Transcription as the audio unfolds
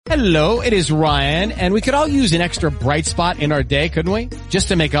Hello, it is Ryan, and we could all use an extra bright spot in our day, couldn't we? Just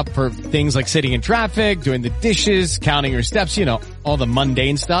to make up for things like sitting in traffic, doing the dishes, counting your steps, you know, all the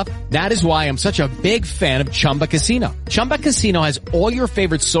mundane stuff. That is why I'm such a big fan of Chumba Casino. Chumba Casino has all your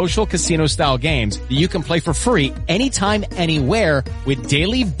favorite social casino-style games that you can play for free anytime, anywhere with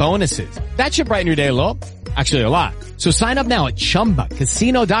daily bonuses. That should brighten your day a little. Actually, a lot. So sign up now at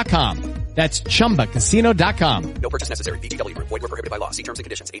ChumbaCasino.com. That's ChumbaCasino.com. No purchase necessary. VGW Group. Void where prohibited by law. See terms and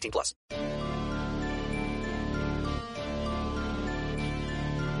conditions. 18+.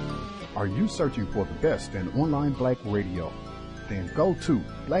 Are you searching for the best in online black radio? Then go to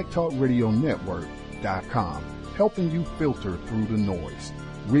blacktalkradionetwork.com, helping you filter through the noise.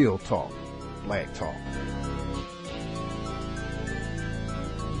 Real talk, black talk.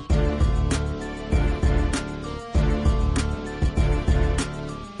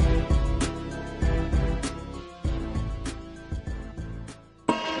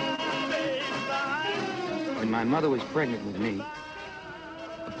 When my mother was pregnant with me,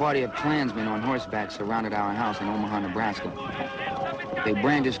 a party of Klansmen on horseback surrounded our house in Omaha, Nebraska. They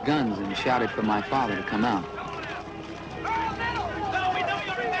brandished guns and shouted for my father to come out.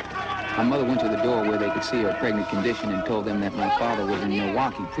 My mother went to the door where they could see her pregnant condition and told them that my father was in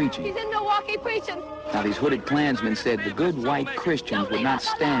Milwaukee preaching. He's in Milwaukee preaching. Now, these hooded Klansmen said the good white Christians would not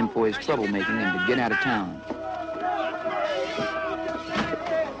stand for his troublemaking and to get out of town.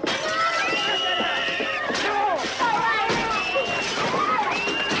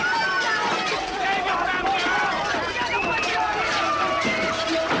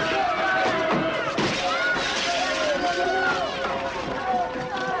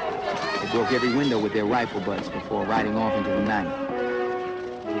 Broke every window with their rifle butts before riding off into the night.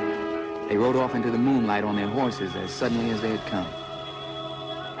 They rode off into the moonlight on their horses as suddenly as they had come.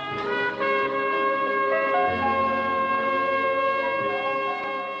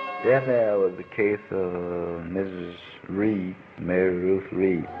 Then there was the case of Mrs. Reed, Mary Ruth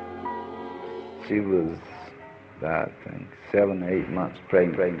Reed. She was about, I think, 7 or 8 months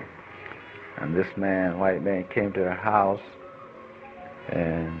pregnant. And this man, white man, came to her house,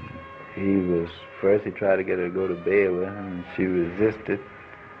 and he tried to get her to go to bed with him, and she resisted,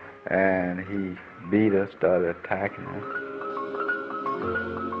 and he beat her, started attacking her.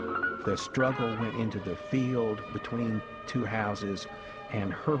 The struggle went into the field between two houses,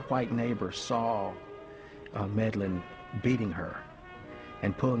 and her white neighbor saw Medlin beating her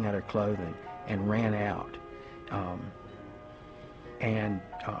and pulling at her clothing and ran out. And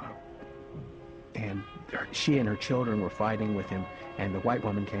she and her children were fighting with him, and the white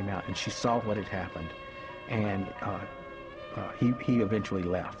woman came out, and she saw what had happened, and he eventually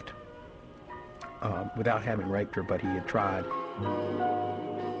left without having raped her, but he had tried.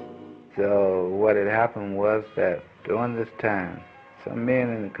 So what had happened was that during this time, some men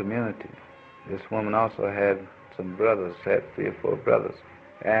in the community, this woman also had some brothers, had 3 or 4 brothers,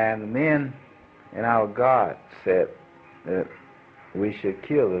 and the men in our guard said that we should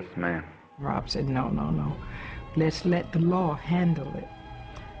kill this man. Rob said, no. Let's let the law handle it.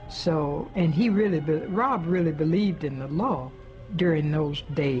 So, and Rob really believed in the law during those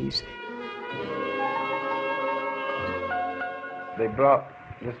days. They brought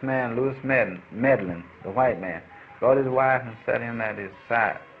this man, Louis Medlin, the white man, brought his wife and set him at his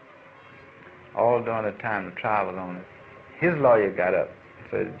side. All during the time the trial was on it. His lawyer got up and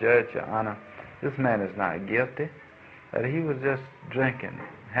said, Judge, Your Honor, this man is not guilty, that he was just drinking,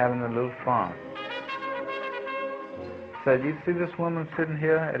 having a little fun. Said, you see this woman sitting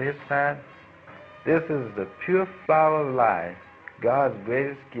here at his side? This is the pure flower of life, God's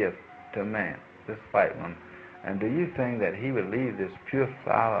greatest gift to man, this white woman. And do you think that he would leave this pure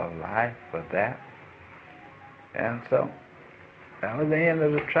flower of life for that? And so, that was the end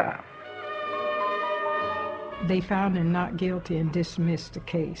of the trial. They found him not guilty and dismissed the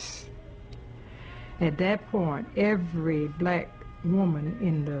case. At that point, every black woman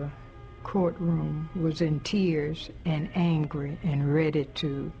in the courtroom was in tears and angry and ready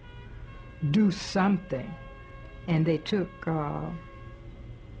to do something. And they took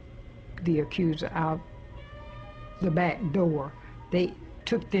the accuser out the back door. They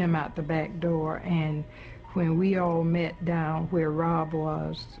took them out the back door, and when we all met down where Rob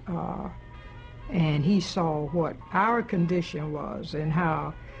was, and he saw what our condition was and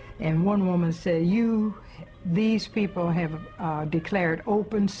how, and one woman said, these people have declared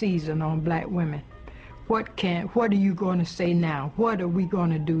open season on black women. What are you going to say now? What are we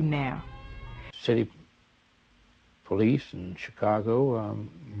going to do now? City police in Chicago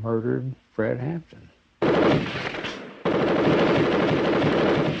murdered Fred Hampton.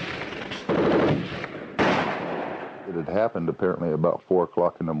 It had happened apparently about 4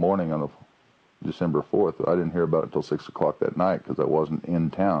 o'clock in the morning on December 4th. I didn't hear about it until 6 o'clock that night because I wasn't in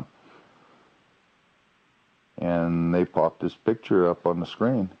town. And they popped this picture up on the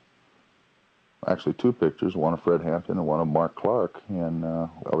screen. Actually, 2 pictures, one of Fred Hampton and one of Mark Clark. And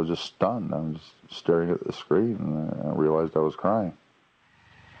I was just stunned. I was staring at the screen and I realized I was crying.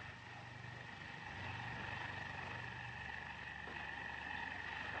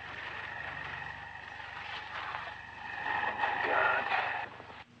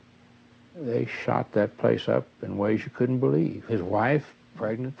 They shot that place up in ways you couldn't believe. His wife,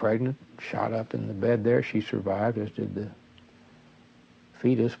 pregnant, shot up in the bed there. She survived, as did the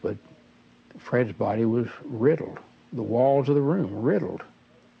fetus, but Fred's body was riddled. The walls of the room riddled.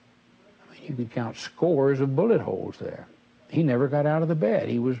 I mean, you could count scores of bullet holes there. He never got out of the bed.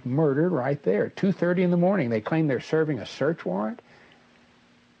 He was murdered right there. 2:30 in the morning. They claim they're serving a search warrant.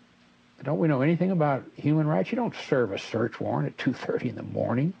 Don't we know anything about human rights? You don't serve a search warrant at 2:30 in the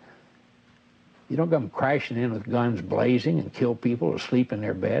morning. You don't come crashing in with guns blazing and kill people asleep in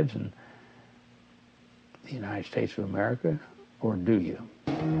their beds in the United States of America, or do you?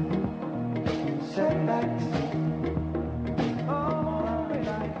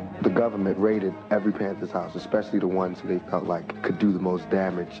 The government raided every Panther's house, especially the ones who they felt like could do the most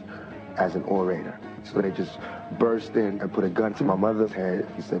damage as an orator. So they just burst in and put a gun to my mother's head.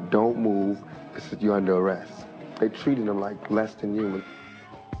 He said, "Don't move, you're under arrest." They treated him like less than human.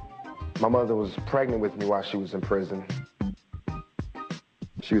 My mother was pregnant with me while she was in prison.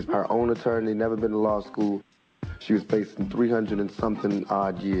 She was her own attorney, never been to law school. She was facing 300 and something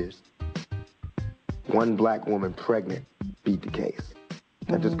odd years. One black woman pregnant beat the case.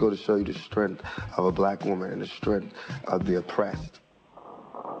 That just go to show you the strength of a black woman and the strength of the oppressed.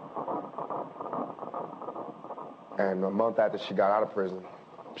 And a month after she got out of prison,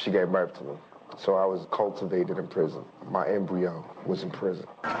 she gave birth to me. So I was cultivated in prison. My embryo was in prison.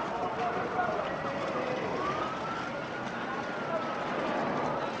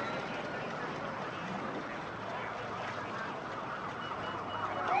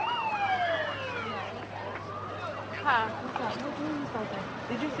 Hi, what's up?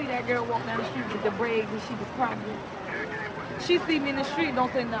 Did you see that girl walk down the street with the braids and she was pregnant? She see me in the street,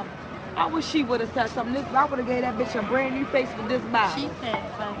 don't say nothing. I wish she would have said something. I would have gave that bitch a brand new face with this body. She said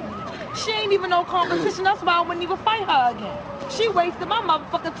something. She ain't even no competition. That's why I wouldn't even fight her again. She wasted my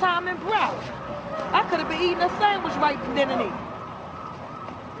motherfucking time and breath. I could have been eating a sandwich right then and there.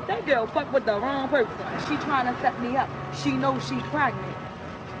 That girl fucked with the wrong person. She trying to set me up. She knows she's pregnant.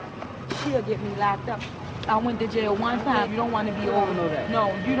 She'll get me locked up. I went to jail one time. You don't want to be over no that.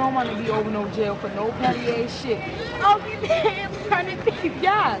 No, you don't want to be over no jail for no petty ass shit. Oh, you damn funny thief,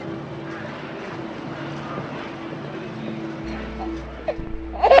 yes.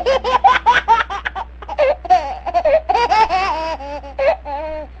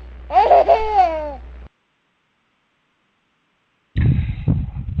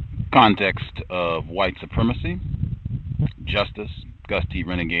 Context of white supremacy, justice, Gus T.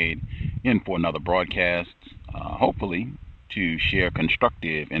 Renegade, in for another broadcast, hopefully to share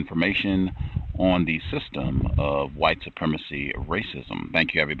constructive information on the system of white supremacy racism.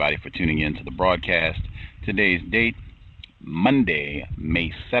 Thank you, everybody, for tuning in to the broadcast. Today's date, Monday,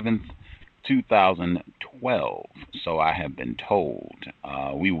 May 7th, 2012. So I have been told.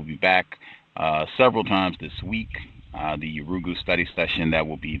 We will be back several times this week. The Urugu study session, that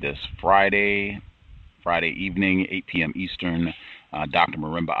will be this Friday evening, 8 p.m. Eastern. Dr.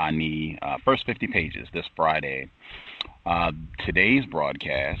 Marimba Ani, first 50 pages this Friday. Today's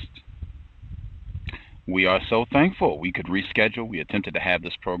broadcast, we are so thankful we could reschedule. We attempted to have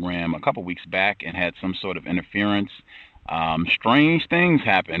this program a couple weeks back and had some sort of interference. Strange things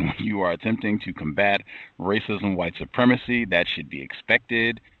happen when you are attempting to combat racism, white supremacy. That should be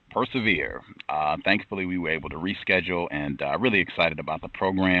expected. Persevere. Thankfully, we were able to reschedule, and really excited about the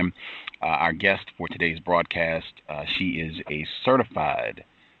program. Our guest for today's broadcast, she is a certified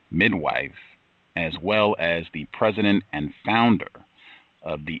midwife, as well as the president and founder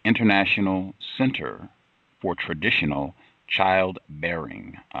of the International Center for Traditional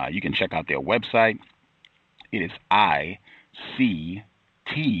Childbearing. You can check out their website. It is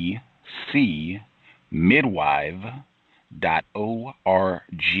icttcmidwife.org.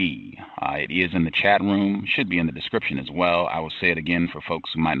 It is in the chat room, should be in the description as well. I will say it again for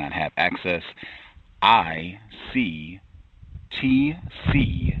folks who might not have access. icttcmidwife.org.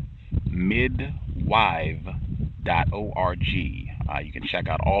 You can check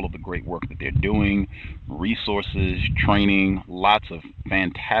out all of the great work that they're doing, resources, training, lots of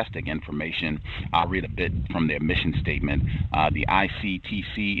fantastic information. I'll read a bit from their mission statement. The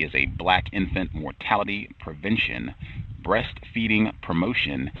ICTC is a Black infant mortality prevention, breastfeeding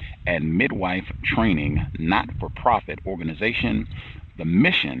promotion, and midwife training not-for-profit organization. The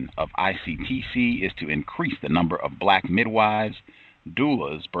mission of ICTC is to increase the number of Black midwives,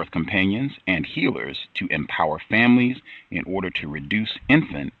 doulas, birth companions, and healers to empower families in order to reduce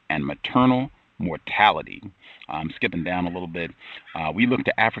infant and maternal mortality. I'm skipping down a little bit. We look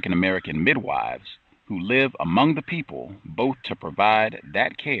to African American midwives who live among the people, both to provide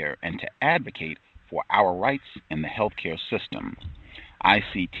that care and to advocate for our rights in the healthcare system.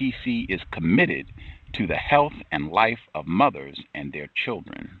 ICTC is committed to the health and life of mothers and their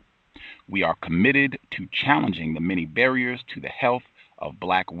children. We are committed to challenging the many barriers to the health of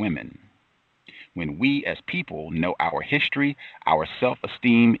Black women. When we as people know our history, our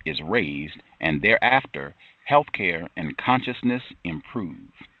self-esteem is raised, and thereafter, healthcare and consciousness improve.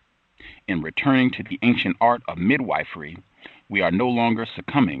 In returning to the ancient art of midwifery, we are no longer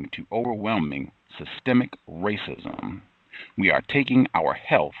succumbing to overwhelming systemic racism. We are taking our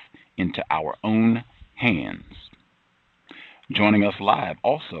health into our own hands. Joining us live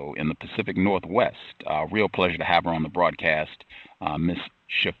also in the Pacific Northwest, real pleasure to have her on the broadcast, Miss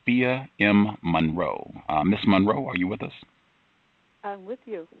Shafia M. Monroe. Miss Monroe, are you with us? I'm with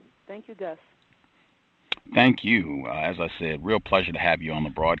you. Thank you, Gus. Thank you. As I said, real pleasure to have you on the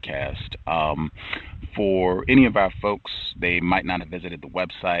broadcast. For any of our folks, they might not have visited the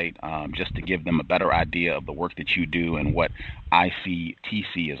website, just to give them a better idea of the work that you do and what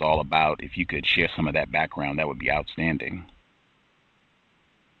ICTC is all about. If you could share some of that background, that would be outstanding.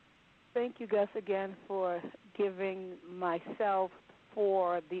 Thank you, Gus, again for giving myself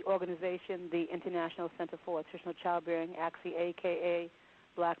for the organization, the International Center for Nutritional Childbearing, ACSI,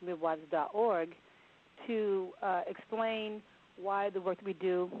 a.k.a. blackmidwives.org, to explain why the work that we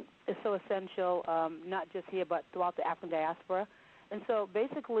do is so essential, not just here but throughout the African diaspora. And so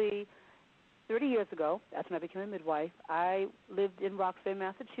basically 30 years ago, that's when I became a midwife, I lived in Roxbury,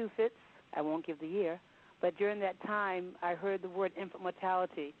 Massachusetts. I won't give the year, but during that time I heard the word infant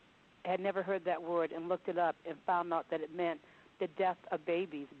mortality. I had never heard that word and looked it up and found out that it meant the death of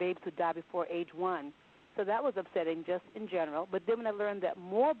babies who die before age 1. So that was upsetting just in general. But then when I learned that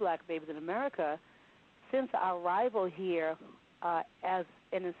more Black babies in America, since our arrival here as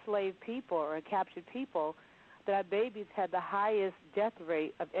an enslaved people or a captured people, that our babies had the highest death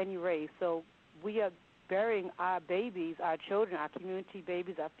rate of any race. So we are burying our babies, our children, our community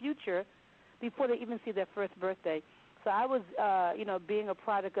babies, our future, before they even see their first birthday. So I was, being a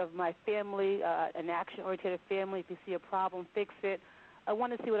product of my family, an action-oriented family. If you see a problem, fix it. I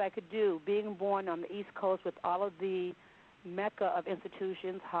wanted to see what I could do. Being born on the East Coast with all of the mecca of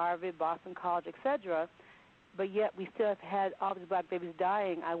institutions, Harvard, Boston College, etc., but yet we still have had all these Black babies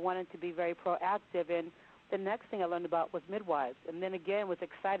dying, I wanted to be very proactive. And the next thing I learned about was midwives. And then again was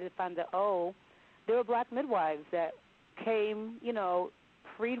excited to find that, there were Black midwives that came,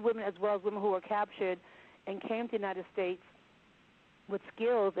 freed women as well as women who were captured, and came to the United States with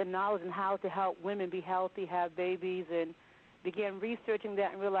skills and knowledge on how to help women be healthy, have babies, and began researching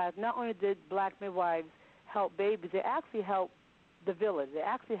that and realized not only did Black midwives help babies, they actually helped the village. They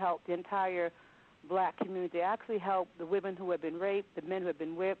actually helped the entire Black community. They actually helped the women who had been raped, the men who had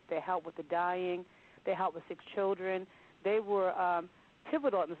been whipped. They helped with the dying. They helped with sick children. They were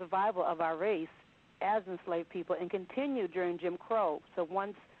pivotal in the survival of our race as enslaved people and continued during Jim Crow. So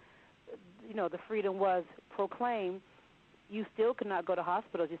once the freedom was proclaimed, you still could not go to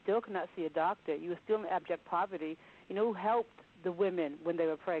hospitals. You still could not see a doctor. You were still in abject poverty. Who helped the women when they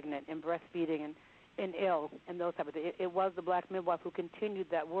were pregnant and breastfeeding and ill and those type of things? It was the Black midwife who continued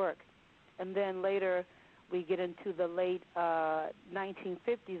that work. And then later we get into the late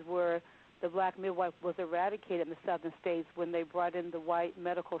 1950s where the Black midwife was eradicated in the southern states when they brought in the white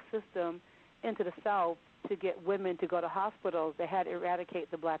medical system into the South to get women to go to hospitals. They had to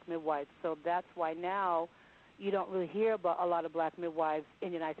eradicate the Black midwives. So that's why now you don't really hear about a lot of Black midwives in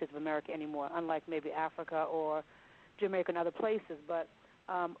the United States of America anymore, unlike maybe Africa or Jamaica and other places. But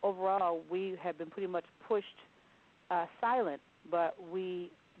overall, we have been pretty much pushed silent, but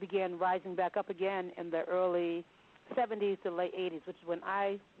we began rising back up again in the early 70s to late 80s, which is when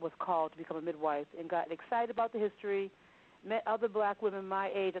I was called to become a midwife and got excited about the history, met other Black women my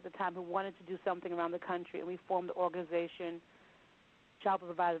age at the time who wanted to do something around the country, and we formed the organization Child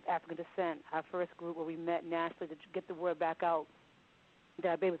Providers of African Descent, our first group where we met nationally to get the word back out that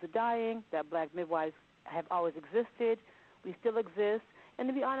our babies are dying, that Black midwives have always existed, we still exist, And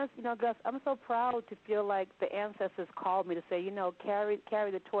to be honest, Gus, I'm so proud to feel like the ancestors called me to say, carry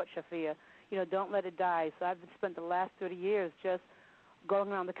the torch, Shafia. Don't let it die. So I've spent the last 30 years just going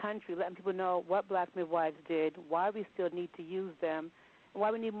around the country letting people know what black midwives did, why we still need to use them, and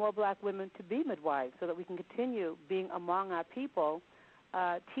why we need more black women to be midwives so that we can continue being among our people,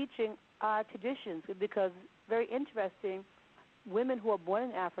 teaching our traditions. Because, very interesting, women who are born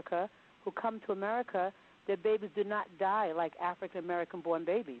in Africa, who come to America, their babies do not die like African-American born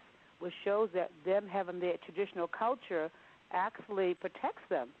babies, which shows that them having their traditional culture actually protects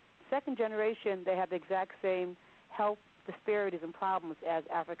them. Second generation, they have the exact same health disparities and problems as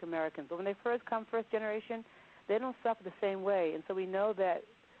African-Americans. But when they first come, first generation, they don't suffer the same way. And so we know that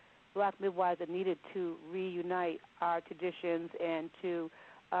black midwives are needed to reunite our traditions and to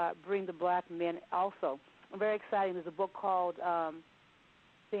bring the black men also. I'm very excited. There's a book called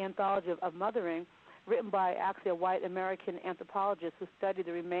The Anthology of Mothering, written by actually a white American anthropologist who studied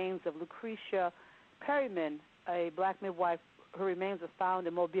the remains of Lucretia Perryman, a black midwife. Her remains are found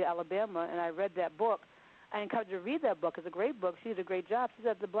in Mobile, Alabama, and I read that book. I encourage you to read that book. It's a great book. She did a great job. She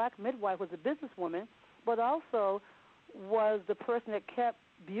said the black midwife was a businesswoman, but also was the person that kept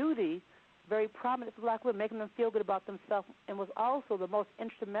beauty very prominent for black women, making them feel good about themselves, and was also the most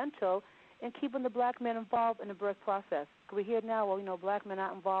instrumental in keeping the black men involved in the birth process. We hear now, well, black men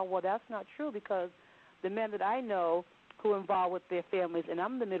aren't involved. Well, that's not true, because the men that I know who are involved with their families, and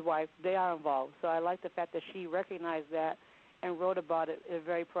I'm the midwife, they are involved. So I like the fact that she recognized that and wrote about it in a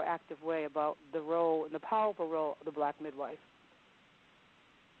very proactive way about the role and the powerful role of the black midwife.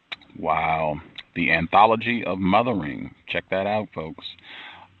 Wow. The Anthology of Mothering. Check that out, folks.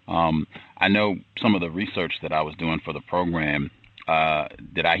 I know some of the research that I was doing for the program,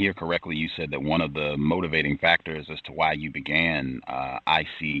 did I hear correctly? You said that one of the motivating factors as to why you began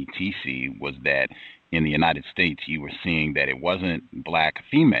ICTC was that in the United States you were seeing that it wasn't black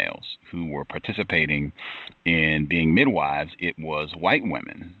females who were participating in being midwives, it was white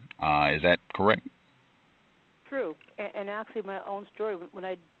women. Is that correct? True. And actually my own story, when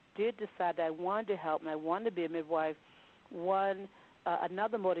I did decide that I wanted to help and I wanted to be a midwife,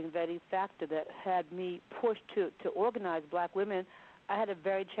 another motivating factor that had me pushed to organize black women, I had a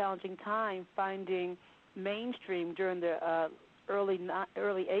very challenging time finding mainstream during the early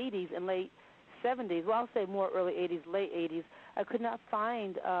 80s and late 70s. Well, I'll say more early 80s, late 80s. I could not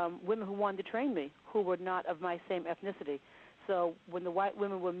find women who wanted to train me who were not of my same ethnicity. So when the white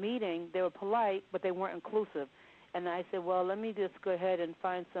women were meeting, they were polite, but they weren't inclusive. And I said, well, let me just go ahead and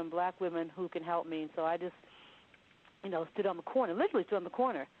find some black women who can help me. And so I just stood on the corner, literally stood on the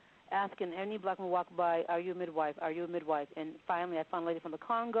corner, asking any black woman walk by, are you a midwife? Are you a midwife? And finally I found a lady from the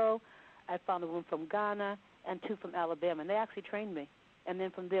Congo, I found a woman from Ghana, and two from Alabama. And they actually trained me. And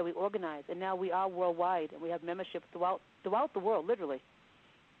then from there we organized. And now we are worldwide, and we have membership throughout the world, literally.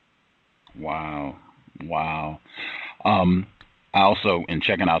 Wow. I also, in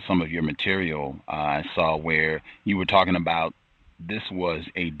checking out some of your material, I saw where you were talking about this was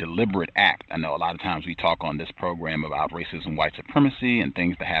a deliberate act. I know a lot of times we talk on this program about racism, white supremacy, and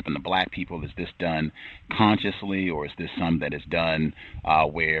things that happen to black people. Is this done consciously, or is this some that is done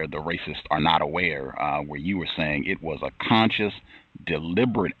where the racists are not aware, where you were saying it was a conscious,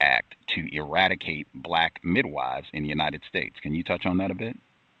 deliberate act to eradicate black midwives in the United States? Can you touch on that a bit?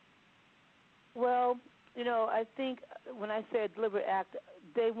 Well, I think when I said deliberate act,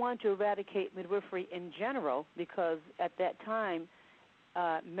 they wanted to eradicate midwifery in general because at that time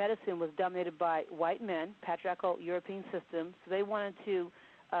medicine was dominated by white men, patriarchal European systems. So they wanted to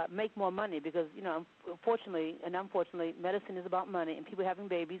make more money because, unfortunately and unfortunately, medicine is about money, and people having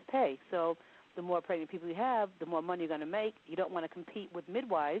babies pay. So the more pregnant people you have, the more money you're going to make. You don't want to compete with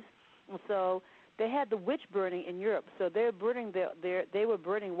midwives. And so they had the witch burning in Europe. So they were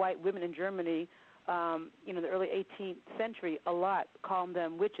burning white women in Germany the early 18th century a lot, calling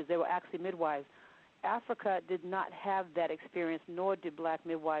them witches. They were actually midwives. Africa did not have that experience, nor did black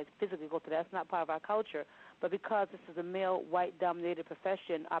midwives physically go through that. That's not part of our culture. But because this is a male, white-dominated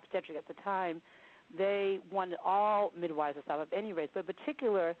profession, obstetric at the time, they wanted all midwives to stop of any race. But in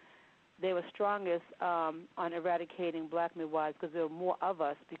particular, they were strongest on eradicating black midwives because there were more of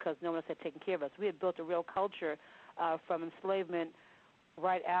us because no one else had taken care of us. We had built a real culture from enslavement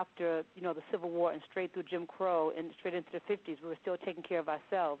right after, the Civil War and straight through Jim Crow and straight into the 50s. We were still taking care of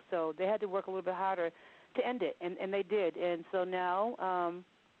ourselves. So they had to work a little bit harder to end it, and they did. And so now,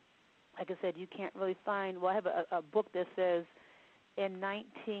 like I said, you can't really find, I have a book that says in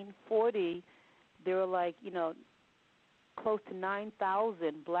 1940, there were close to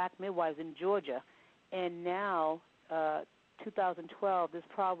 9,000 black midwives in Georgia. And now, 2012, there's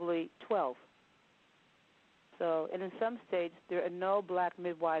probably 12. So, and in some states, there are no black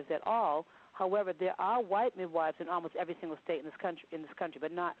midwives at all. However, there are white midwives in almost every single state in this country,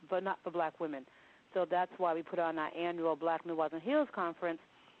 but not for black women. So that's why we put on our annual Black Midwives and Healers Conference,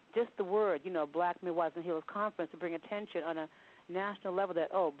 just the word, Black Midwives and Healers Conference, to bring attention on a national level that,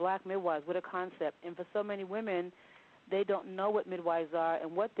 black midwives, what a concept. And for so many women, they don't know what midwives are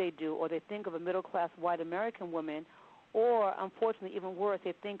and what they do, or they think of a middle-class white American woman, or, unfortunately, even worse,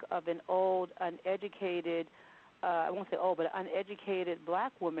 they think of an old, uneducated, I won't say old, but uneducated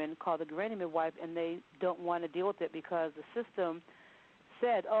black woman called the granny midwife, and they don't want to deal with it because the system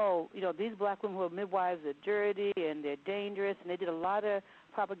said, these black women who are midwives are dirty and they're dangerous, and they did a lot of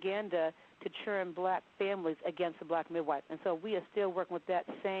propaganda to churn black families against the black midwife. And so we are still working with that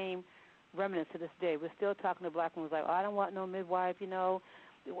same remnants to this day. We're still talking to black women like, I don't want no midwife,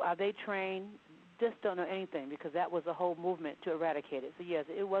 are they trained? Just don't know anything, because that was a whole movement to eradicate it. So, yes,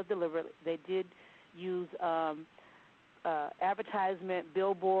 it was deliberate. They did use advertisement,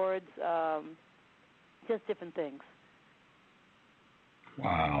 billboards, just different things.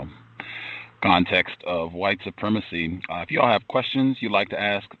 Wow. Context of white supremacy. If you all have questions you'd like to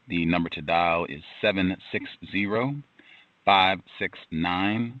ask, the number to dial is 760-569-7676,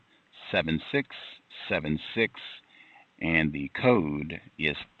 and the code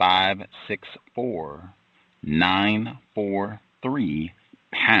is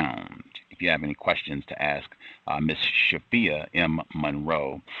 564-943-pound. If you have any questions to ask Ms. Shafia M.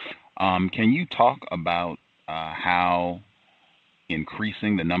 Monroe. Can you talk about how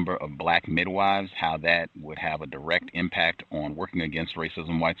increasing the number of black midwives, how that would have a direct impact on working against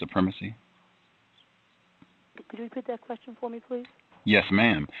racism, white supremacy? Could you repeat that question for me, please? Yes,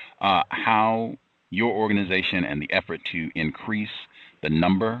 ma'am. How your organization and the effort to increase the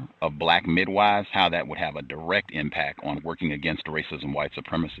number of black midwives, how that would have a direct impact on working against racism, white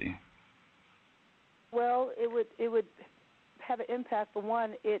supremacy? Well, it would have an impact. For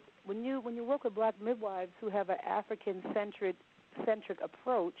one, when you work with black midwives who have an African-centric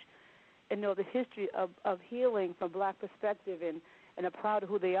approach and know the history of healing from black perspective and are proud of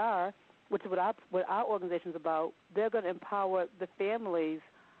who they are, which is what our organization is about, they're going to empower the families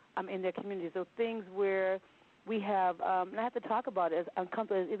in their communities. So things where we have, and I have to talk about it as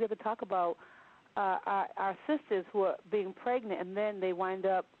uncomfortable, we have to talk about our sisters who are being pregnant and then they wind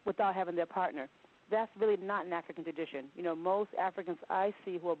up without having their partner. That's really not an African tradition. Most Africans I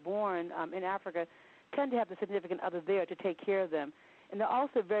see who are born in Africa tend to have the significant other there to take care of them. And they're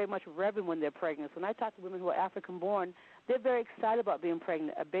also very much reverent when they're pregnant. So when I talk to women who are African-born, they're very excited about being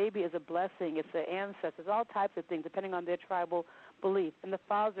pregnant. A baby is a blessing. It's their ancestors, all types of things, depending on their tribal belief. And the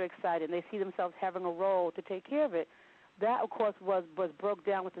fathers are excited, and they see themselves having a role to take care of it. That, of course, was broke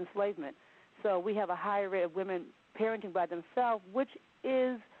down with enslavement. So we have a higher rate of women parenting by themselves, which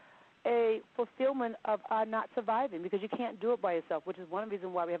is a fulfillment of our not surviving, because you can't do it by yourself, which is one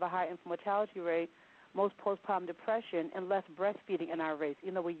reason why we have a higher infant mortality rate, most postpartum depression, and less breastfeeding in our race.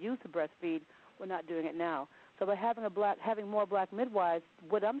 Even though we used to breastfeed, we're not doing it now. So by having more black midwives,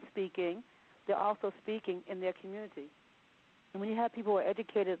 what I'm speaking, they're also speaking in their community. And when you have people who are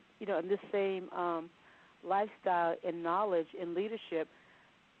educated, in this same lifestyle and knowledge and leadership,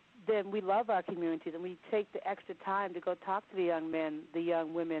 then we love our communities, and we take the extra time to go talk to the young men, the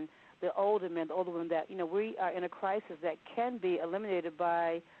young women, the older men, the older women that, we are in a crisis that can be eliminated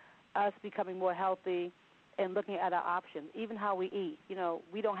by us becoming more healthy and looking at our options, even how we eat.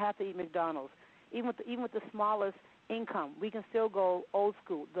 We don't have to eat McDonald's. Even with the smallest income, we can still go old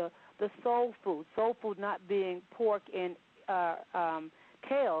school. The soul food not being pork and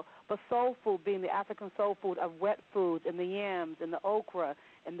kale, but soul food being the African soul food of wet foods and the yams and the okra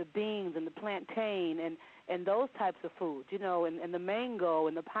and the beans and the plantain and those types of foods, and the mango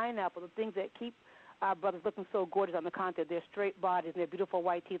and the pineapple, the things that keep our brothers looking so gorgeous on the continent, their straight bodies and their beautiful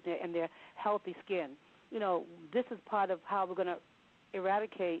white teeth and their healthy skin. This is part of how we're going to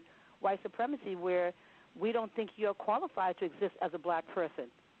eradicate white supremacy, where we don't think you're qualified to exist as a black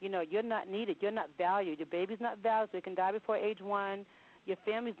person. You're not needed. You're not valued. Your baby's not valued, so you can die before age 1. Your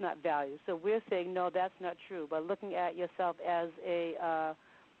family's not valued. So we're saying, no, that's not true. By looking at yourself as a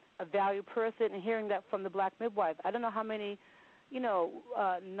valued person and hearing that from the black midwife. I don't know how many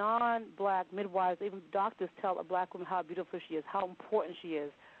non-black midwives, even doctors, tell a black woman how beautiful she is, how important she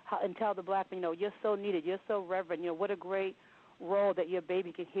is, and tell the black man, you're so needed, you're so reverent, what a great role that your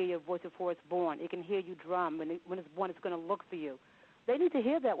baby can hear your voice before it's born. It can hear you drum. When it's born, it's going to look for you. They need to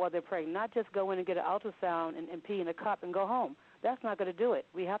hear that while they're pregnant, not just go in and get an ultrasound and pee in a cup and go home. That's not going to do it.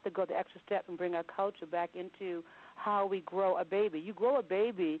 We have to go the extra step and bring our culture back into how we grow a baby. You grow a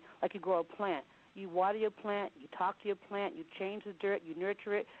baby like you grow a plant. You water your plant, you talk to your plant, you change the dirt, you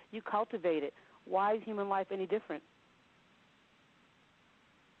nurture it, you cultivate it. Why is human life any different?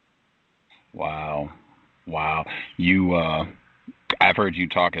 Wow. You, I've heard you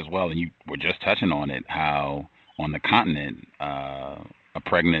talk as well, and you were just touching on it, how on the continent, a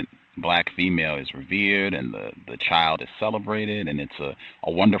pregnant black female is revered and the child is celebrated, and it's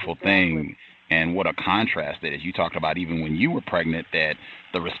a wonderful thing. And what a contrast it is. You talked about even when you were pregnant that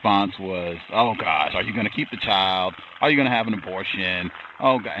the response was, oh, gosh, are you going to keep the child? Are you going to have an abortion?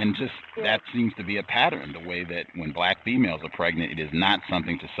 Oh, God. And just that seems to be a pattern, the way that when black females are pregnant, it is not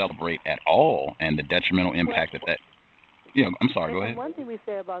something to celebrate at all, and the detrimental impact that I'm sorry, go ahead. One thing we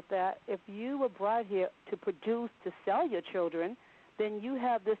say about that, if you were brought here to produce, to sell your children, then you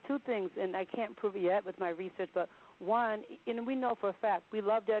have, there's two things, and I can't prove it yet with my research, but one, and we know for a fact, we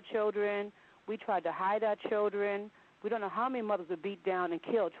loved our children. We tried to hide our children. We don't know how many mothers were beat down and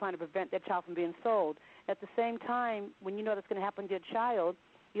killed trying to prevent their child from being sold. At the same time, when you know that's going to happen to your child,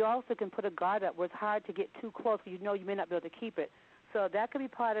 you also can put a guard up where it's hard to get too close because you know you may not be able to keep it. So that could be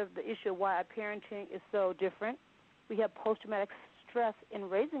part of the issue of why our parenting is so different. We have post-traumatic stress in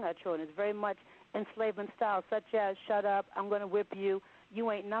raising our children. It's very much enslavement style, such as, shut up, I'm going to whip you, you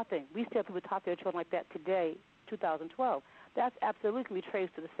ain't nothing. We still have people talk to their children like that today, 2012. That's absolutely can be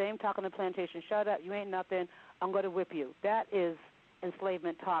traced to the same talk on the plantation. Shut up, you ain't nothing, I'm going to whip you. That is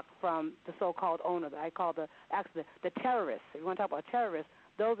enslavement talk from the so-called owner that I call the terrorists. If you want to talk about terrorists,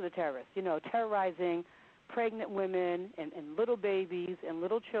 those are the terrorists, terrorizing pregnant women and little babies and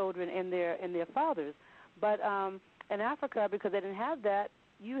little children and their fathers. But in Africa, because they didn't have that,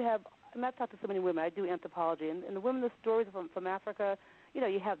 I've talked to so many women. I do anthropology, and the women, the stories from Africa,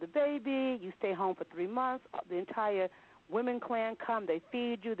 you have the baby, you stay home for 3 months, the entire women clan come, they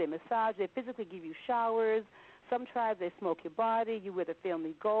feed you, they massage, they physically give you showers. Some tribes, they smoke your body, you wear the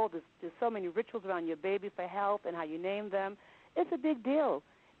family gold. There's so many rituals around your baby for health and how you name them. It's a big deal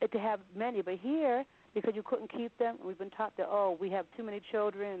to have many. But here, because you couldn't keep them, we've been taught that, we have too many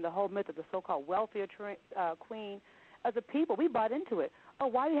children, and the whole myth of the so-called welfare queen. As a people, we bought into it. Oh,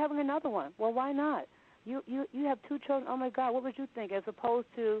 why are you having another one? Well, why not? You have 2 children. Oh, my God, what would you think? As opposed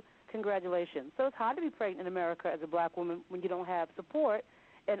to, congratulations. So it's hard to be pregnant in America as a black woman when you don't have support,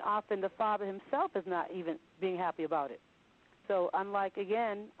 and often the father himself is not even being happy about it. So unlike,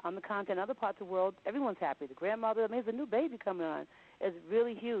 again, on the continent, other parts of the world, everyone's happy. The grandmother, there's a new baby coming on. It's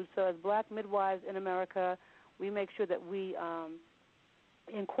really huge. So as black midwives in America, we make sure that we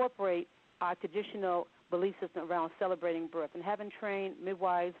incorporate our traditional belief system around celebrating birth. And having trained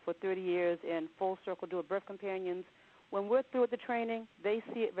midwives for 30 years in Full Circle Dual Birth Companions, when we're through with the training, they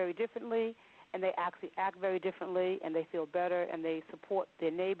see it very differently, and they actually act very differently, and they feel better, and they support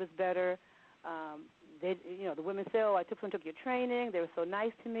their neighbors better. The women say, I took your training. They were so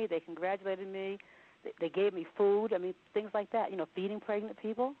nice to me. They congratulated me. They gave me food. I mean, things like that, feeding pregnant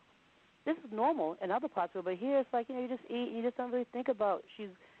people. This is normal in other parts of it, but here it's like, you just eat, and you just don't really think about she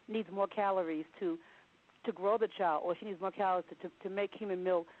needs more calories to grow the child, or she needs more calories to make human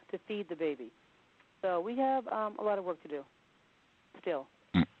milk to feed the baby. So we have a lot of work to do still.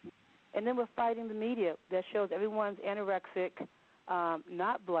 And then we're fighting the media that shows everyone's anorexic,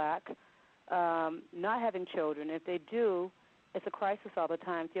 not black, not having children. If they do, it's a crisis all the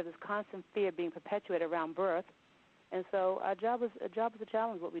time. So you have this constant fear being perpetuated around birth. And so our job is a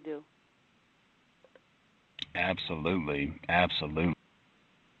challenge, what we do. Absolutely.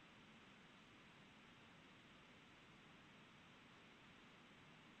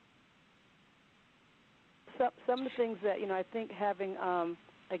 Some of the things that, I think having,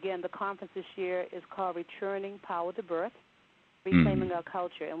 again, the conference this year is called Returning Power to Birth, Reclaiming Our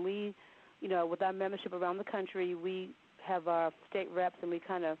Culture. And we, with our membership around the country, we have our state reps, and we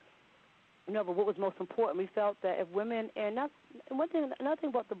kind of, but what was most important, we felt that if women, another thing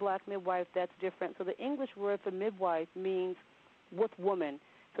about the black midwife that's different, so the English word for midwife means with woman.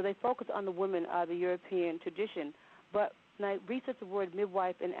 So they focus on the woman, the European tradition. But when I researched the word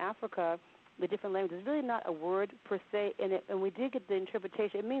midwife in Africa, the different languages, it's really not a word per se, and we did get the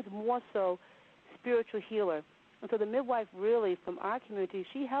interpretation. It means more so spiritual healer. And so the midwife really, from our community,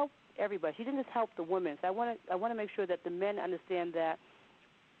 she helped everybody. She didn't just help the women. So I want to make sure that the men understand that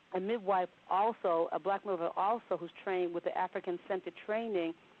a midwife also, a black midwife also who's trained with the African-centered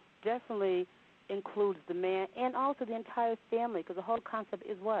training, definitely includes the man and also the entire family, because the whole concept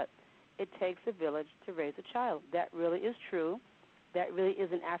is what? It takes a village to raise a child. That really is true. That really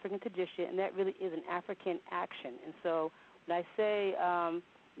is an African tradition, and that really is an African action. And so when I say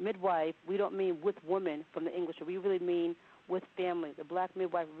midwife, we don't mean with woman from the English. We really mean with family. The black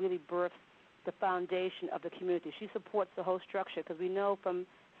midwife really births the foundation of the community. She supports the whole structure, because we know from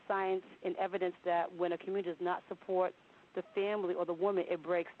science and evidence that when a community does not support the family or the woman, it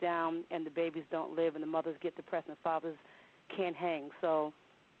breaks down and the babies don't live and the mothers get depressed and the fathers can't hang. So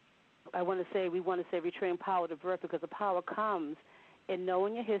we want to say retraining power to birth, because the power comes in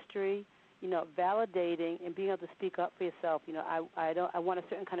knowing your history, validating and being able to speak up for yourself. I want a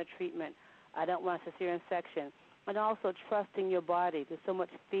certain kind of treatment. I don't want a cesarean section. And also trusting your body. There's so much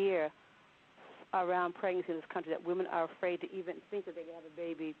fear around pregnancy in this country that women are afraid to even think that they can have a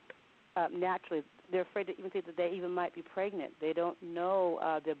baby naturally. They're afraid to even think that they even might be pregnant. They don't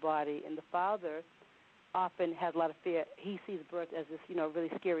know their body. And the father often has a lot of fear. He sees birth as this,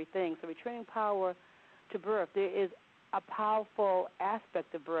 really scary thing. So retraining power to birth, there is a powerful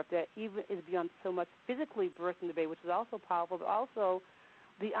aspect of birth that even is beyond so much physically birthing the baby, which is also powerful, but also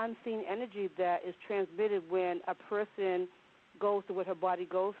the unseen energy that is transmitted when a person goes through what her body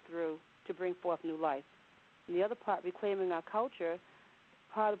goes through to bring forth new life. And the other part, reclaiming our culture,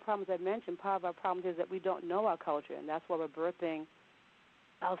 part of the problems I mentioned, part of our problem is that we don't know our culture, and that's why we're birthing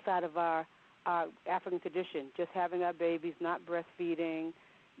outside of our African tradition, just having our babies, not breastfeeding,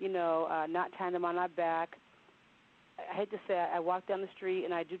 not tying them on our back. I hate to say it, I walk down the street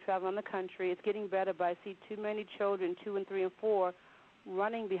and I do travel in the country. It's getting better, but I see too many children, 2 and 3 and 4,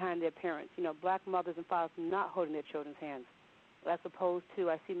 running behind their parents. Black mothers and fathers not holding their children's hands. As opposed to,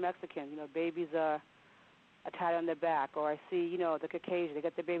 I see Mexicans, babies are tied on their back, or I see, the Caucasian, they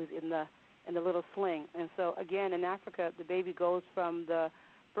got their babies in the little sling. And so, again, in Africa, the baby goes from the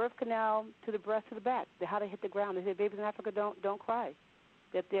birth canal to the breast to the back. How they hit the ground. They say babies in Africa don't cry.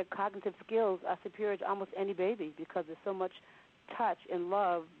 That their cognitive skills are superior to almost any baby because there's so much touch and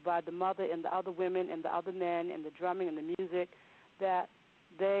love by the mother and the other women and the other men and the drumming and the music that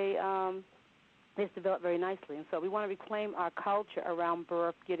they develop very nicely. And so we want to reclaim our culture around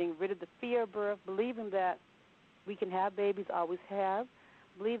birth, getting rid of the fear of birth, believing that we can have babies, always have,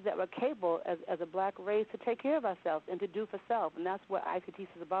 believe that we're capable as a black race to take care of ourselves and to do for self. And that's what ICTC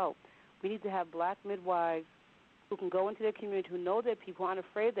is about. We need to have black midwives who can go into their community, who know their people, aren't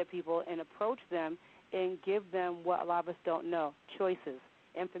afraid of their people, and approach them and give them what a lot of us don't know, choices,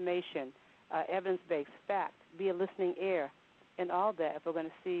 information, evidence-based, fact, be a listening ear, and all that. If we're going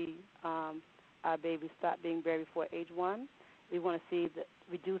to see our babies stop being buried before age 1, we want to see the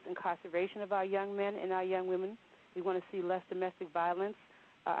reduced incarceration of our young men and our young women. We want to see less domestic violence,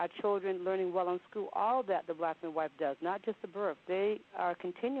 our children learning well in school, all that the black midwife does, not just the birth. They are a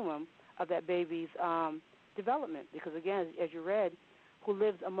continuum of that baby's development because, again, as you read, who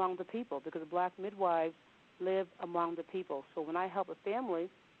lives among the people, because black midwives live among the people. So when I help a family,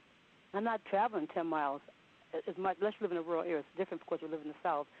 I'm not traveling 10 miles as much, unless you live in a rural area. It's different, of course, you live in the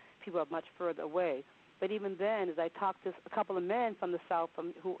South. People are much further away. But even then, as I talked to a couple of men from the South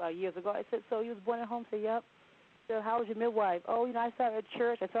who years ago, I said, so you was born at home? I said, yep. So how was your midwife? Oh, I saw her at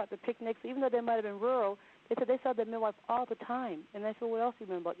church. I saw her at the picnics. Even though they might have been rural, they said they saw their midwife all the time. And I said, what else do you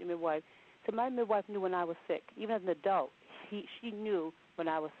remember about your midwife? So my midwife knew when I was sick. Even as an adult, she knew when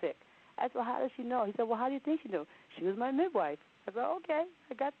I was sick. I said, well, how does she know? He said, well, how do you think she knew? She was my midwife. I said, okay,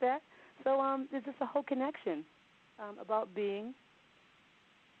 I got that. So there's just a whole connection about being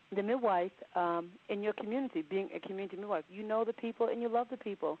the midwife in your community, being a community midwife. You know the people and you love the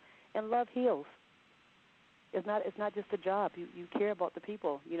people, and love heals. It's not just a job. You care about the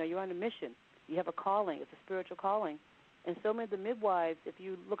people. You're on a mission. You have a calling. It's a spiritual calling. And so many of the midwives, if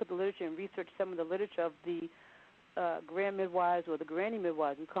you look at the literature and research some of the literature of the grand midwives or the granny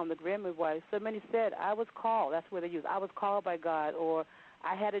midwives, we call them the grand midwives, so many said, I was called. That's where they use, I was called by God, or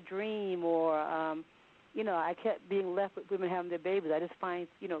I had a dream, or, I kept being left with women having their babies. I just was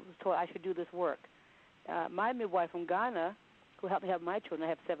told I should do this work. My midwife from Ghana, who helped me have my children, I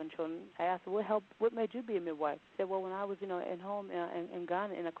have 7 children, I asked her, what made you be a midwife? She said, well, when I was, at home in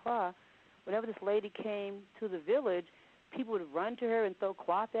Ghana, in Accra, whenever this lady came to the village, people would run to her and throw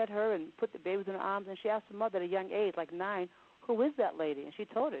cloth at her and put the babies in her arms. And she asked her mother at a young age, like 9, who is that lady? And she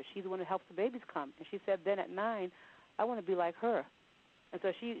told her, she's the one who helps the babies come. And she said then at 9, I want to be like her. And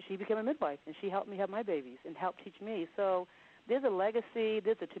so she became a midwife, and she helped me have my babies and helped teach me. So there's a legacy,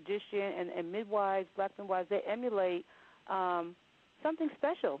 there's a tradition, and midwives, black midwives, they emulate something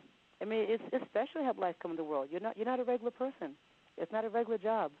special. I mean, it's special to have life come into the world. You're not a regular person. It's not a regular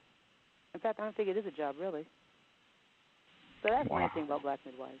job. In fact, I don't think it is a job, really. So that's my thing about black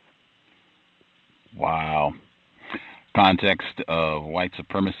midwives. Wow. Context of white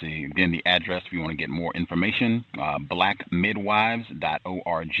supremacy. Again, the address if you want to get more information,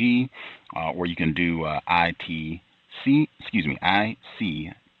 blackmidwives.org, or you can do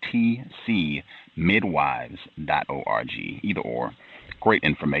ictcmidwives.org. Either or. Great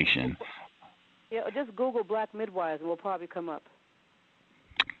information. Yeah, or just Google black midwives and we'll probably come up.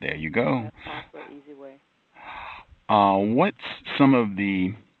 There you go. That's also an easy way. What's some of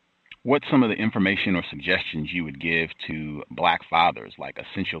the information or suggestions you would give to black fathers, like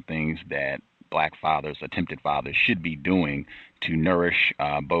essential things that black fathers, attempted fathers, should be doing to nourish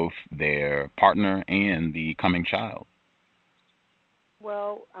both their partner and the coming child?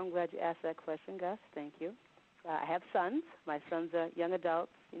 Well, I'm glad you asked that question, Gus. Thank you. I have sons. My sons are young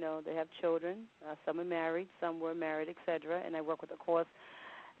adults. You know, they have children. Some are married, some were married, etc. And I work with, of course,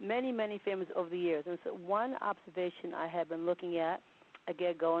 many, many families over the years. And so one observation I have been looking at,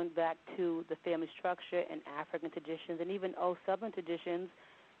 again, going back to the family structure and African traditions and even Southern traditions,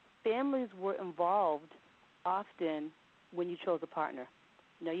 families were involved often when you chose a partner.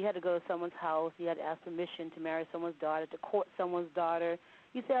 You know, you had to go to someone's house. You had to ask permission to marry someone's daughter, to court someone's daughter.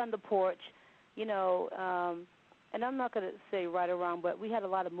 You sat on the porch, you know, and I'm not going to say right or wrong, but we had a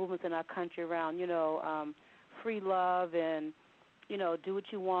lot of movements in our country around, you know, free love and, you know, do what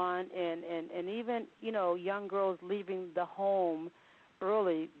you want, and even, you know, young girls leaving the home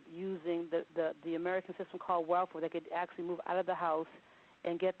early using the American system called welfare. They could actually move out of the house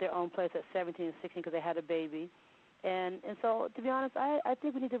and get their own place at 17 and 16 because they had a baby. And so, to be honest, I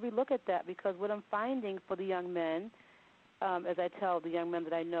think we need to relook at that, because what I'm finding for the young men, as I tell the young men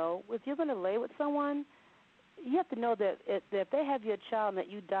that I know, if you're going to lay with someone, you have to know that if they have your child and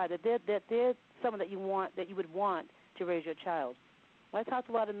that you die, that they're someone that you would want to raise your child. When I talk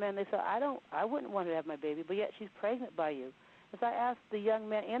to a lot of men, they say, I wouldn't want her to have my baby, but yet she's pregnant by you. As I ask the young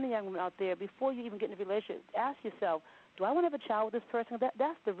men and the young women out there, before you even get in a relationship, ask yourself, do I want to have a child with this person?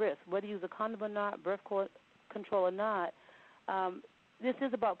 That's the risk, whether you use a condom or not, birth control or not. This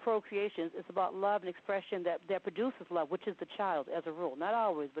is about procreation. It's about love and expression that produces love, which is the child as a rule. Not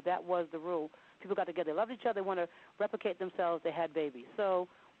always, but that was the rule. People got together, they loved each other, they want to replicate themselves, they had babies. So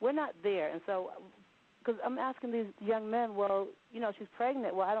we're not there. And so, because I'm asking these young men, well, you know, she's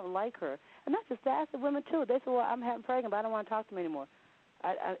pregnant, well, I don't like her. And not just that, I ask the women too. They say, well, I'm having pregnant, but I don't want to talk to him anymore.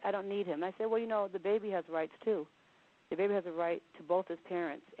 I don't need him. And I say, well, you know, the baby has rights too. The baby has a right to both his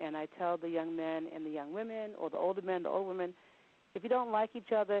parents. And I tell the young men and the young women, or the older men, the old women, if you don't like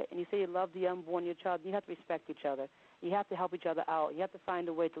each other and you say you love the unborn, your child, you have to respect each other. You have to help each other out. You have to find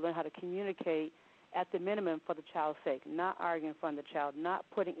a way to learn how to communicate at the minimum for the child's sake, not arguing in front of the child, not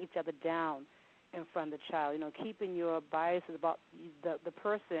putting each other down in front of the child, you know, keeping your biases about the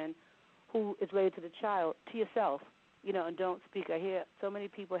person who is related to the child to yourself, you know, and don't speak. I hear so many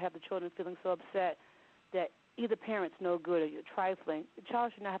people have the children feeling so upset that either parent's no good or you're trifling. The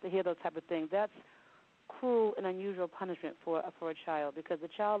child should not have to hear those type of things. That's cruel and unusual punishment for a child, because the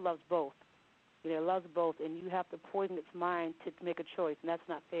child loves both. You know, it loves both, and you have to poison its mind to make a choice, and that's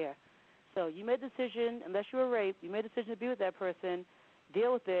not fair. So you made a decision, unless you were raped, you made a decision to be with that person,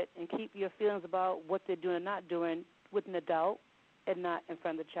 deal with it, and keep your feelings about what they're doing and not doing with an adult and not in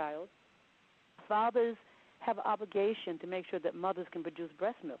front of the child. Fathers have an obligation to make sure that mothers can produce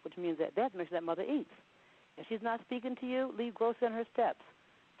breast milk, which means that they have to make sure that mother eats. If she's not speaking to you, leave groceries on her steps.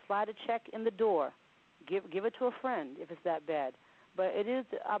 Slide a check in the door. Give it to a friend if it's that bad. But it is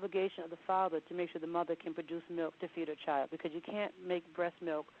the obligation of the father to make sure the mother can produce milk to feed her child, because you can't make breast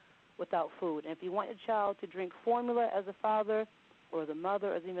milk without food. And if you want your child to drink formula as a father or as a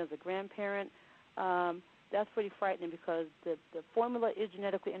mother or even as a grandparent, that's pretty frightening, because the formula is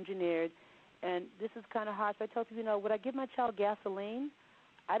genetically engineered. And this is kind of hard. So I tell people, you know, would I give my child gasoline?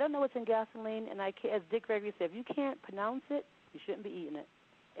 I don't know what's in gasoline, and as Dick Gregory said, if you can't pronounce it, you shouldn't be eating it.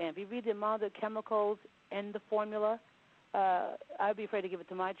 And if you read the amount of chemicals in the formula, I'd be afraid to give it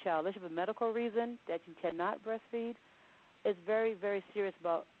to my child. Unless you have a medical reason that you cannot breastfeed. It's very, very serious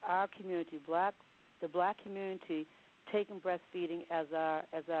about our community, the black community, taking breastfeeding as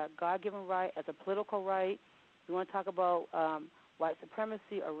a God-given right, as a political right. We want to talk about white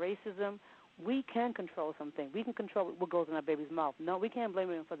supremacy or racism. We can control something. We can control what goes in our baby's mouth. No, we can't blame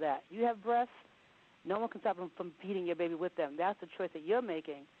them for that. You have breasts. No one can stop them from feeding your baby with them. That's the choice that you're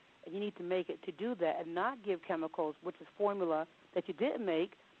making, and you need to make it to do that and not give chemicals, which is formula that you didn't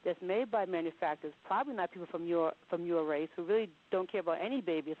make, that's made by manufacturers, probably not people from your race who really don't care about any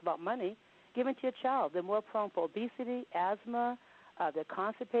baby. It's about money. Give it to your child. They're more prone for obesity, asthma. They're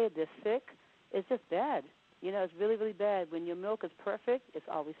constipated. They're sick. It's just bad. You know, it's really, really bad. When your milk is perfect, it's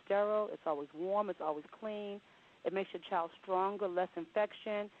always sterile, it's always warm, it's always clean. It makes your child stronger, less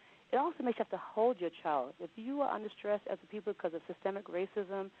infection. It also makes you have to hold your child. If you are under stress as a people because of systemic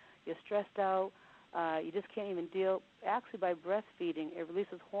racism, you're stressed out, you just can't even deal. Actually, by breastfeeding, it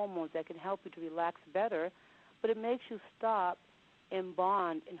releases hormones that can help you to relax better, but it makes you stop and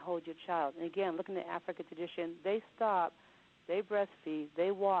bond and hold your child. And again, looking at African tradition, they stop, they breastfeed,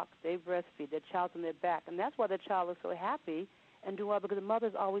 they walk, they breastfeed, their child's on their back. And that's why the child is so happy and doing well, because the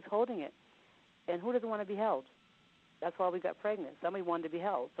mother's always holding it. And who doesn't want to be held? That's why we got pregnant. Somebody wanted to be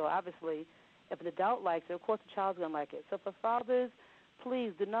held. So obviously, if an adult likes it, of course the child's going to like it. So for fathers,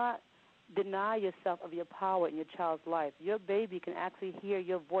 please do not deny yourself of your power in your child's life. Your baby can actually hear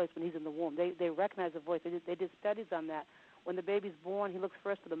your voice when he's in the womb. They recognize the voice. They did studies on that. When the baby's born, he looks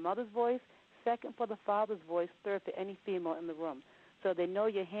first for the mother's voice, second for the father's voice, third for any female in the room. So they know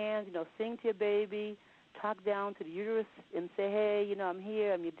your hands, sing to your baby, talk down to the uterus and say, hey, I'm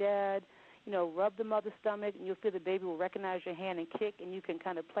here, I'm your dad. Rub the mother's stomach, and you'll feel the baby will recognize your hand and kick, and you can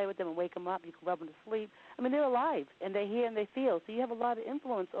kind of play with them and wake them up. You can rub them to sleep. I mean, they're alive, and they hear and they feel. So you have a lot of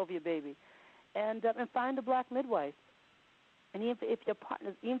influence over your baby. And find a black midwife. And even if your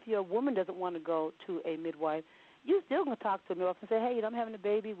partner, even if your woman doesn't want to go to a midwife, you still going to talk to a midwife and say, hey, I'm having a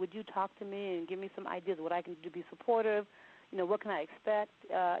baby. Would you talk to me and give me some ideas of what I can do to be supportive? What can I expect?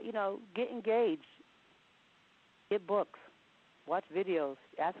 Get engaged. Get books. Watch videos.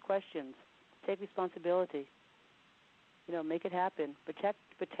 Ask questions. Take responsibility. Make it happen.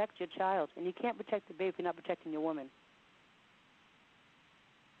 Protect your child. And you can't protect the baby if you're not protecting your woman.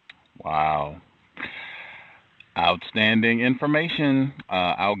 Wow. Outstanding information.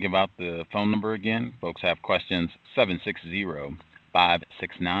 I'll give out the phone number again. Folks have questions,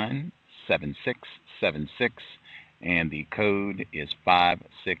 760-569-7676, and the code is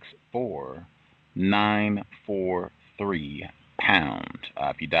 564-943#.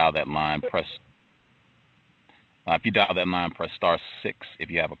 If you dial that line, press star 6 if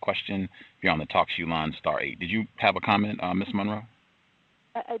you have a question. If you're on the talk show line, star 8. Did you have a comment, Ms. Monroe?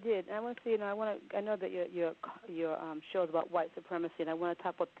 I did. And I want to say, I know that your show is about white supremacy, and I want to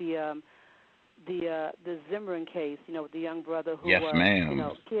talk about the Zimmerman case, with the young brother who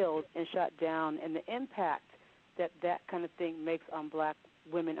was, killed and shot down, and the impact that kind of thing makes on black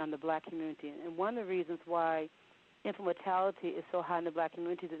women, on the black community. And one of the reasons why infant mortality is so high in the black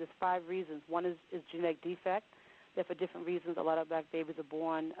community is that there's 5 reasons. One is genetic defect. That for different reasons, a lot of black babies are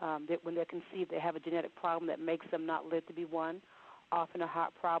born, when they're conceived, they have a genetic problem that makes them not live to be one. Often a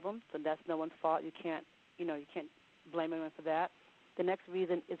heart problem, so that's no one's fault. You can't blame anyone for that. The next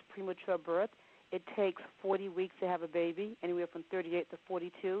reason is premature birth. It takes 40 weeks to have a baby, anywhere from 38 to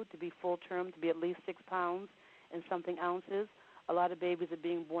 42 to be full term, to be at least 6 pounds and something ounces. A lot of babies are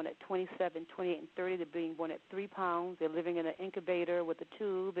being born at 27, 28, and 30. They're being born at 3 pounds. They're living in an incubator with a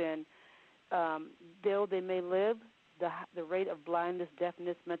tube, and though they may live, the rate of blindness,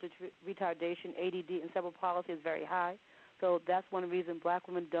 deafness, mental retardation, ADD, and cerebral palsy is very high. So that's one reason black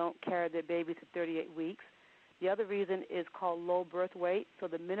women don't carry their babies to 38 weeks. The other reason is called low birth weight. So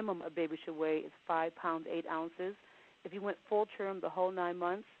the minimum a baby should weigh is 5 pounds, 8 ounces. If you went full term the whole 9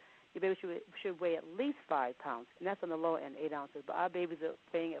 months, your baby should weigh at least 5 pounds, and that's on the low end, 8 ounces. But our babies are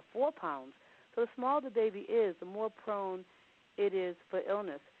weighing at 4 pounds. So the smaller the baby is, the more prone it is for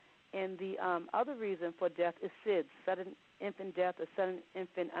illness. And the other reason for death is SIDS, sudden infant death or sudden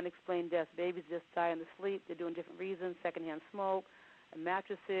infant unexplained death. Babies just die in their sleep. They're doing different reasons, secondhand smoke,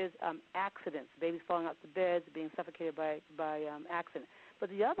 mattresses, accidents, babies falling out the beds, being suffocated by accident. But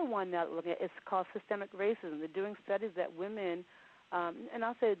the other one now that we're looking at is called systemic racism. They're doing studies that women, and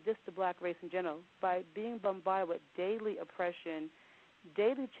I'll say this to black race in general, by being bombarded with daily oppression,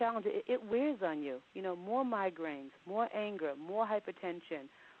 daily challenges, it wears on you. More migraines, more anger, more hypertension,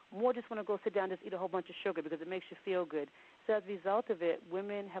 more just want to go sit down and just eat a whole bunch of sugar because it makes you feel good. So as a result of it,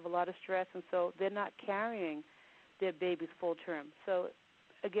 women have a lot of stress, and so they're not carrying their babies full term. So,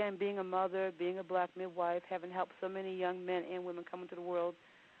 again, being a mother, being a black midwife, having helped so many young men and women come into the world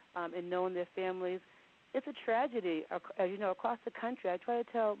and knowing their families, it's a tragedy, across the country. I try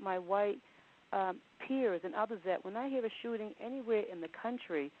to tell my white peers and others that when I hear a shooting anywhere in the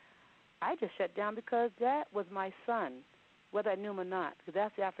country, I just shut down because that was my son, whether I knew him or not, because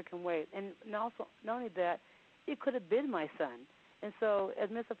that's the African way. And also, not only that, it could have been my son. And so, as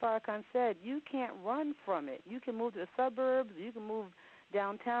Mr. Farrakhan said, you can't run from it. You can move to the suburbs, you can move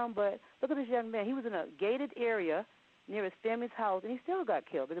downtown, but look at this young man. He was in a gated area near his family's house, and he still got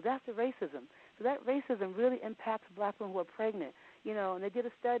killed because that's the racism. So that racism really impacts black women who are pregnant. And they did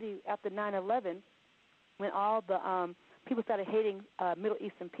a study after 9/11 when all the people started hating Middle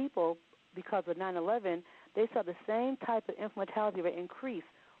Eastern people because of 9/11. They saw the same type of infant mortality rate increase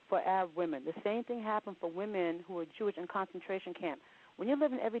for Arab women. The same thing happened for women who were Jewish in concentration camp. When you're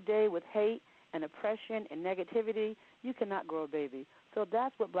living every day with hate and oppression and negativity, you cannot grow a baby. So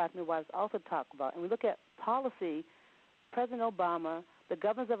that's what black midwives also talk about. And we look at policy, President Obama, the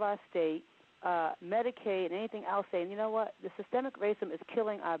governors of our state, Medicaid, and anything else saying, you know what, the systemic racism is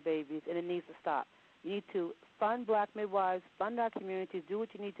killing our babies, and it needs to stop. You need to fund black midwives, fund our communities, do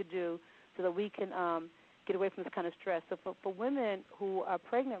what you need to do so that we can get away from this kind of stress. So for women who are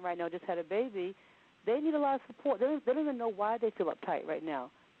pregnant right now, just had a baby, they need a lot of support. They don't even know why they feel uptight right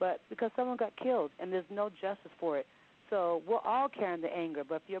now, but because someone got killed and there's no justice for it. So we're all carrying the anger,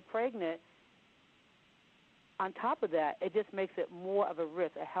 but if you're pregnant, on top of that, it just makes it more of a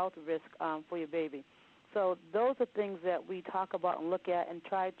risk, a health risk for your baby. So those are things that we talk about and look at and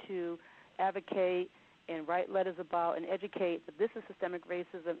try to advocate and write letters about and educate that this is systemic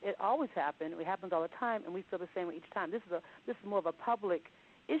racism. It always happens. It happens all the time, and we feel the same way each time. This is more of a public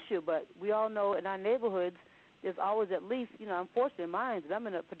issue, but we all know in our neighborhoods there's always at least, unfortunately mine, I'm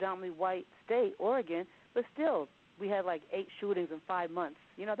in a predominantly white state, Oregon, but still we had like 8 shootings in 5 months.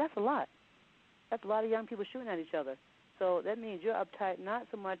 That's a lot. That's a lot of young people shooting at each other. So that means you're uptight, not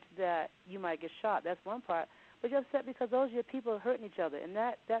so much that you might get shot. That's one part. But you're upset because those are your people hurting each other. And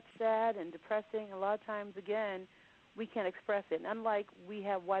that's sad and depressing. And a lot of times, again, we can't express it. And unlike we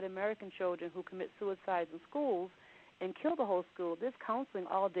have white American children who commit suicides in schools and kill the whole school, there's counseling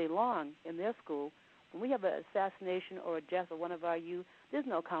all day long in their school. When we have an assassination or a death of one of our youth, there's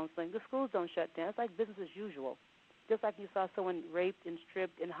no counseling. The schools don't shut down. It's like business as usual. Just like you saw someone raped and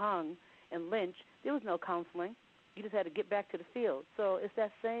stripped and hung and lynched, there was no counseling. You just had to get back to the field. So it's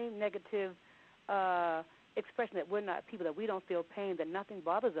that same negative expression that we're not people, that we don't feel pain, that nothing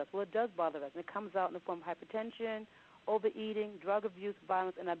bothers us. Well, it does bother us, and it comes out in the form of hypertension, overeating, drug abuse,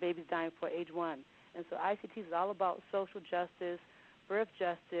 violence, and our babies dying before age 1. And so ICT is all about social justice, birth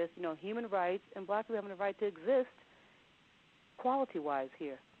justice, human rights, and black people having the right to exist quality-wise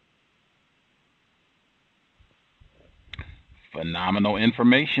here. Phenomenal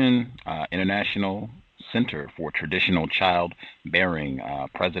information. International Center for Traditional Childbearing,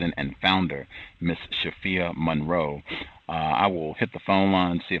 president and founder, Miss Shafia Monroe. I will hit the phone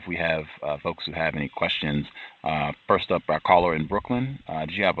line, see if we have folks who have any questions. First up, our caller in Brooklyn.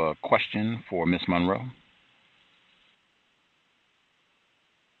 Do you have a question for Miss Monroe?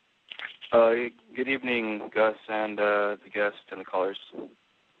 Good evening, Gus, and the guests and the callers.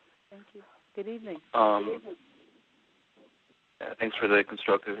 Thank you. Good evening. Thanks for the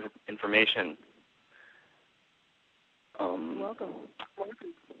constructive information. Welcome.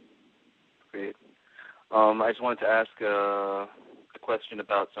 Great. I just wanted to ask a question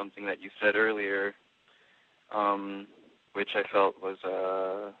about something that you said earlier, which I felt was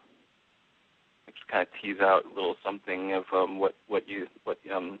just kind of tease out a little something of what you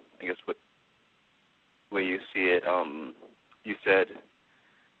see it. You said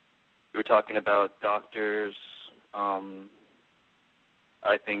you were talking about doctors.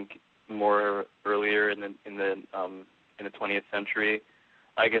 I think more earlier in the 20th century.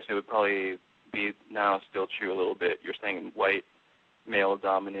 I guess it would probably be now still true a little bit. You're saying white, male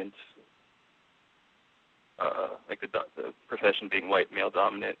dominant, like the profession being white, male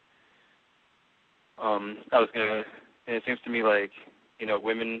dominant. And it seems to me like,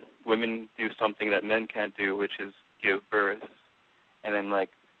 women do something that men can't do, which is give birth. And then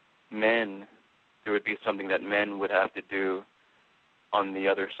like men, there would be something that men would have to do on the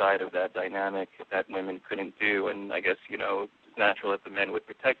other side of that dynamic that women couldn't do. And I guess, it's natural that the men would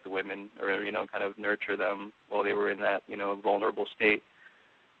protect the women or, kind of nurture them while they were in that, vulnerable state.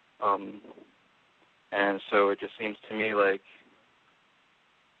 And so it just seems to me like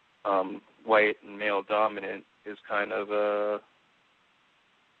white and male dominant is kind of a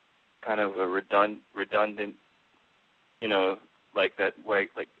redundant, like that white,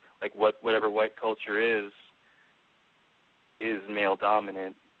 like whatever white culture is male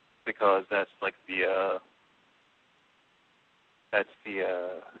dominant, because that's like the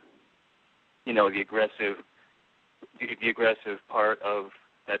aggressive part of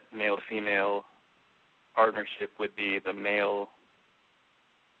that male female partnership would be the male.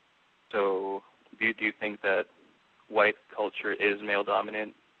 So do you think that white culture is male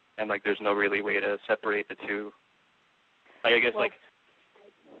dominant, and like there's no really way to separate the two? Like, I guess well, like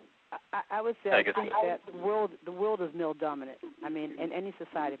I would say I think that the world is male dominant. I mean, in any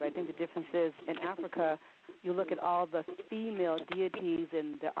society. But I think the difference is in Africa, you look at all the female deities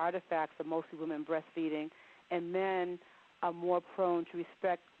and the artifacts of mostly women breastfeeding, and men are more prone to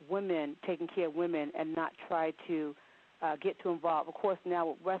respect women, taking care of women, and not try to get too involved. Of course, now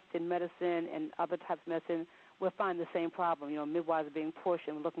with Western medicine and other types of medicine, we're finding the same problem. Midwives are being pushed,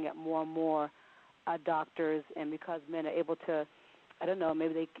 and we're looking at more and more doctors, and because men are able to, I don't know,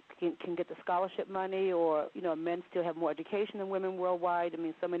 maybe they can get the scholarship money, or, men still have more education than women worldwide. I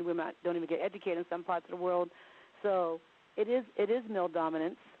mean, so many women don't even get educated in some parts of the world. So it is male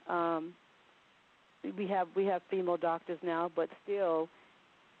dominance. We have female doctors now, but still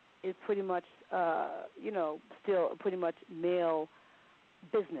it's pretty much, still pretty much male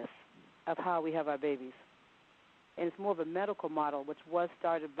business of how we have our babies. And it's more of a medical model, which was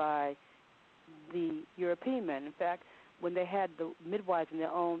started by the European men. In fact, when they had the midwives in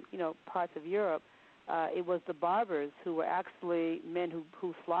their own, parts of Europe, it was the barbers who were actually men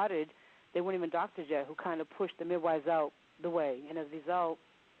who slaughtered. They weren't even doctors yet, who kind of pushed the midwives out the way. And as a result,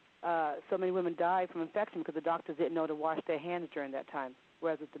 so many women died from infection because the doctors didn't know to wash their hands during that time.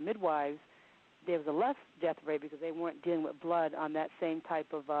 Whereas with the midwives, there was a less death rate because they weren't dealing with blood on that same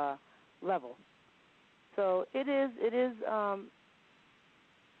type of level. So it is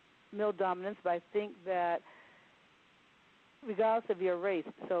male dominance, but I think that regardless of your race,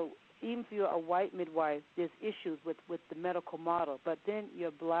 so even if you're a white midwife, there's issues with the medical model. But then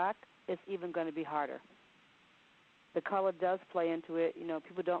you're black, it's even going to be harder. The color does play into it.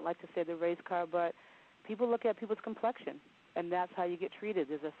 People don't like to say the race card, but people look at people's complexion, and that's how you get treated.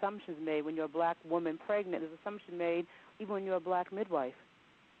 There's assumptions made when you're a black woman pregnant. There's assumptions made even when you're a black midwife.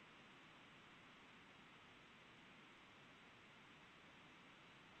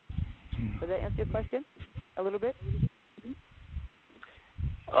 Does that answer your question a little bit?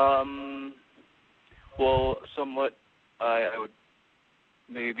 Well, somewhat. I would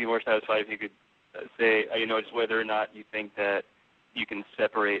maybe be more satisfied if you could say, just whether or not you think that you can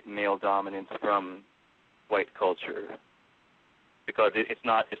separate male dominance from white culture, because it's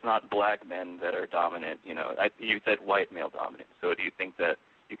not black men that are dominant. You said white male dominance. So do you think that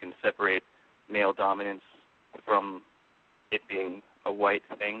you can separate male dominance from it being a white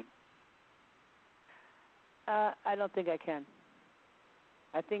thing? I don't think I can.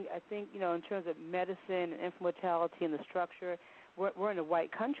 I think in terms of medicine and infant mortality and the structure, we're in a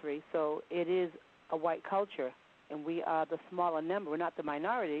white country, so it is a white culture, and we are the smaller number. We're not the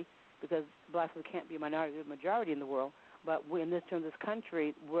minority, because blacks can't be a minority, we're a majority in the world. But in this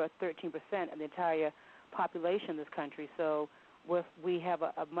country, we're 13% of the entire population of this country. So we have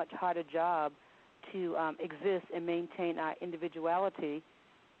a much harder job to exist and maintain our individuality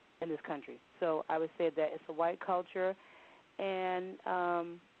in this country. So I would say that it's a white culture, and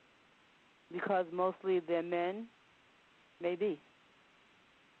because mostly they're men, maybe.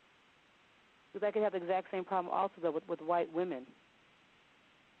 Because I could have the exact same problem also though with white women.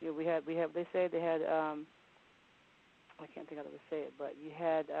 We have. They say they had. I can't think of how to say it, but you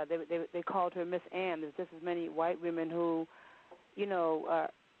had. They called her Miss Ann. There's just as many white women who,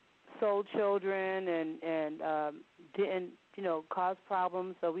 sold children and didn't, cause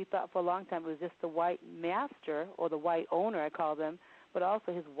problems. So we thought for a long time it was just the white master or the white owner, I call them, but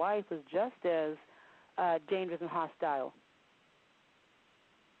also his wife was just as dangerous and hostile.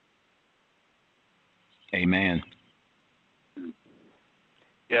 Amen.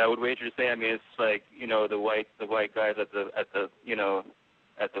 Yeah, I would wager to say. I mean, it's like the white guys at the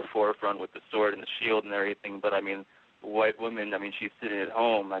forefront with the sword and the shield and everything. But I mean, the white woman. I mean, she's sitting at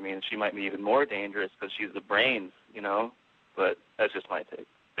home. I mean, she might be even more dangerous because she's the brains. But that's just my take.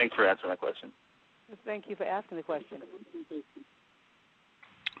 Thanks for answering my question. Thank you for asking the question.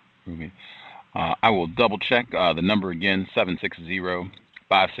 Okay. I will double check the number again: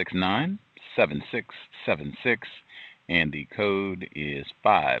 760-569-7676, and the code is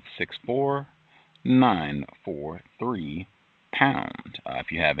 564-943#.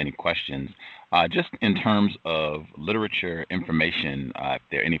 If you have any questions, just in terms of literature information, if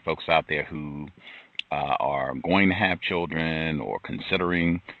there are any folks out there who are going to have children or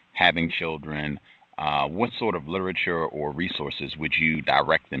considering having children, what sort of literature or resources would you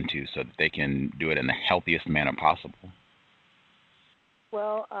direct them to so that they can do it in the healthiest manner possible?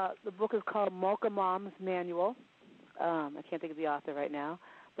 Well, the book is called Mocha Mom's Manual. I can't think of the author right now,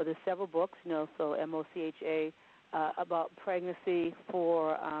 but there's several books, so MOCHA, about pregnancy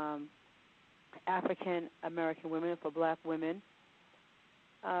for African American women, for black women.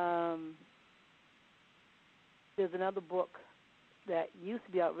 There's another book that used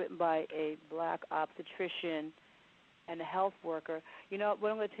to be written by a black obstetrician and a health worker. What I'm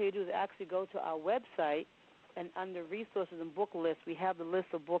going to tell you to do is actually go to our website, and under resources and book lists, we have the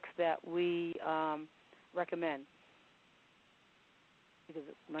list of books that we recommend. Because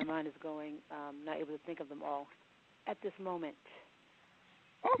my mind is going, not able to think of them all at this moment.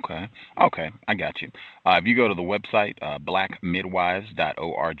 Okay, I got you. If you go to the website,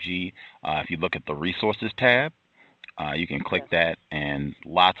 blackmidwives.org, if you look at the resources tab, you can click that, and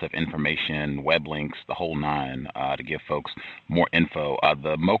lots of information, web links, the whole nine, to give folks more info.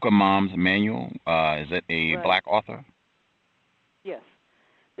 The Mocha Mom's Manual, is it a black author? Yes.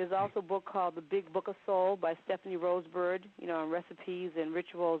 There's also a book called The Big Book of Soul by Stephanie Rosebird, on recipes and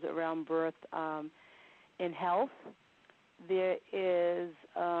rituals around birth in health. There is,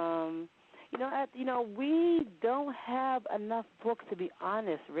 we don't have enough books, to be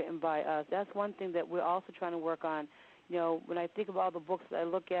honest, written by us. That's one thing that we're also trying to work on. When I think of all the books that I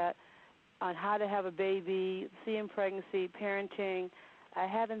look at, on how to have a baby, seeing pregnancy, parenting, I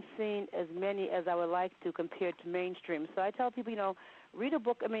haven't seen as many as I would like to compared to mainstream. So I tell people, read a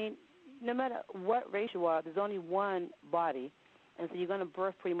book. I mean, no matter what race you are, there's only one body, and so you're going to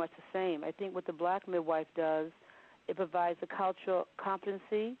birth pretty much the same. I think what the black midwife does, it provides a cultural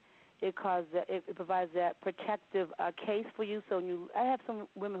competency. It provides that protective case for you. So I have some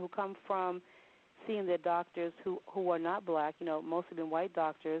women who come from seeing their doctors who are not black, mostly been white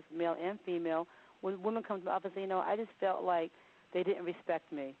doctors, male and female. When women come to the office, I just felt like they didn't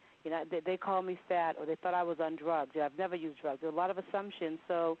respect me. They called me fat, or they thought I was on drugs. I've never used drugs. There's a lot of assumptions.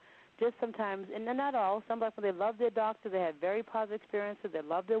 So just sometimes, and not all, some black women, they love their doctor. They have very positive experiences. They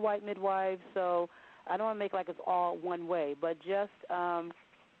love their white midwives. So I don't want to make like it's all one way, but just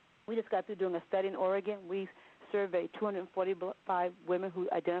we just got through doing a study in Oregon. We surveyed 245 women who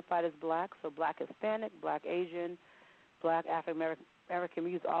identified as black, so black Hispanic, black Asian, black African American.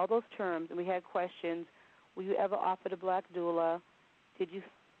 We used all those terms, and we had questions. Were you ever offered a black doula? Did you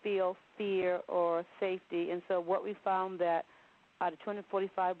feel fear or safety? And so what we found that out of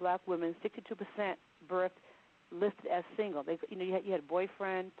 245 black women, 62% birthed listed as single. You had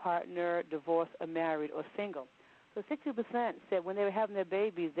boyfriend, partner, divorced, or married, or single. So 60% said when they were having their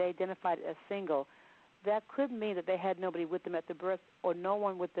babies, they identified as single. That could mean that they had nobody with them at the birth or no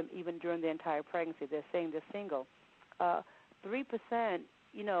one with them even during the entire pregnancy. They're saying they're single. 3%,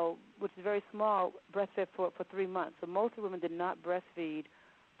 which is very small, breastfed for 3 months. So most of the women did not breastfeed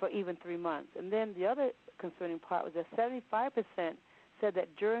for even 3 months. And then the other concerning part was that 75% said that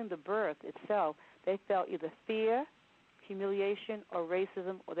during the birth itself, they felt either fear, humiliation, or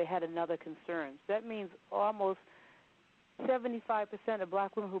racism, or they had another concern. So that means almost 75% of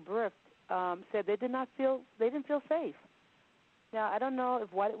black women who birthed said they didn't feel safe. Now, I don't know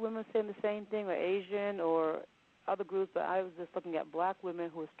if white women are saying the same thing, or Asian, or other groups, but I was just looking at black women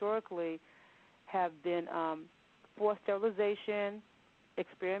who historically have been forced sterilization,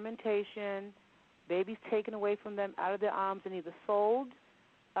 experimentation, babies taken away from them out of their arms and either sold,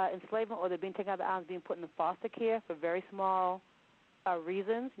 enslavement, or they're being taken out of their arms, being put in foster care for very small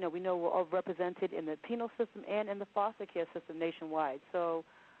reasons. We know we're overrepresented in the penal system and in the foster care system nationwide. So,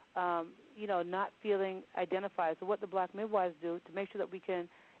 not feeling identified. So what the black midwives do to make sure that we can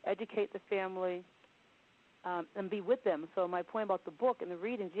educate the family and be with them. So my point about the book and the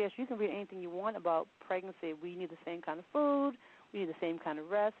readings, yes, you can read anything you want about pregnancy. We need the same kind of food. We need the same kind of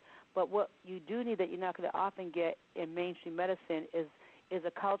rest. But what you do need that you're not going to often get in mainstream medicine is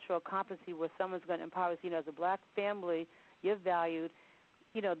a cultural competency where someone's going to empower us. As a black family, you're valued.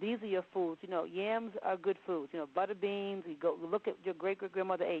 These are your foods. Yams are good foods. Butter beans. You go look at your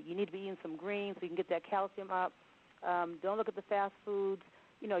great-great-grandmother ate. You need to be eating some greens so you can get that calcium up. Don't look at the fast foods.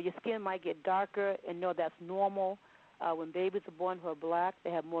 Your skin might get darker, and know that's normal. When babies are born who are black,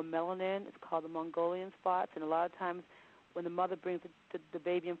 they have more melanin. It's called the Mongolian spots. And a lot of times when the mother brings the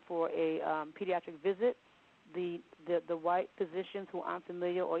baby in for a pediatric visit, the white physicians who aren't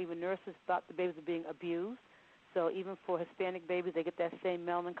familiar, or even nurses, thought the babies were being abused. So even for Hispanic babies, they get that same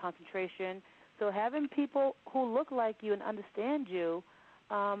melanin concentration. So having people who look like you and understand you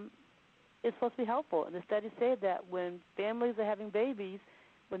is supposed to be helpful. And the studies say that when families are having babies,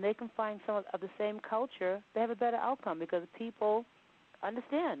 when they can find some of the same culture, they have a better outcome because people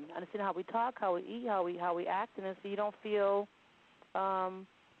understand how we talk, how we eat, how we act, and so you don't feel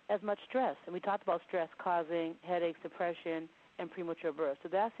as much stress. And we talked about stress causing headaches, depression, and premature birth. So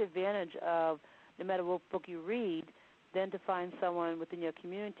that's the advantage of no matter what book you read, then to find someone within your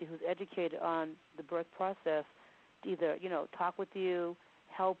community who's educated on the birth process to either, talk with you,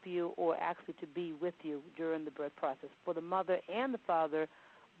 help you, or actually to be with you during the birth process. For the mother and the father,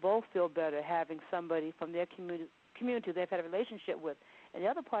 both feel better having somebody from their community they've had a relationship with. And the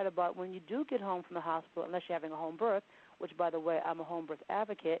other part about when you do get home from the hospital, unless you're having a home birth, which, by the way, I'm a home birth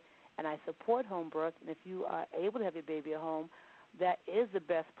advocate, and I support home birth, and if you are able to have your baby at home, that is the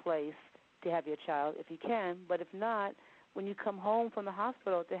best place to have your child if you can. But if not, when you come home from the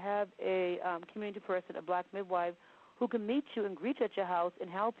hospital, to have a community person, a black midwife, who can meet you and greet you at your house and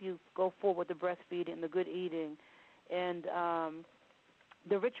help you go forward with the breastfeeding and the good eating and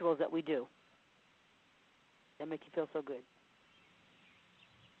the rituals that we do that make you feel so good.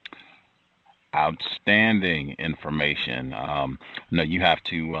 Outstanding information. You have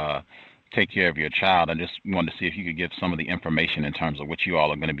to take care of your child. I just wanted to see if you could give some of the information in terms of what you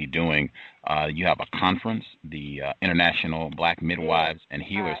all are going to be doing. You have a conference, the International Black Midwives and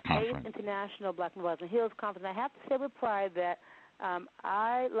Healers Conference. International Black Midwives and Healers Conference. I have to say with pride that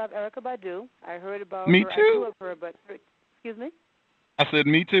I love Erykah Badu. I heard about her. Me too. I knew of her, but excuse me? I said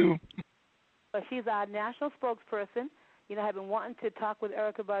me too. But she's our national spokesperson. You know, I've been wanting to talk with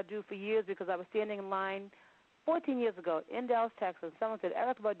Erykah Badu for years because I was standing in line 14 years ago in Dallas, Texas. Someone said,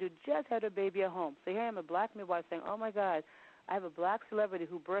 Erykah Badu just had her baby at home. So here I am, a black midwife, saying, oh, my God, I have a black celebrity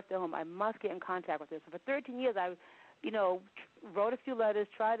who birthed at home. I must get in contact with her. So for 13 years, I, wrote a few letters,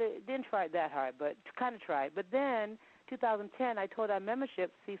 didn't try it that hard, but kind of tried. But then 2010, I told our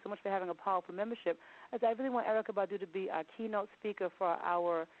membership, see, so much for having a powerful membership, I said, I really want Erykah Badu to be our keynote speaker for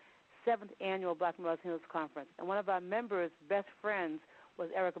our 7th annual Black Midwives and Healers Conference. And one of our members' best friends was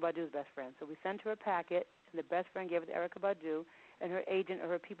Erykah Badu's best friend. So we sent her a packet, and the best friend gave it to Erykah Badu, and her agent or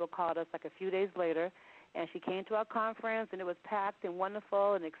her people called us like a few days later, and she came to our conference, and it was packed and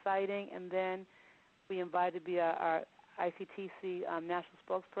wonderful and exciting. And then we invited to be our ICTC national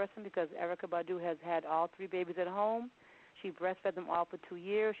spokesperson because Erykah Badu has had all 3 babies at home. She breastfed them all for 2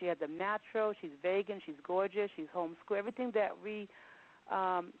 years. She had them natural. She's vegan. She's gorgeous. She's homeschooled. Everything that we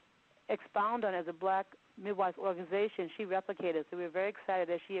expound on as a black midwives organization, she replicated. So we were very excited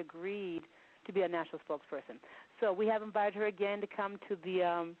that she agreed to be a national spokesperson. So we have invited her again to come to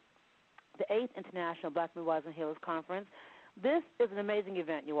the 8th International Black Midwives and Healers Conference. This is an amazing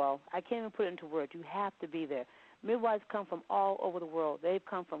event, you all. I can't even put it into words. You have to be there. Midwives come from all over the world. They've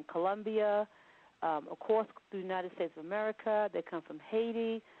come from Colombia, of course, the United States of America. They come from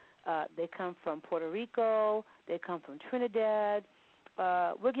Haiti. They come from Puerto Rico. They come from Trinidad.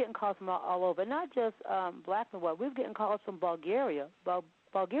 We're getting calls from all over, not just black midwives. We're getting calls from Bulgaria.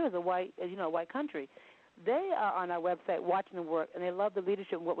 Bulgaria is a white country. They are on our website watching the work, and they love the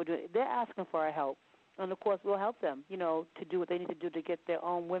leadership and what we're doing. They're asking for our help, and of course, we'll help them, to do what they need to do to get their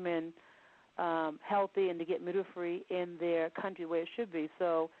own women healthy and to get midwifery in their country where it should be.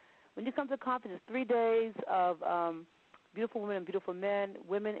 So when you come to the conference, it's 3 days of beautiful women and beautiful men.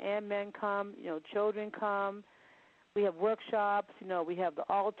 Women and men come. Children come. We have workshops. We have the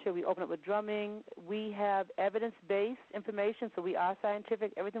altar. We open up with drumming. We have evidence-based information, so we are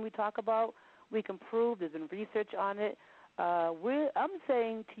scientific. Everything we talk about, we can prove. There's been research on it. I'm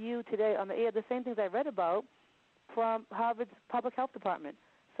saying to you today on the air the same things I read about from Harvard's Public Health Department.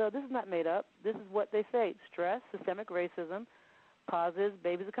 So this is not made up. This is what they say. Stress, systemic racism, causes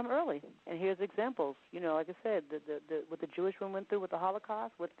babies to come early. And here's examples. Like I said, what the Jewish women went through with the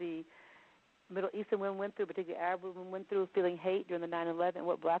Holocaust, what the Middle Eastern women went through, particularly Arab women went through, feeling hate during the 9/11, and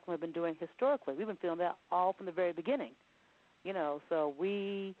what black women have been doing historically. We've been feeling that all from the very beginning. So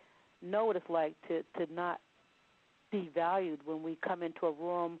we know what it's like to not be valued when we come into a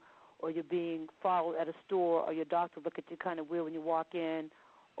room or you're being followed at a store or your doctor look at you kind of weird when you walk in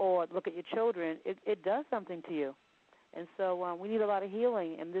or look at your children. It does something to you. And so we need a lot of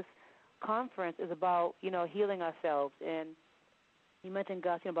healing, and this conference is about, healing ourselves. And you mentioned,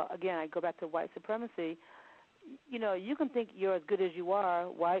 Gus, again, I go back to white supremacy. You can think you're as good as you are,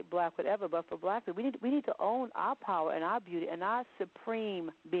 white, black, whatever, but for black people, we need to own our power and our beauty and our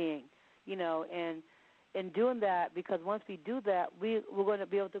supreme being, and in doing that, because once we do that, we're going to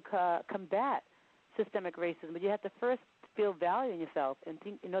be able to combat systemic racism. But you have to first feel value in yourself and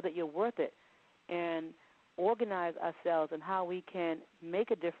know that you're worth it, and organize ourselves and how we can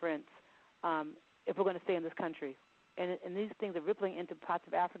make a difference if we're going to stay in this country. And these things are rippling into parts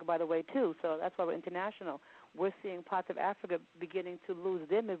of Africa, by the way, too. So that's why we're international. We're seeing parts of Africa beginning to lose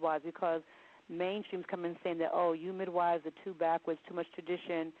their midwives because mainstreams come in saying that, oh, you midwives are too backwards, too much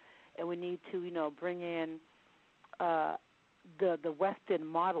tradition, and we need to, bring in the Western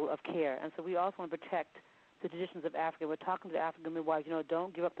model of care. And so we also want to protect the traditions of Africa. We're talking to the African midwives,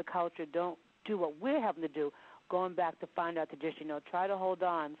 don't give up the culture, don't do what we're having to do, going back to find our tradition, try to hold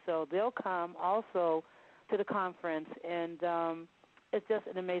on. So they'll come also to the conference, and it's just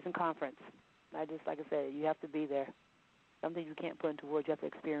an amazing conference. Like I said, you have to be there. Something you can't put into words, you have to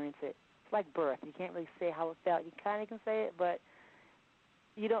experience it. It's like birth. You can't really say how it felt. You kind of can say it, but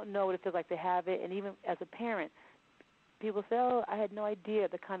you don't know what it feels like to have it. And even as a parent, people say, oh, I had no idea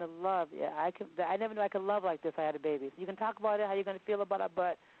the kind of love. Yeah, I never knew I could love like this. I had a baby. So you can talk about it, how you're going to feel about it,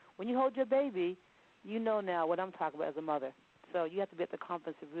 but when you hold your baby, you know now what I'm talking about as a mother. So you have to be at the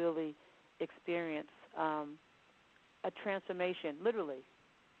conference to really experience a transformation, literally.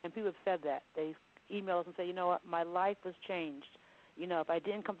 And people have said that. They email us and say, you know what, my life was changed. If I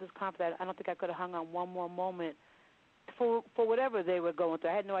didn't come to this conference, I don't think I could have hung on one more moment for whatever they were going through.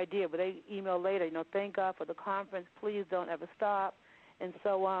 I had no idea, but they emailed later, thank God for the conference. Please don't ever stop. And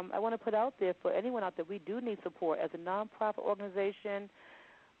so I want to put out there for anyone out there, we do need support as a nonprofit organization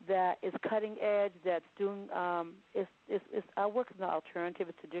that is cutting edge, that's doing, our work is not alternative,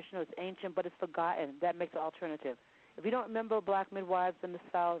 it's traditional, it's ancient, but it's forgotten. That makes it alternative. If you don't remember black midwives in the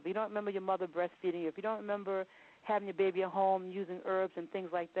South, if you don't remember your mother breastfeeding you, if you don't remember having your baby at home using herbs and things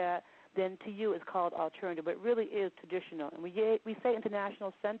like that, then to you it's called alternative, but it really is traditional. And we say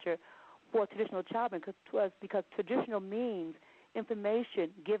International Center for Traditional Childbearing because traditional means information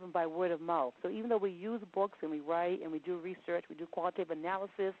given by word of mouth. So even though we use books and we write and we do research, we do qualitative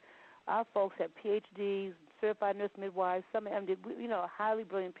analysis, our folks have PhDs, certified nurse midwives, some MD, highly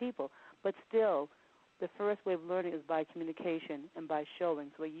brilliant people, but still the first way of learning is by communication and by showing.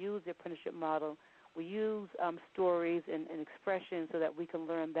 So we use the apprenticeship model. We use stories and expressions so that we can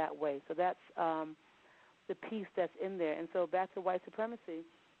learn that way. So that's the piece that's in there. And so back to white supremacy,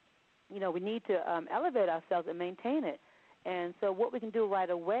 we need to elevate ourselves and maintain it. And so what we can do right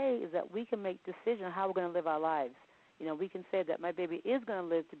away is that we can make decisions on how we're going to live our lives. We can say that my baby is going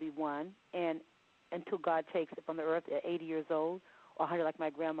to live to be one, and until God takes it from the earth at 80 years old or 100 like my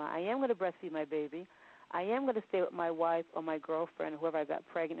grandma, I am going to breastfeed my baby. I am going to stay with my wife or my girlfriend, whoever I got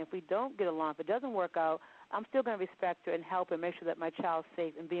pregnant. If we don't get along, if it doesn't work out, I'm still going to respect her and help her, make sure that my child's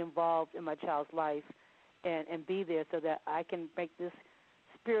safe and be involved in my child's life and be there so that I can make this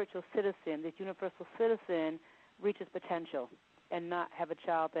spiritual citizen, this universal citizen, reach its potential and not have a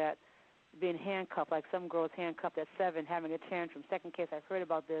child that being handcuffed, like some girls handcuffed at 7, having a tantrum. Second case I've heard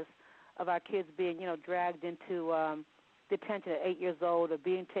about this, of our kids being, dragged into detention at 8 years old or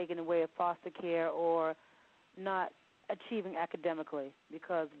being taken away of foster care or not achieving academically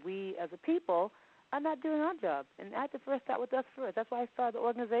because we as a people are not doing our job. And I have to first start with us first. That's why I started the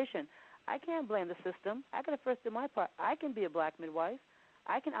organization. I can't blame the system. I got to first do my part. I can be a black midwife.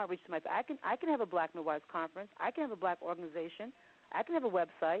 I can outreach to I can have a black midwives conference. I can have a black organization. I can have a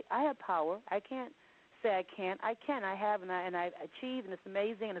website. I have power. I can't say I can't. I can. I have, and I've achieved, and it's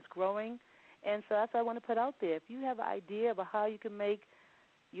amazing, and it's growing. And so that's what I want to put out there. If you have an idea about how you can make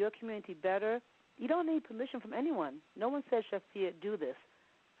your community better, you don't need permission from anyone. No one says, Shafia, do this.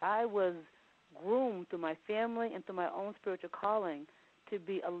 I was groomed through my family and through my own spiritual calling to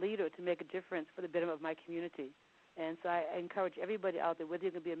be a leader, to make a difference for the betterment of my community. And so I encourage everybody out there, whether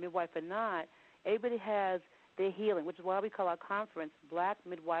you can be a midwife or not, everybody has their healing, which is why we call our conference Black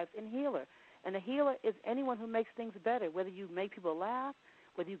Midwives and Healer. And a healer is anyone who makes things better, whether you make people laugh,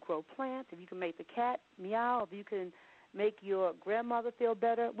 whether you grow plants, if you can make the cat meow, if you can make your grandmother feel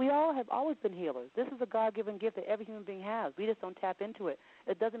better. We all have always been healers. This is a God-given gift that every human being has. We just don't tap into it.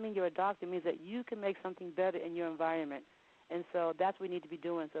 It doesn't mean you're a doctor. It means that you can make something better in your environment. And so that's what we need to be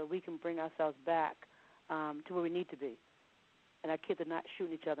doing so we can bring ourselves back to where we need to be. And our kids are not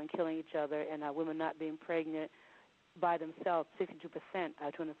shooting each other and killing each other, and our women not being pregnant by themselves, 62% out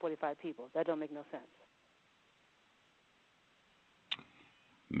of 245 people. That don't make no sense.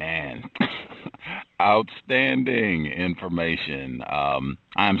 Man, outstanding information.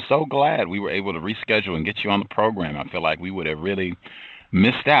 I'm so glad we were able to reschedule and get you on the program. I feel like we would have really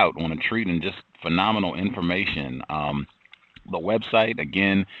missed out on a treat and just phenomenal information. The website,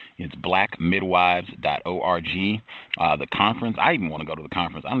 again, it's blackmidwives.org. The conference, I even want to go to the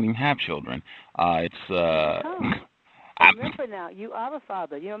conference. I don't even have children. Remember now, you are a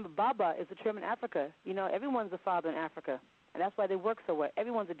father. You remember Baba is a term in Africa. Everyone's a father in Africa. And that's why they work so well.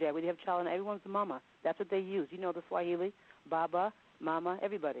 Everyone's a dad. When you have a child, and everyone's a mama. That's what they use. The Swahili, Baba, Mama,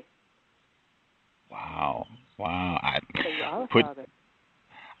 everybody. Wow. So you are a father.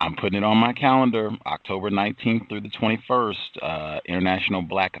 I'm putting it on my calendar, October 19th through the 21st, International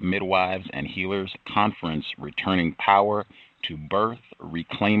Black Midwives and Healers Conference, Returning Power to Birth,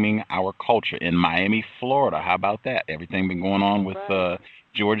 Reclaiming Our Culture in Miami, Florida. How about that? Everything been going on with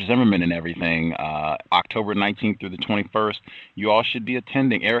George Zimmerman and everything. October 19th through the 21st. You all should be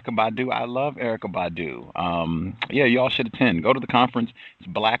attending. Erykah Badu. I love Erykah Badu. You all should attend. Go to the conference. It's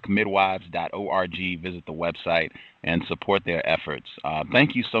blackmidwives.org. Visit the website and support their efforts.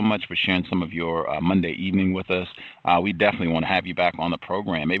 Thank you so much for sharing some of your Monday evening with us. We definitely want to have you back on the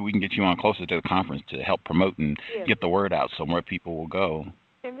program. Maybe we can get you on closer to the conference to help promote and get the word out so more people will go.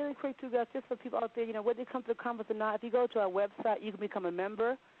 And really quick, too, guys, just for people out there, whether they come to the conference or not, if you go to our website, you can become a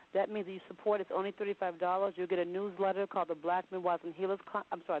member. That means that you support. It's only $35. You'll get a newsletter called the Black Midwives and Healers.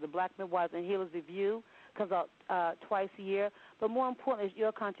 The Black Midwives and Healers Review. Comes out twice a year. But more importantly, is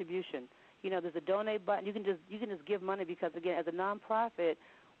your contribution. There's a donate button. You can just give money because, again, as a nonprofit,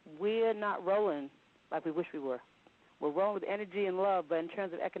 we're not rolling like we wish we were. We're rolling with energy and love, but in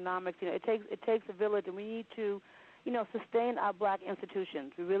terms of economics, it takes a village, and we need to sustain our black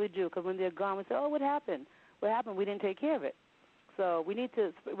institutions. We really do, because when they're gone, we say, oh, what happened? What happened? We didn't take care of it. So we need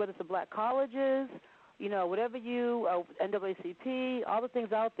to, whether it's the black colleges, whatever NAACP, all the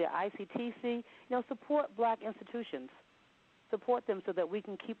things out there, ICTC, support black institutions. Support them so that we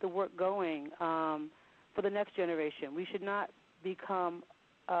can keep the work going for the next generation. We should not become,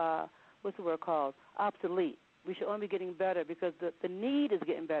 obsolete. We should only be getting better because the need is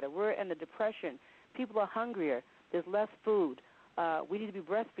getting better. We're in a depression. People are hungrier. There's less food. We need to be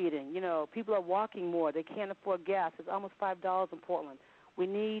breastfeeding. You know, people are walking more. They can't afford gas. It's almost $5 in Portland. We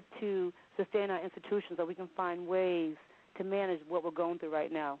need to sustain our institutions so we can find ways to manage what we're going through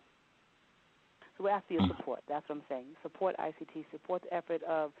right now. So we ask for your support. That's what I'm saying. Support ICT. Support the effort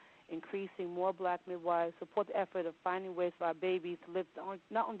of increasing more black midwives. Support the effort of finding ways for our babies to live,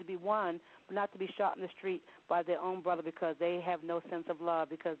 not only to be one, but not to be shot in the street by their own brother because they have no sense of love,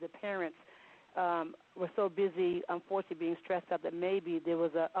 because their parents were so busy, unfortunately, being stressed out that maybe there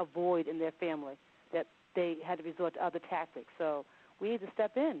was a void in their family, that they had to resort to other tactics. So we need to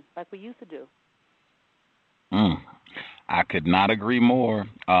step in like we used to do. I could not agree more.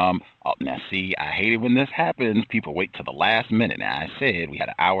 Now, see, I hate it when this happens. People wait till the last minute. Now, I said we had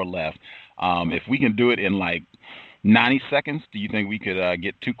an hour left. If we can do it in like 90 seconds, do you think we could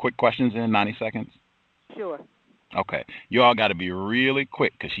get 2 quick questions in 90 seconds? Sure. Okay. You all got to be really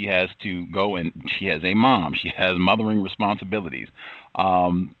quick because she has to go and she has a mom. She has mothering responsibilities.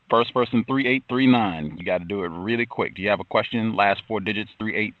 First person, 3839. You got to do it really quick. Do you have a question? Last 4 digits,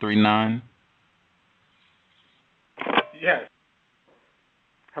 3839. Yes.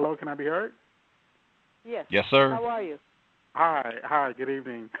 Hello, can I be heard? Yes. Yes, sir. How are you? Hi, good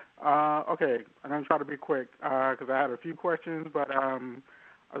evening. Okay, I'm going to try to be quick because I had a few questions, but I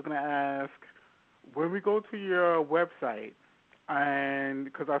was going to ask, when we go to your website, and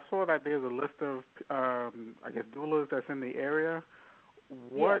because I saw that there's a list of, I guess, doulas that's in the area,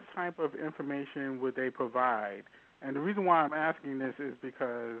 what type of information would they provide? And the reason why I'm asking this is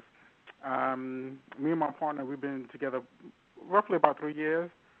because me and my partner, we've been together roughly about 3 years,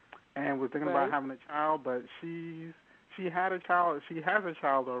 and we're thinking about having a child, but she has a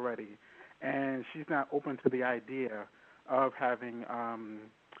child already, and she's not open to the idea of having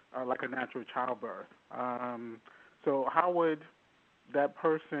like a natural childbirth. So how would that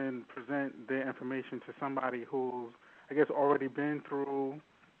person present their information to somebody who's, I guess, already been through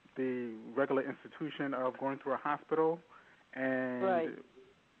the regular institution of going through a hospital, and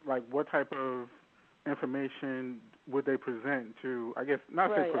like what type of information would they present to, I guess,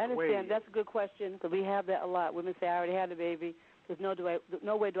 not say persuade. I understand. That's a good question because we have that a lot. Women say, I already had a baby. There's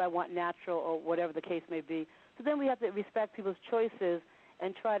no way do I want natural or whatever the case may be. So then we have to respect people's choices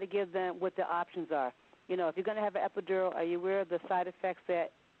and try to give them what their options are. You know, if you're going to have an epidural, are you aware of the side effects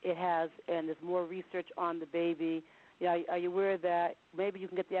that it has, and there's more research on the baby? You know, are you aware that maybe you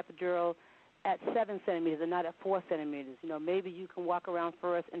can get the epidural at 7 centimeters and not at 4 centimeters? You know, maybe you can walk around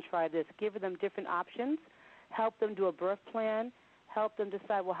first and try this. Give them different options, help them do a birth plan, help them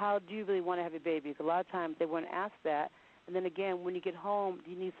decide, well, how do you really want to have a baby? Because a lot of times they want to ask that. And then again, when you get home,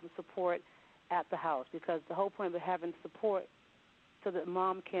 you need some support at the house, because the whole point of having support so that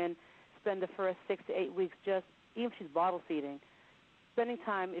mom can spend the first 6 to 8 weeks just, even if she's bottle feeding, spending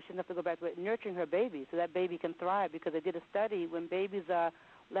time, if she doesn't have to go back to it, nurturing her baby so that baby can thrive. Because they did a study when babies are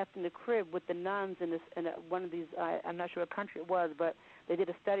left in the crib with the nuns in one of these, I'm not sure what country it was, but they did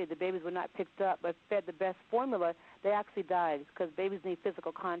a study. The babies were not picked up but fed the best formula. They actually died because babies need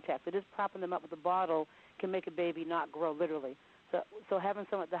physical contact. So just propping them up with a bottle can make a baby not grow, literally. So having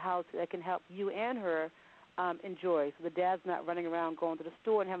someone at the house that can help you and her enjoy. So the dad's not running around going to the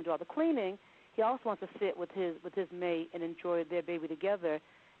store and having to do all the cleaning. He also wants to sit with his mate and enjoy their baby together.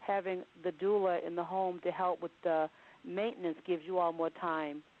 Having the doula in the home to help with the maintenance gives you all more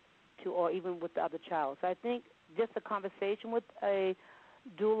time to, or even with the other child. So I think just a conversation with a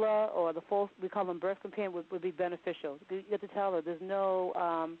doula or the full, we call them birth companion, would be beneficial. You have to tell her there's no,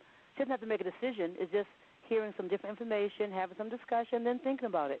 she doesn't have to make a decision. It's just hearing some different information, having some discussion, then thinking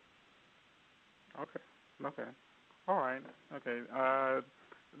about it. Okay. All right. Okay.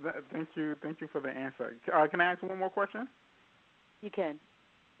 Thank you for the answer. Can I ask one more question? You can.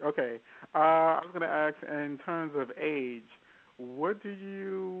 Okay. I was going to ask, in terms of age, what do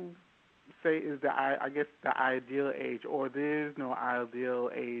you say is the ideal age, or there's no ideal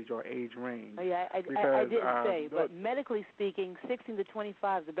age or age range? Oh, yeah, I didn't say, but medically speaking, 16 to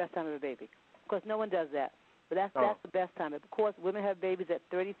 25 is the best time of a baby. Of course, no one does that, but that's the best time. Of course, women have babies at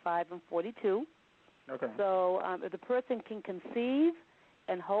 35 and 42. Okay. So if the person can conceive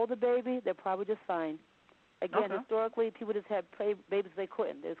and hold the baby, they're probably just fine. Again, historically, people just had babies they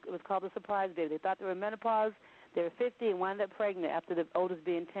couldn't. It was called a surprise baby. They thought they were in menopause, they were 50, and wound up pregnant after the oldest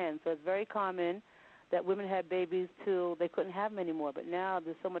being 10. So it's very common that women had babies till they couldn't have them anymore. But now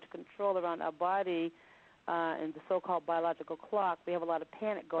there's so much control around our body and the so-called biological clock, we have a lot of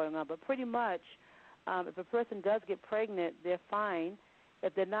panic going on. But pretty much, if a person does get pregnant, they're fine.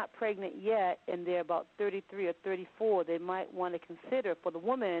 If they're not pregnant yet and they're about 33 or 34, they might want to consider, for the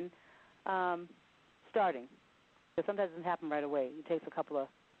woman, starting. Because sometimes it doesn't happen right away. It takes a couple of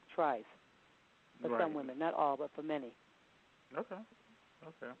tries for Right. some women, not all, but for many. Okay.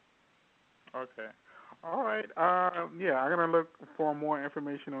 All right. Yeah, I'm going to look for more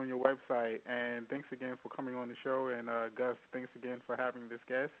information on your website. And thanks again for coming on the show. And Gus, thanks again for having this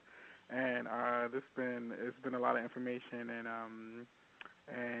guest. And it's been a lot of information. And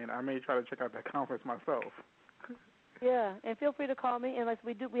I may try to check out that conference myself. Yeah, and feel free to call me. And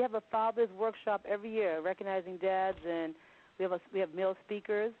we have a father's workshop every year, recognizing dads, and we have male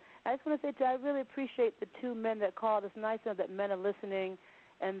speakers. I just want to say to you, I really appreciate the two men that called. It's nice to know that men are listening,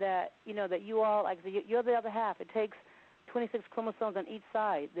 and that that you all, like you're the other half. It takes 26 chromosomes on each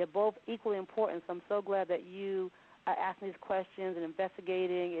side. They're both equally important. So I'm so glad that you are asking these questions and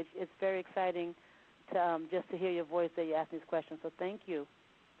investigating. It's very exciting to just to hear your voice that you're asking these questions. So thank you.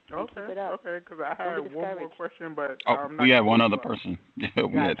 Okay, because I had one more question, but we had one other person.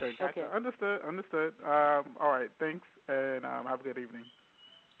 Gotcha. Understood. All right, thanks, and have a good evening.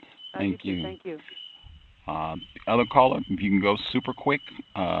 Thank you. Thank you. Other caller, if you can go super quick,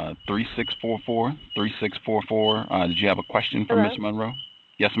 3644. Did you have a question for Ms. Monroe?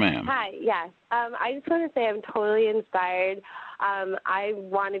 Yes, ma'am. Hi, yes. I just want to say I'm totally inspired. I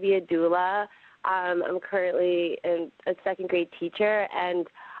want to be a doula. I'm currently a second-grade teacher, and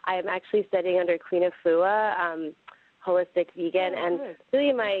I am actually studying under Queen Afua, holistic vegan. And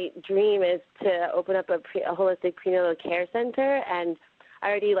really my dream is to open up a holistic prenatal care center, and I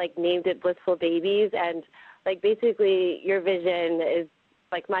already, named it Blissful Babies. And, basically your vision is,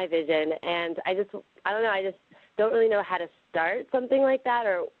 my vision. And I just don't really know how to start something like that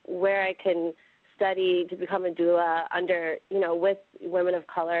or where I can study to become a doula under, with women of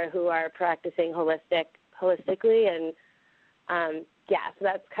color who are practicing holistically. And, so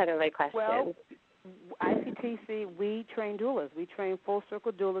that's kind of my question. Well, ICTC, we train doulas. We train full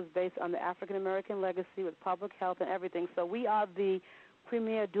circle doulas based on the African American legacy with public health and everything. So we are the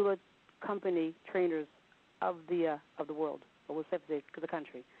premier doula company trainers of the world, or we'll say for the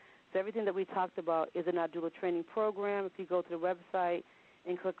country. So everything that we talked about is in our doula training program. If you go to the website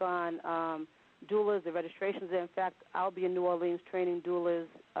and click on doulas, the registration's there. In fact, I'll be in New Orleans training doulas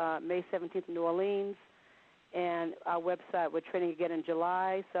May 17th in New Orleans. And our website, we're training again in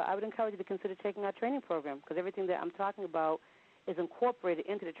July. So I would encourage you to consider taking our training program, because everything that I'm talking about is incorporated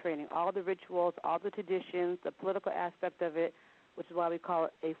into the training, all the rituals, all the traditions, the political aspect of it, which is why we call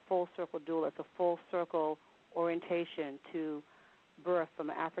it a full circle doula. It's a full circle orientation to birth from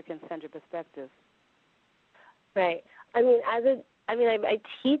an African-centered perspective. Right. I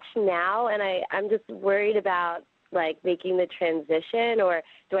teach now, and I'm just worried about, making the transition, or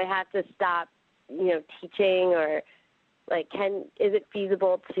do I have to stop teaching, or is it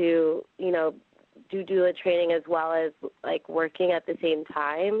feasible to, do doula training as well as working at the same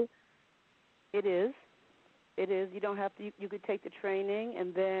time? It is. You don't have to. You could take the training,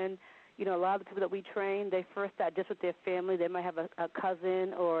 and then, a lot of the people that we train, they first start just with their family. They might have a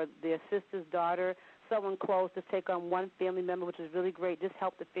cousin or their sister's daughter, someone close, to take on one family member, which is really great. Just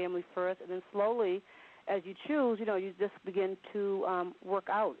help the family first, and then slowly, as you choose, you just begin to work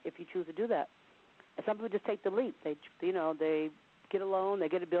out if you choose to do that. And some people just take the leap. They get a loan, they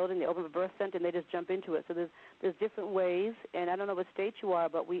get a building, they open a birth center, and they just jump into it. So there's different ways, and I don't know what state you are,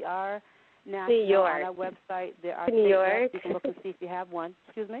 but we are national. New York. On our website. There are New York. reps. You can look and see if you have one.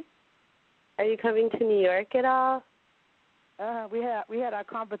 Excuse me? Are you coming to New York at all? We had our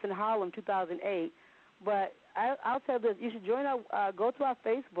conference in Harlem 2008, but I'll tell you this: you should join go to our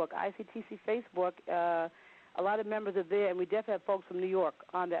Facebook, ICTC Facebook. A lot of members are there, and we definitely have folks from New York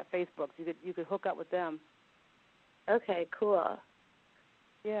on that Facebook. So you could hook up with them. Okay, cool.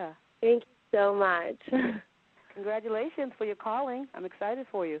 Yeah. Thank you so much. Congratulations for your calling. I'm excited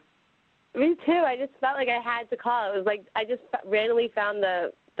for you. Me too. I just felt like I had to call. It was I just randomly found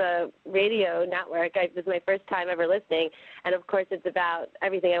the radio network. This is my first time ever listening, and of course it's about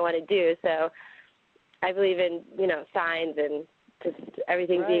everything I want to do. So I believe in signs and just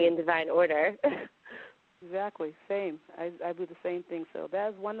everything being in divine order. Exactly. Same. I do the same thing. So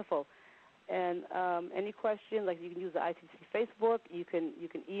that is wonderful. And any questions, you can use the ICTC Facebook. You can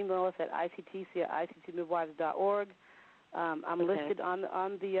email us at ictc@ictcmidwives.org. I'm listed on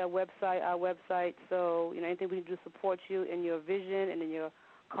the website, our website. So anything we can do to support you in your vision and in your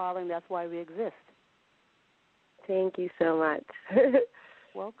calling, that's why we exist. Thank you so much.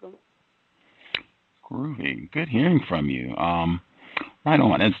 Welcome. Groovy. Good hearing from you. Right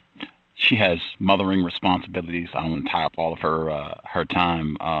on. She has mothering responsibilities. I don't want to tie up all of her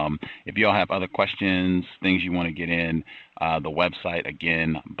time. If you all have other questions, things you want to get in, the website,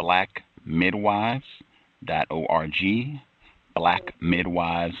 again, blackmidwives.org,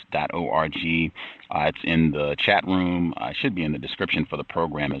 blackmidwives.org. It's in the chat room. It should be in the description for the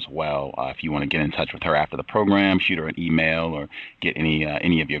program as well. If you want to get in touch with her after the program, shoot her an email or get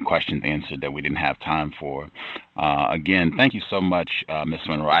any of your questions answered that we didn't have time for. Again, thank you so much, Ms.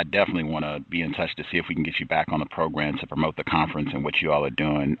 Monroe. I definitely want to be in touch to see if we can get you back on the program to promote the conference and what you all are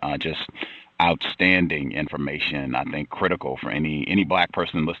doing. Just outstanding information, I think critical for any black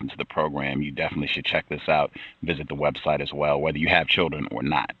person listening to the program. You definitely should check this out. Visit the website as well, whether you have children or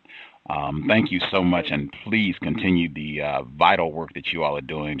not. Thank you so much, and please continue the vital work that you all are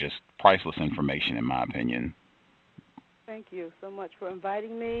doing. Just priceless information, in my opinion. Thank you so much for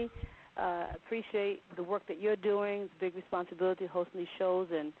inviting me. Appreciate the work that you're doing. It's a big responsibility hosting these shows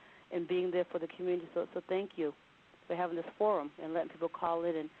and being there for the community. So thank you for having this forum and letting people call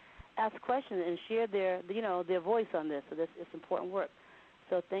in and ask questions and share their voice on this. So it's important work.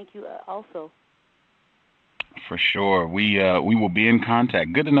 So thank you also. For sure. We will be in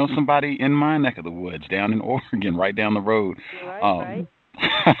contact. Good to know somebody in my neck of the woods, down in Oregon, right down the road. Right.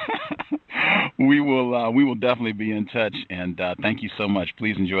 We will definitely be in touch, and thank you so much.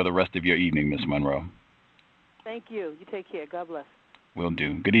 Please enjoy the rest of your evening, Ms. Monroe. Thank you. You take care. God bless. Will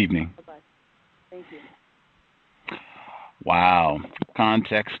do. Good evening. Bye-bye. Thank you. Wow.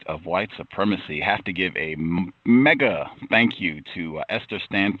 Context of white supremacy. Have to give a mega thank you to Esther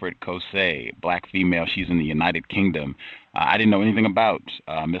Stanford Kosei, black female. She's in the United Kingdom. I didn't know anything about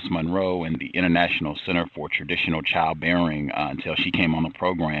Miss Monroe and the International Center for Traditional Childbearing until she came on the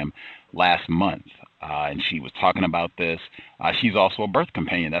program last month. And she was talking about this. She's also a birth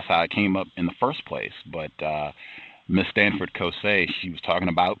companion. That's how it came up in the first place. But Miss Stanford Kosei, she was talking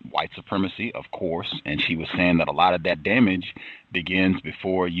about white supremacy, of course, and she was saying that a lot of that damage begins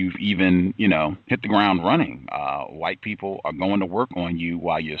before you've even, hit the ground running. White people are going to work on you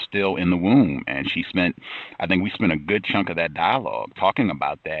while you're still in the womb. And I think we spent a good chunk of that dialogue talking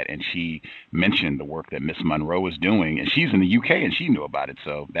about that, and she mentioned the work that Miss Monroe is doing, and she's in the UK, and she knew about it.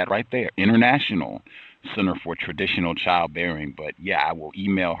 So that right there, International Center for Traditional Childbearing. But yeah, I will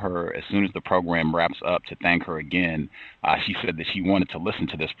email her as soon as the program wraps up to thank her again. She said that she wanted to listen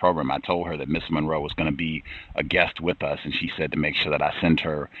to this program. I told her that Miss Monroe was going to be a guest with us, and she said to make sure that I send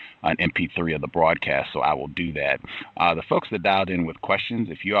her an MP3 of the broadcast, so I will do that. The folks that dialed in with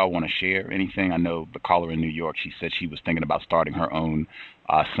questions, if you all want to share anything, I know the caller in New York, she said she was thinking about starting her own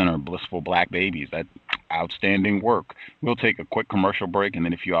Center Blissful Black Babies. That outstanding work. We'll take a quick commercial break, and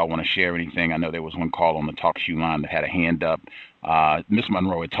then if you all want to share anything, I know there was one call on the talk shoe line that had a hand up. Miss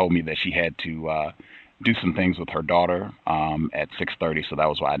Monroe had told me that she had to do some things with her daughter at 6:30, so that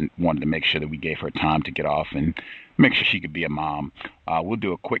was why I wanted to make sure that we gave her time to get off and make sure she could be a mom. We'll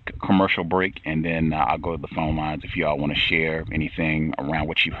do a quick commercial break, and then I'll go to the phone lines if you all want to share anything around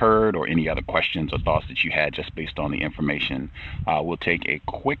what you heard or any other questions or thoughts that you had just based on the information. We'll take a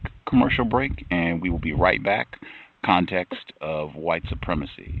quick commercial break, and we will be right back. Context of white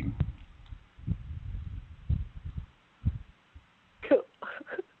supremacy. Cool.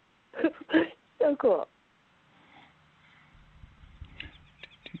 So cool.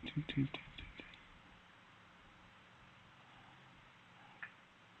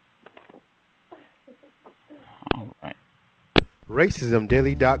 All right.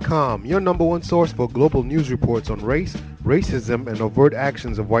 RacismDaily.com, your number one source for global news reports on race, racism, and overt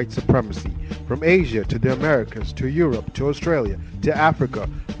actions of white supremacy. From Asia to the Americas, to Europe, to Australia, to Africa,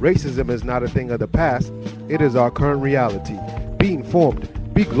 racism is not a thing of the past, it is our current reality. Be informed,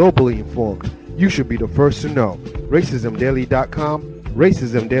 be globally informed. You should be the first to know. RacismDaily.com,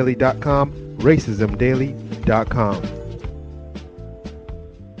 RacismDaily.com, RacismDaily.com.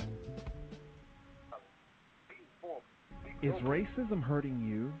 Is racism hurting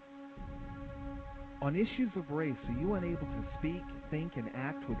you? On issues of race, are you unable to speak, think, and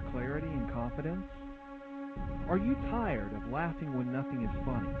act with clarity and confidence? Are you tired of laughing when nothing is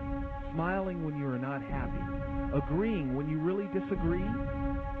funny, smiling when you are not happy, agreeing when you really disagree?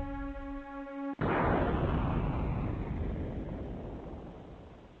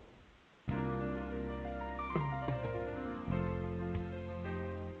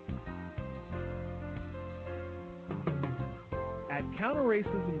 At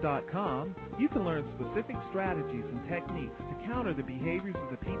counterracism.com, you can learn specific strategies and techniques to counter the behaviors of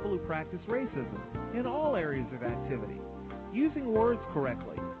the people who practice racism in all areas of activity, using words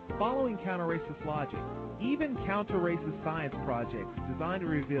correctly, following counter-racist logic, even counter-racist science projects designed to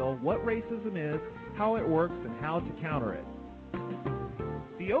reveal what racism is, how it works, and how to counter it.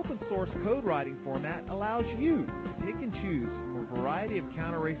 The open-source code writing format allows you to pick and choose from a variety of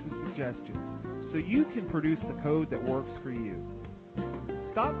counter-racist suggestions so you can produce the code that works for you.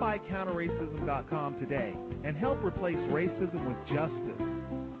 Stop by counterracism.com today and help replace racism with justice.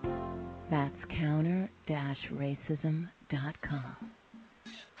 That's counter-racism.com.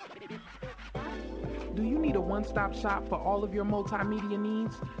 Do you need a one-stop shop for all of your multimedia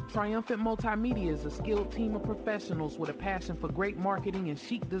needs? Triumphant Multimedia is a skilled team of professionals with a passion for great marketing and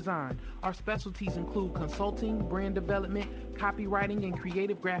chic design. Our specialties include consulting, brand development, copywriting, and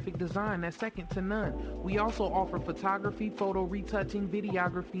creative graphic design that's second to none. We also offer photography, photo retouching,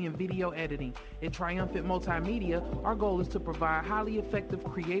 videography, and video editing. At Triumphant Multimedia, our goal is to provide highly effective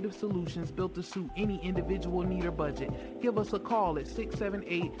creative solutions built to suit any individual need or budget. Give us a call at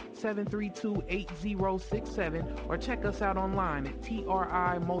 678-732-8067 or check us out online at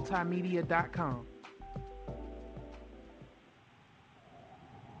trimultimedia.com.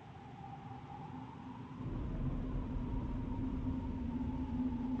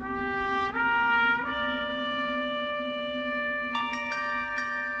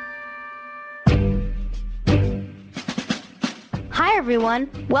 Hi everyone,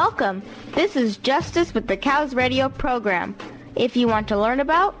 welcome. This is Justice with the C.O.W.S radio program. If you want to learn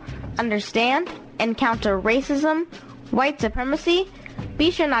about, understand, and counter racism, white supremacy, be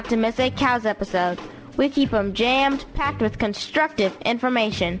sure not to miss a C.O.W.S episode. We keep them jammed, packed with constructive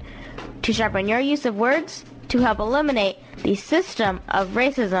information to sharpen your use of words to help eliminate the system of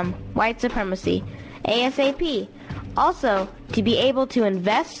racism, white supremacy, ASAP. Also, to be able to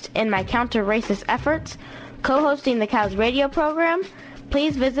invest in my counter-racist efforts, co-hosting the C.O.W.S radio program,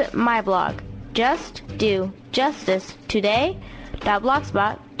 please visit my blog,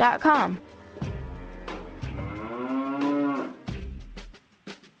 justdojustice.blogspot.com.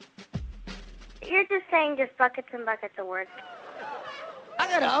 You're just saying just buckets and buckets of words. I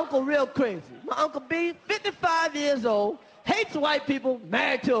got an uncle real crazy. My Uncle B, 55 years old, hates white people,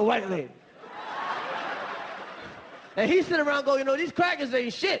 married to a white lady. And he sit around going, these crackers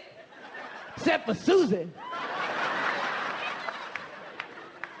ain't shit, except for Susan.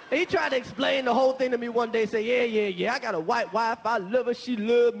 And he tried to explain the whole thing to me one day, say, yeah, I got a white wife, I love her, she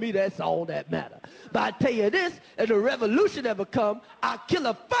loved me, that's all that matters. But I tell you this, if the revolution ever come, I'll kill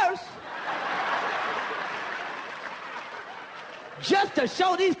her first. Just to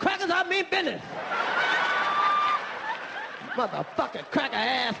show these crackers I mean business. Motherfucking cracker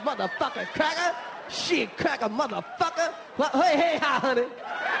ass, motherfucking cracker. Shit, cracker, motherfucker. Hey, hi, honey.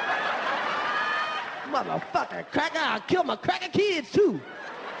 Motherfucking cracker, I'll kill my cracker kids, too.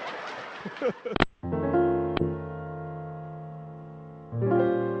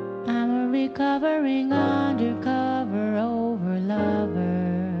 I'm a recovering undercover over lover.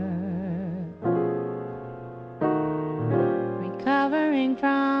 Recovering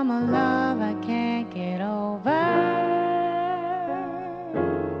from a love I can't get over.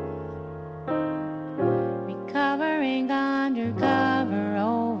 Recovering undercover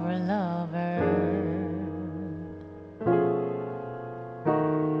over lover.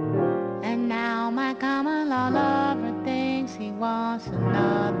 And now my common law lover thinks he wants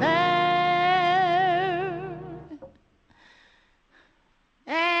another.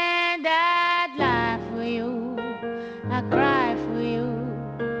 And I'd lie for you, I cry for you,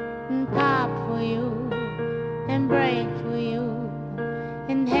 and pop for you, and break for you,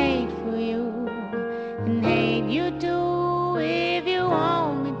 and hate for you, and hate you too if you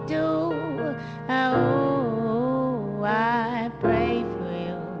want me to. Oh, I pray for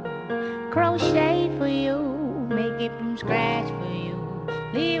you, crochet for you, make it from scratch for you,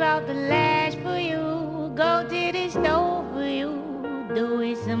 leave out the lash for you, go to the store for you, do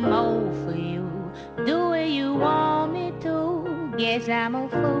it some more for you, do it you want me to, guess I'm a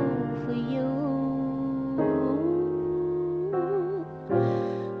fool for you.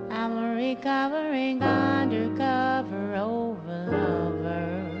 I'm a recovering undercover over lover.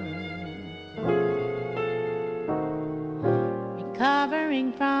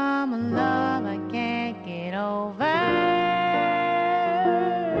 Recovering from a love I can't get over.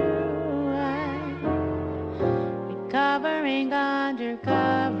 Recovering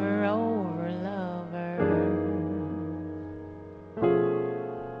undercover over lover.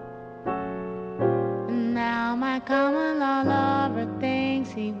 And now my common law lover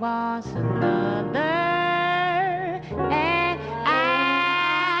thinks he wants another. And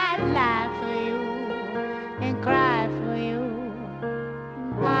I lie for you and cry for you,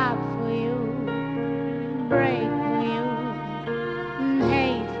 pop for you, break for you, and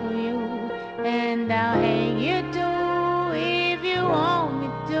hate for you, and I'll hate you too if you want me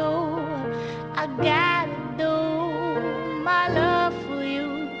to. I gotta do my love for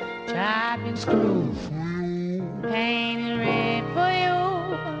you, chop and screw for you, paint and red for you.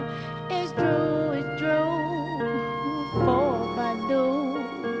 It's true, for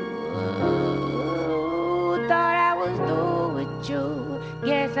Badu.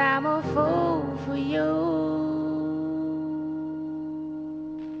 for you.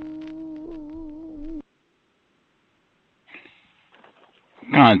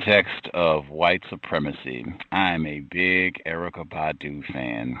 Context of white supremacy. I'm a big Erykah Badu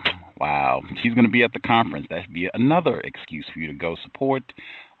fan. Wow. She's going to be at the conference. That should be another excuse for you to go support.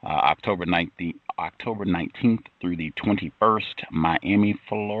 October 19th through the 21st, Miami,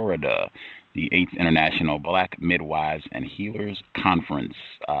 Florida. The 8th International Black Midwives and Healers Conference.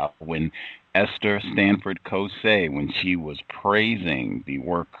 When Esther Stanford Kosei, when she was praising the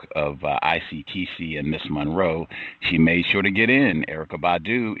work of ICTC and Miss Monroe, she made sure to get in. Erykah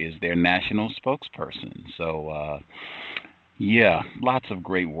Badu is their national spokesperson. So, yeah, lots of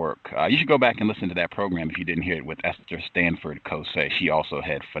great work. You should go back and listen to that program if you didn't hear it with Esther Stanford Kosei. She also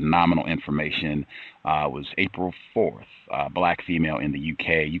had phenomenal information. It was April 4th, black female in the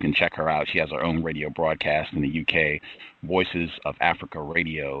UK. You can check her out. She has her own radio broadcast in the UK,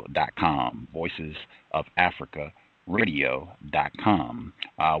 voicesofafricaradio.com, voicesofafricaradio.com.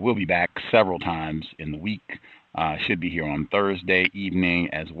 We'll be back several times in the week. Should be here on Thursday evening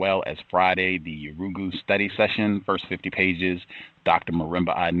as well as Friday, the Urugu study session, first 50 pages. Dr.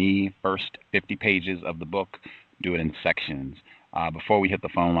 Marimba Ani, first 50 pages of the book. Do it in sections. Before we hit the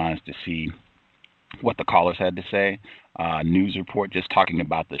phone lines to see what the callers had to say, news report just talking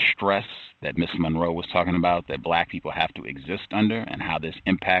about the stress that Miss Monroe was talking about, that black people have to exist under, and how this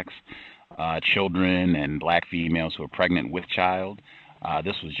impacts children and black females who are pregnant with child.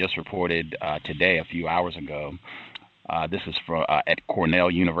 This was just reported today, a few hours ago. This is from at Cornell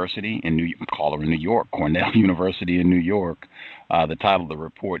University in New York. Cornell University in New York. The title of the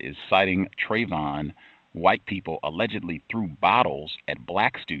report is Citing Trayvon, White People Allegedly Threw Bottles at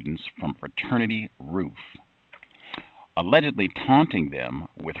Black Students from Fraternity Roof. Allegedly taunting them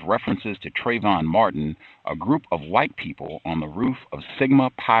with references to Trayvon Martin, a group of white people on the roof of Sigma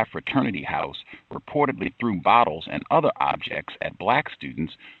Pi fraternity house reportedly threw bottles and other objects at black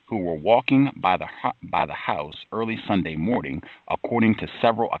students who were walking by the house early Sunday morning, according to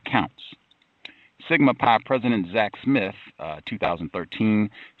several accounts. Sigma Pi President Zach Smith, 2013,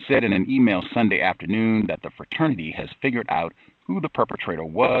 said in an email Sunday afternoon that the fraternity has figured out who the perpetrator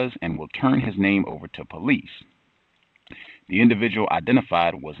was and will turn his name over to police. The individual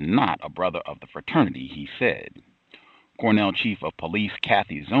identified was not a brother of the fraternity, he said. Cornell Chief of Police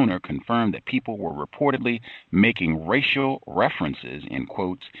Kathy Zoner confirmed that people were reportedly making racial references, in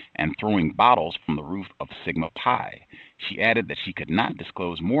quotes, and throwing bottles from the roof of Sigma Pi. She added that she could not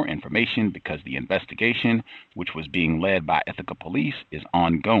disclose more information because the investigation, which was being led by Ithaca Police, is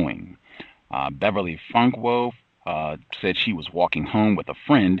ongoing. Beverly Funkwo said she was walking home with a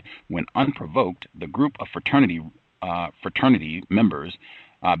friend when, unprovoked, the group of fraternity members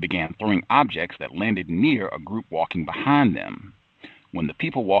began throwing objects that landed near a group walking behind them. When the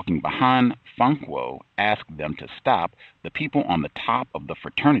people walking behind Funkwo asked them to stop, the people on the top of the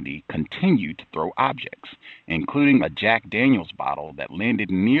fraternity continued to throw objects, including a Jack Daniels bottle that landed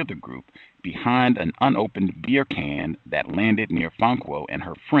near the group behind an unopened beer can that landed near Funkwo and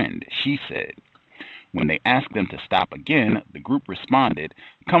her friend, she said. When they asked them to stop again, the group responded,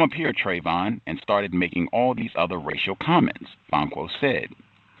 "Come up here, Trayvon," and started making all these other racial comments, Fonquo said.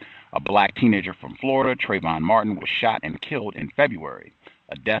 A black teenager from Florida, Trayvon Martin, was shot and killed in February,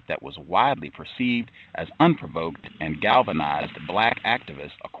 a death that was widely perceived as unprovoked and galvanized black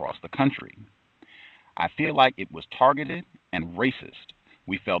activists across the country. "I feel like it was targeted and racist.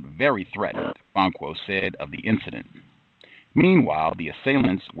 We felt very threatened," Fonquo said of the incident. Meanwhile, the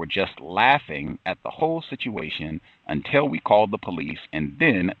assailants were just laughing at the whole situation until we called the police, and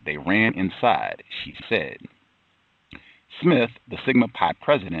then they ran inside, she said. Smith, the Sigma Pi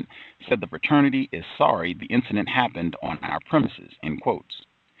president, said the fraternity is sorry the incident happened on our premises, in quotes.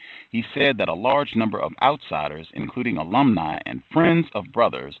 He said that a large number of outsiders, including alumni and friends of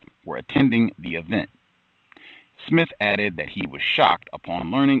brothers, were attending the event. Smith added that he was shocked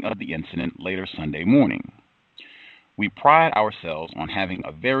upon learning of the incident later Sunday morning. "We pride ourselves on having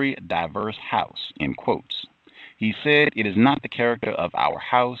a very diverse house," in quotes. He said it is not the character of our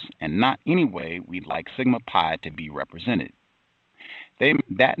house and not any way we'd like Sigma Pi to be represented.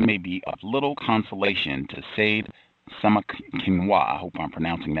 That may be of little consolation to Said Samakinwa, I hope I'm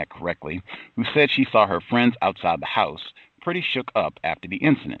pronouncing that correctly, who said she saw her friends outside the house pretty shook up after the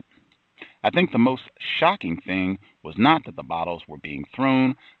incident. "I think the most shocking thing was not that the bottles were being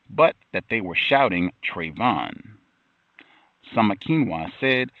thrown, but that they were shouting Trayvon." Samakinwa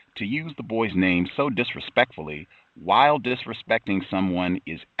said to use the boy's name so disrespectfully while disrespecting someone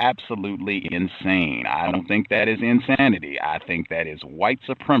is absolutely insane. I don't think that is insanity. I think that is white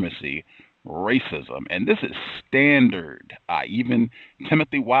supremacy racism. And this is standard. Even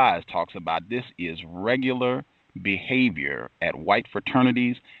Timothy Wise talks about this is regular behavior at white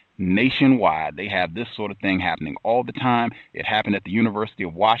fraternities nationwide. They have this sort of thing happening all the time. It happened at the University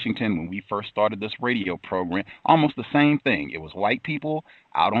of Washington when we first started this radio program. Almost the same thing. It was white people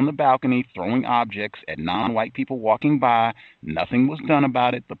out on the balcony throwing objects at non-white people walking by. Nothing was done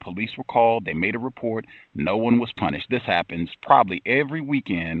about it. The police were called. They made a report. No one was punished. This happens probably every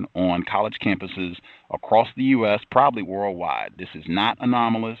weekend on college campuses across the U.S., probably worldwide. This is not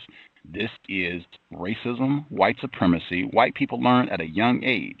anomalous. This is racism, white supremacy. White people learn at a young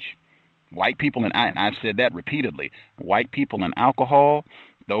age. White people, and I've said that repeatedly, white people and alcohol,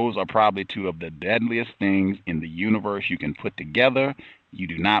 those are probably two of the deadliest things in the universe you can put together. You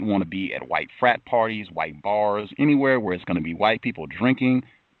do not want to be at white frat parties, white bars, anywhere where it's going to be white people drinking.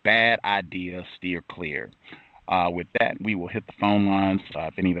 Bad idea, steer clear. With that, we will hit the phone lines.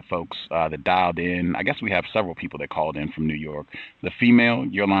 If any of the folks that dialed in, I guess we have several people that called in from New York. The female,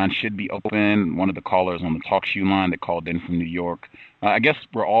 your line should be open. One of the callers on the talk show line that called in from New York. I guess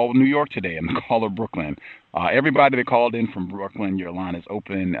we're all New York today, and the caller Brooklyn. Everybody that called in from Brooklyn, your line is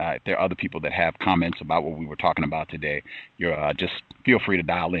open. If there are other people that have comments about what we were talking about today, you're just feel free to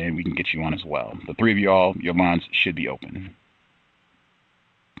dial in. We can get you on as well. The three of you all, your lines should be open.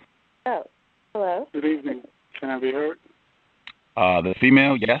 Oh, hello. Good evening. Can I be heard? The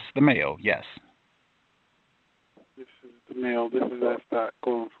female, yes. The male, yes. This is the male. This is S.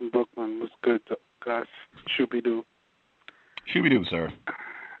 calling from Brooklyn. What's good, guys? Shooby-doo. Shooby-doo, sir.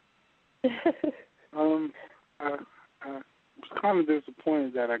 I was kind of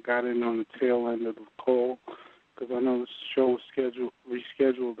disappointed that I got in on the tail end of the call because I know the show was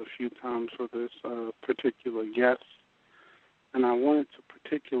rescheduled a few times for this particular guest. And I wanted to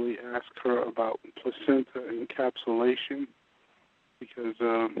particularly ask her about placenta encapsulation because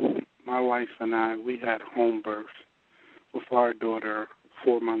my wife and I, we had home birth with our daughter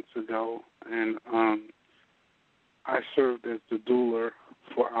 4 months ago, and I served as the doula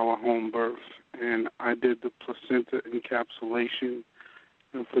for our home birth, and I did the placenta encapsulation.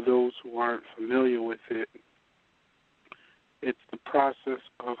 And for those who aren't familiar with it, it's the process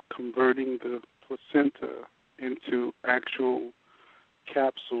of converting the placenta into actual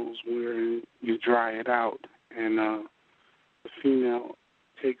capsules where you dry it out, and the female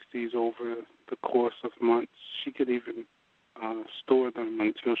takes these over the course of months. She could even store them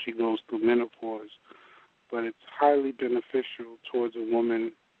until she goes through menopause, but it's highly beneficial towards a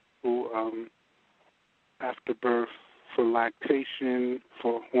woman who, after birth, for lactation,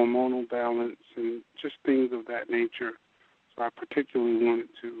 for hormonal balance, and just things of that nature. So I particularly wanted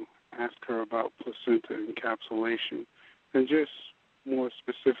to ask her about placenta encapsulation and just more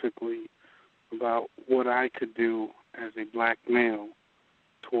specifically about what I could do as a black male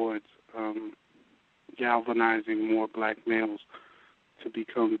towards galvanizing more black males to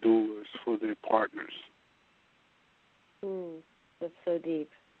become doulas for their partners. That's so deep.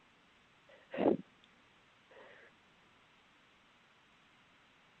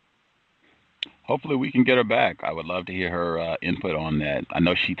 Hopefully we can get her back. I would love to hear her input on that. I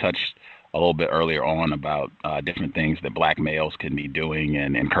know she touched a little bit earlier on about different things that black males can be doing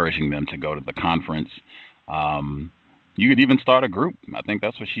and encouraging them to go to the conference. You could even start a group. I think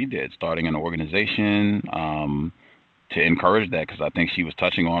that's what she did, starting an organization to encourage that, because I think she was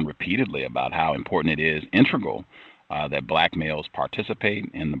touching on repeatedly about how important it is, integral, that black males participate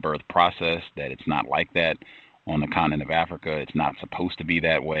in the birth process, that it's not like that on the continent of Africa. It's not supposed to be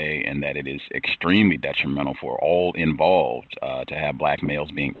that way, and that it is extremely detrimental for all involved to have black males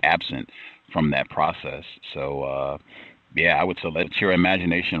being absent from that process. So, yeah, I would say let your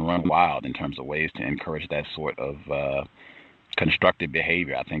imagination run wild in terms of ways to encourage that sort of constructive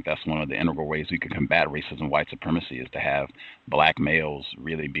behavior. I think that's one of the integral ways we can combat racism, white supremacy, is to have black males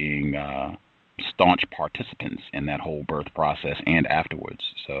really being staunch participants in that whole birth process and afterwards.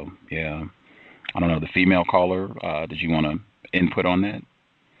 So, yeah. I don't know, the female caller, did you want to input on that?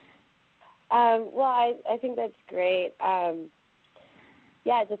 Well, I think that's great.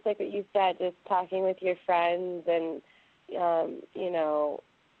 Yeah, just like what you said, just talking with your friends and, you know,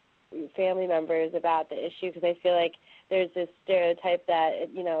 family members about the issue, because I feel like there's this stereotype that,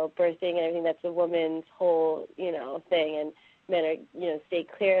 you know, birthing and everything, that's a woman's whole, you know, thing, and men are, you know, stay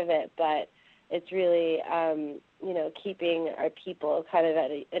clear of it, but it's really, you know, keeping our people kind of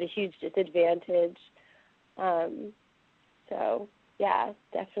at a huge disadvantage. So, yeah,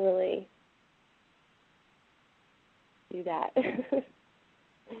 definitely do that.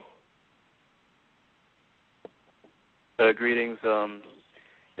 Greetings.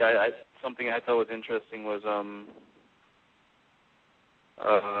 Yeah, something I thought was interesting was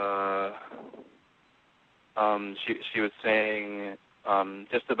she was saying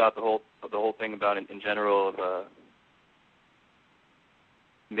just about the whole thing about in general of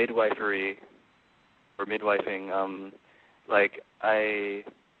midwifery or midwifing. Like I've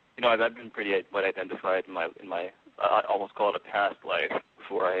been pretty well identified in my I almost call it a past life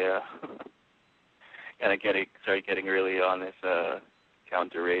before I kind of started getting really on this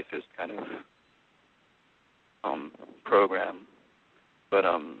counter-racist kind of program, but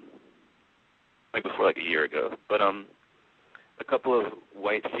like before, like a year ago. But a couple of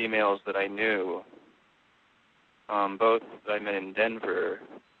white females that I knew, both that I met in Denver,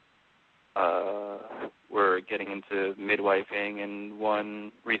 were getting into midwifing, and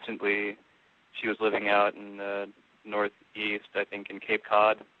one recently, she was living out in the Northeast, I think in Cape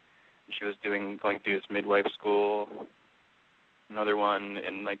Cod, and she was going through this midwife school. Another one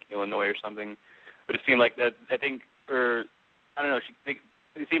in like Illinois or something, but it seemed like that. I think, or I don't know.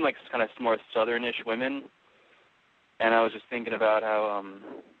 It seemed like kind of more southernish women, and I was just thinking about how,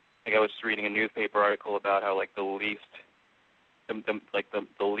 like I was reading a newspaper article about how like the least,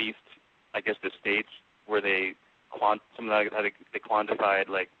 I guess the states where they quantified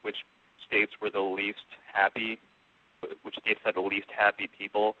like which states were the least happy, which states had the least happy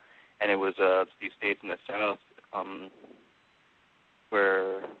people, and it was these states in the South.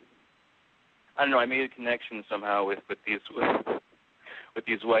 Where I don't know, I made a connection somehow with these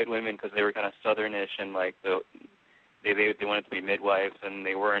white women because they were kind of southernish and like they wanted to be midwives and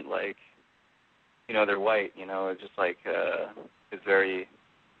they weren't like, they're white, it's just like this very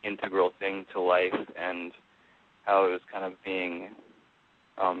integral thing to life, and how it was kind of being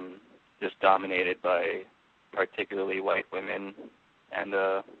just dominated by particularly white women, and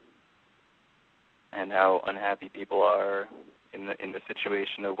how unhappy people are in the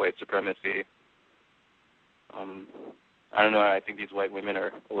situation of white supremacy. I don't know. I think these white women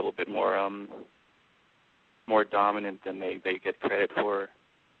are a little bit more dominant than they get credit for.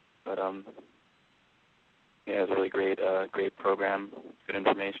 But yeah, it was a really great program. Good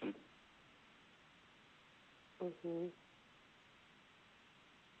information. Mhm.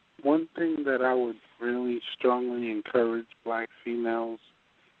 One thing that I would really strongly encourage black females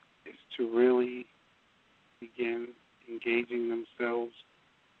is to really begin engaging themselves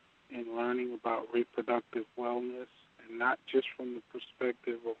in learning about reproductive wellness, and not just from the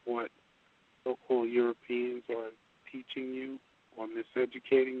perspective of what so-called Europeans are teaching you or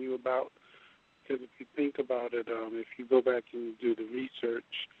miseducating you about. Because if you think about it, if you go back and you do the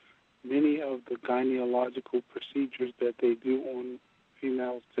research, many of the gynecological procedures that they do on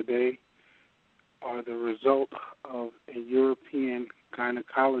females today are the result of a European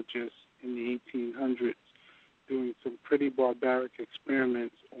gynecologist in the 1800s doing some pretty barbaric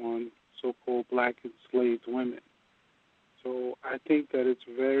experiments on so-called black enslaved women. So I think that it's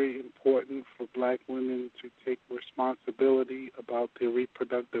very important for black women to take responsibility about their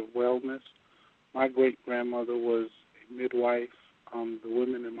reproductive wellness. My great-grandmother was a midwife. The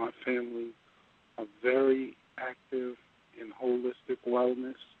women in my family are very active in holistic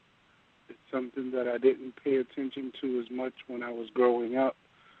wellness. It's something that I didn't pay attention to as much when I was growing up.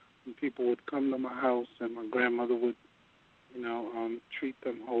 And people would come to my house and my grandmother would, treat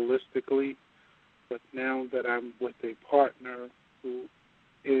them holistically. But now that I'm with a partner who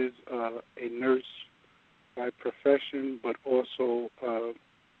is a nurse by profession, but also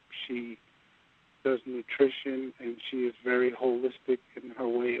she does nutrition and she is very holistic in her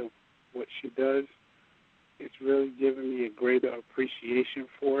way of what she does, it's really given me a greater appreciation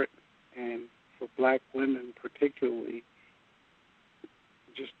for it. And for black women particularly,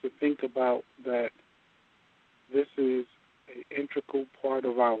 just to think about that this is an integral part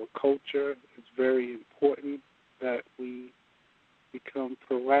of our culture. It's very important that we become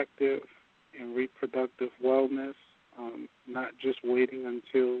proactive in reproductive wellness, not just waiting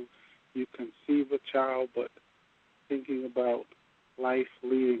until you conceive a child, but thinking about life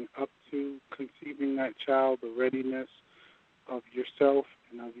leading up to conceiving that child, the readiness of yourself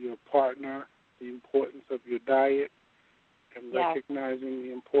and of your partner, the importance of your diet, and recognizing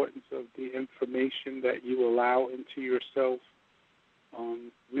the importance of the information that you allow into yourself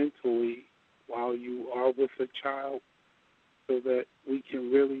mentally while you are with a child, so that we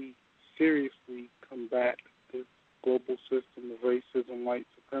can really seriously combat this global system of racism, white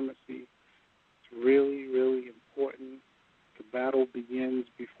supremacy. It's really, really important. The battle begins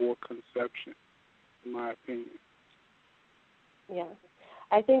before conception, in my opinion. Yeah.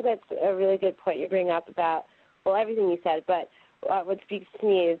 I think that's a really good point you bring up about, well, everything you said, but what speaks to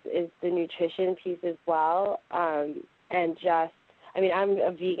me is the nutrition piece as well, and just, I'm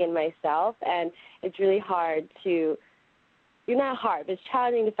a vegan myself, and it's really hard to, not hard, but it's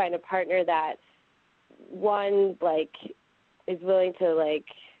challenging to find a partner that one, like, is willing to, like,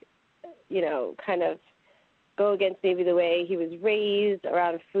 you know, kind of go against maybe the way he was raised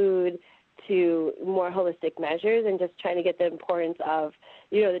around food to more holistic measures and just trying to get the importance of,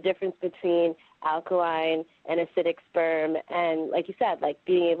 you know, the difference between alkaline and acidic sperm and, like you said, like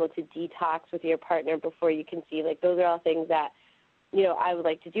being able to detox with your partner before you conceive. Like, those are all things that, you know, I would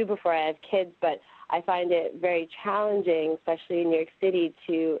like to do before I have kids, but I find it very challenging, especially in New York City,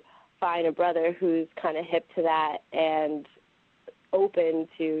 to find a brother who's kind of hip to that and open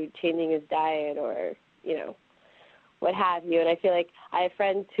to changing his diet or, you know, what have you. And I feel like I have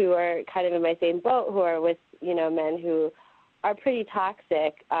friends who are kind of in my same boat who are with, you know, men who are pretty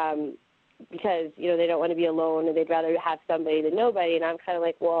toxic because, you know, they don't want to be alone and they'd rather have somebody than nobody. And I'm kind of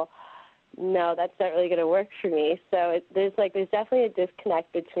like, well, no, that's not really going to work for me. So there's definitely a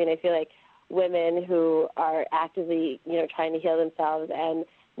disconnect between, I feel like, women who are actively, you know, trying to heal themselves and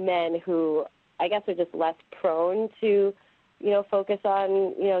men who I guess are just less prone to, you know, focus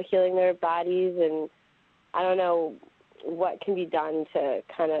on, you know, healing their bodies. And I don't know what can be done to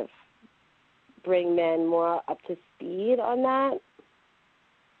kind of bring men more up to speed on that.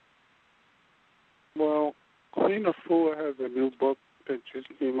 Well, Queen Afua has a new book that just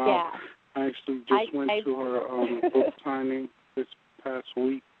came out. Yeah. I actually just went to her book signing this past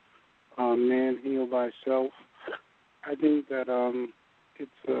week, Man Heal Thyself. I think that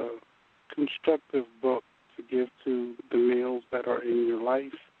it's a constructive book to give to the males that are in your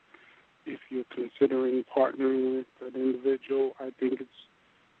life. If you're considering partnering with an individual, I think it's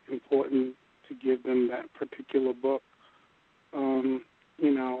important to give them that particular book, you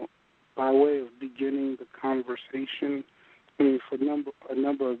know, by way of beginning the conversation. I mean, for a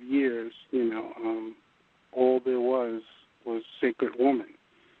number of years, you know, all there was Sacred Woman.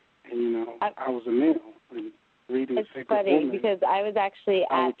 And, you know, I was a male and reading it's Sacred funny Woman. Because I was actually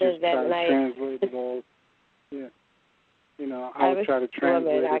at the event and I translate it all. Yeah. You know, I would try to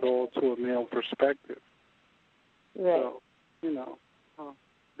translate it all to a male perspective. Right. So, you know,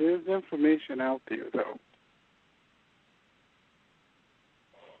 there's information out there, though.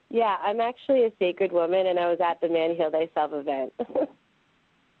 Yeah, I'm actually a Sacred Woman, and I was at the Man Heal Thyself event.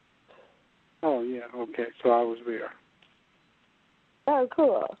 Oh, yeah, okay, so I was there. Oh,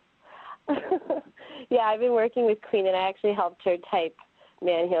 cool. Yeah, I've been working with Queen, and I actually helped her type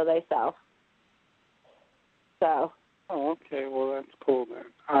Man Heal Thyself. So. Oh, okay, well, that's cool, then.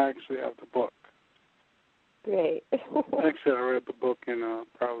 I actually have the book. Great. Actually, I read the book in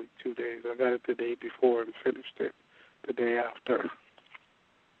probably 2 days. I got it the day before and finished it the day after.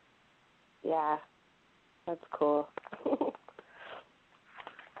 Yeah, that's cool.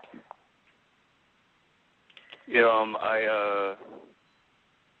 Yeah, I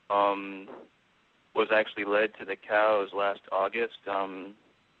was actually led to the cows last August.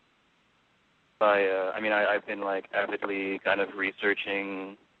 I've been like avidly kind of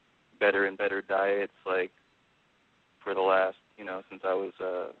researching better and better diets, like for the last, you know, since I was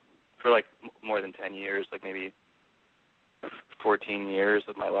for like more than 10 years, like maybe 14 years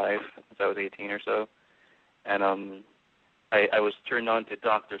of my life since I was 18 or so. And I was turned on to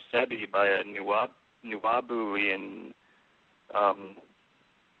Dr. Sebi by a Nuwabuian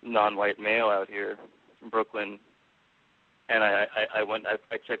non-white male out here from Brooklyn. And I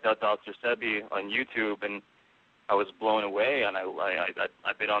checked out Dr. Sebi on YouTube, and I was blown away. And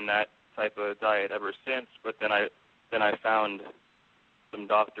I've been on that type of diet ever since. But then I found some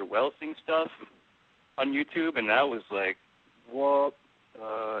Dr. Welsing stuff on YouTube, and that was like, what?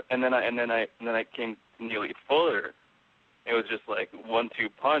 And then I came to Neely Fuller. It was just like 1-2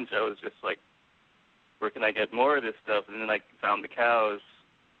 punch. I was just like, where can I get more of this stuff? And then I found the cows,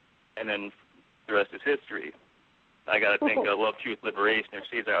 and then the rest is history. I got to thank Love, Truth, Liberation, if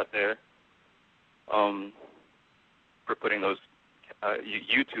she's out there, for putting those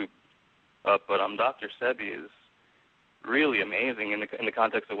YouTube up. But Dr. Sebi is really amazing in the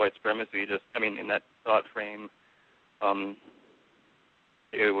context of white supremacy. Just, I mean, in that thought frame,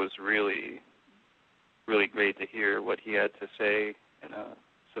 it was really, really great to hear what he had to say in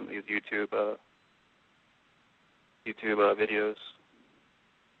some of these YouTube videos.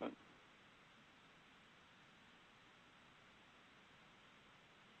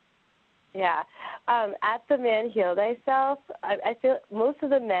 Yeah. At the Man Heal Thyself, I feel most of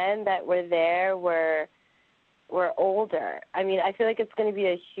the men that were there were older. I mean, I feel like it's going to be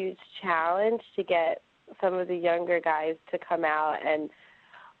a huge challenge to get some of the younger guys to come out and,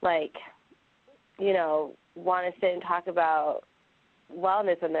 like, you know, want to sit and talk about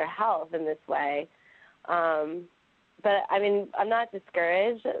wellness and their health in this way. But I mean, I'm not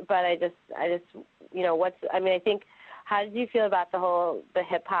discouraged, but I just, you know, I think, how did you feel about the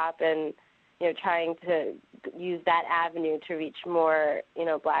hip hop and, trying to use that avenue to reach more,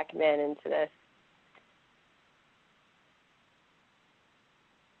 black men into this?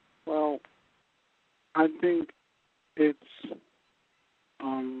 Well, I think it's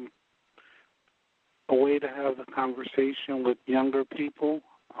a way to have a conversation with younger people,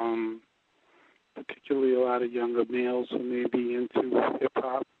 particularly a lot of younger males who may be into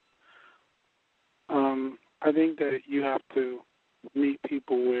hip-hop. I think that you have to meet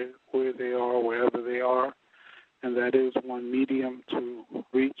people where they are, wherever they are, and that is one medium to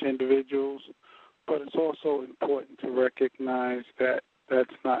reach individuals. But it's also important to recognize that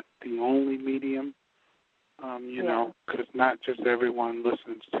that's not the only medium, because not just everyone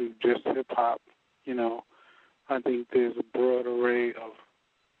listens to just hip-hop. I think there's a broad array of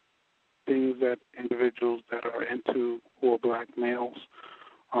things that individuals that are into who are black males.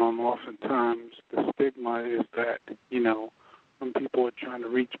 Oftentimes the stigma is that, when people are trying to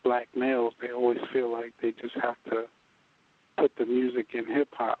reach black males, they always feel like they just have to put the music in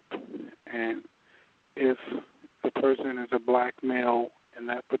hip-hop. And if the person is a black male and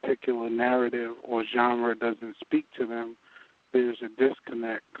that particular narrative or genre doesn't speak to them, there's a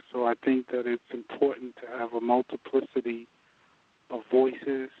disconnect. So I think that it's important to have a multiplicity of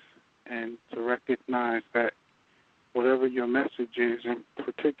voices and to recognize that whatever your message is, and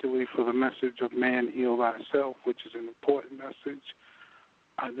particularly for the message of man, heal thyself, which is an important message,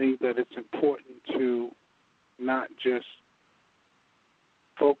 I think that it's important to not just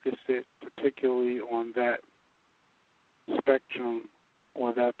focus it particularly on that spectrum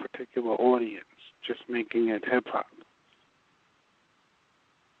or that particular audience, just making it hip-hop.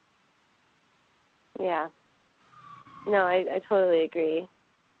 Yeah. No, I totally agree.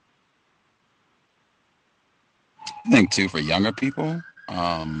 I think, too, for younger people,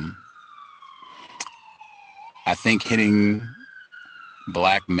 I think hitting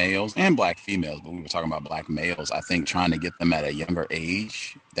black males and black females, but we were talking about black males, I think trying to get them at a younger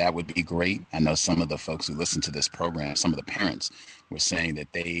age, that would be great. I know some of the folks who listen to this program, some of the parents were saying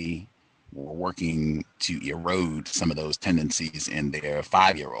that they were working to erode some of those tendencies in their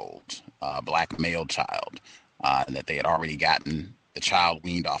 5-year-old black male child, and that they had already gotten the child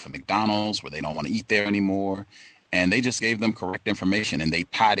weaned off of McDonald's where they don't want to eat there anymore. And they just gave them correct information, and they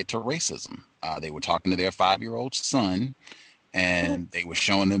tied it to racism. They were talking to their 5-year-old son, and they were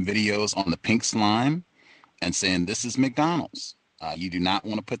showing them videos on the pink slime and saying, this is McDonald's. You do not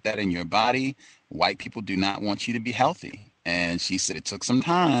want to put that in your body. White people do not want you to be healthy. And she said it took some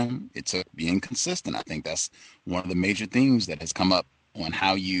time. It took being consistent. I think that's one of the major themes that has come up on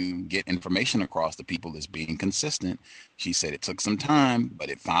how you get information across to people is being consistent. She said it took some time, but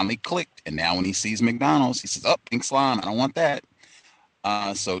it finally clicked. And now when he sees McDonald's, he says, oh, pink slime, I don't want that.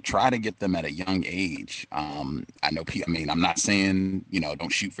 So try to get them at a young age. I'm not saying, don't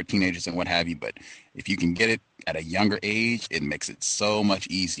shoot for teenagers and what have you, but if you can get it at a younger age, it makes it so much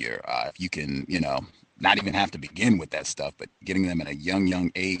easier. If you can, not even have to begin with that stuff, but getting them at a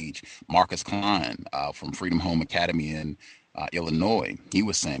young age. Marcus Klein from Freedom Home Academy in Illinois, he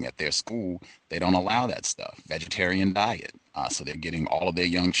was saying at their school, they don't allow that stuff, vegetarian diet. So they're getting all of their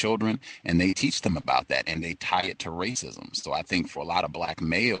young children, and they teach them about that, and they tie it to racism. So I think for a lot of black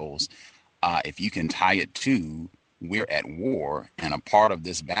males, if you can tie it to we're at war, and a part of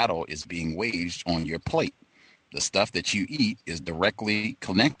this battle is being waged on your plate. The stuff that you eat is directly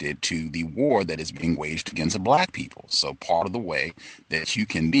connected to the war that is being waged against black people. So part of the way that you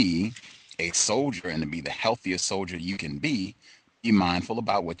can be a soldier and to be the healthiest soldier you can be mindful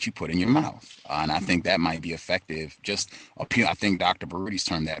about what you put in your mouth. And I think that might be effective. I think Dr. Barudi's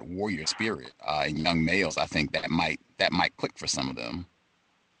termed that warrior spirit in young males. I think that might click for some of them.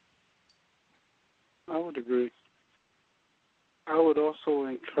 I would agree. I would also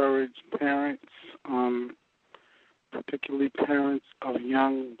encourage parents, particularly parents of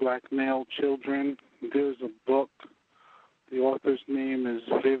young black male children. There's a book. The author's name is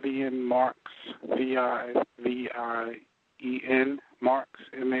Vivian Marks, Vivien Marks,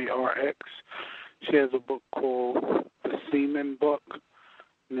 Marx. She has a book called The Semen Book.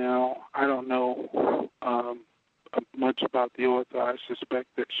 Now, I don't know much about the author. I suspect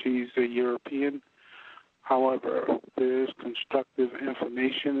that she's a European. However, there is constructive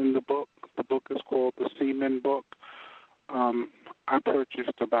information in the book. The book is called The Semen Book. I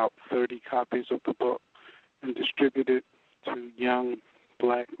purchased about 30 copies of the book and distributed to young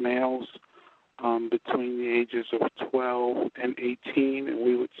black males between the ages of 12 and 18, and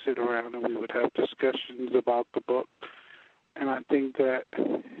we would sit around and we would have discussions about the book. And I think that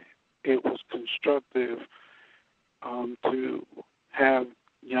it was constructive to have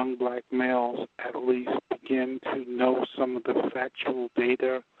young black males at least begin to know some of the factual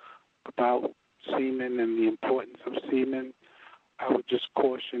data about semen and the importance of semen, I would just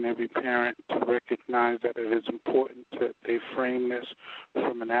caution every parent to recognize that it is important that they frame this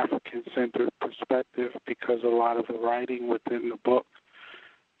from an African-centered perspective, because a lot of the writing within the book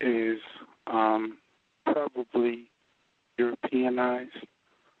is probably Europeanized.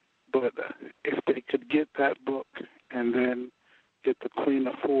 But if they could get that book and then get the Queen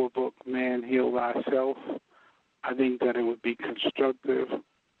of Four book, Man, Heal Thyself, I think that it would be constructive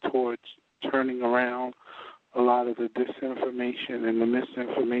towards turning around a lot of the disinformation and the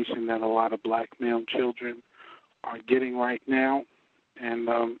misinformation that a lot of black male children are getting right now, and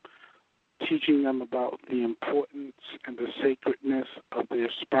teaching them about the importance and the sacredness of their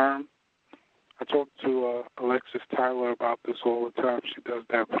sperm. I talk to Alexis Tyler about this all the time. She does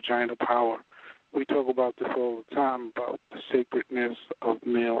that Vagina Power. We talk about this all the time, about the sacredness of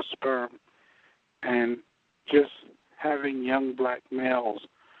male sperm, and just having young black males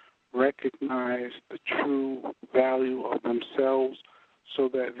recognize the true value of themselves so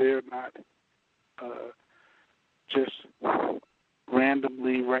that they're not just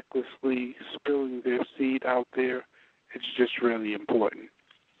randomly, recklessly spilling their seed out there. It's just really important.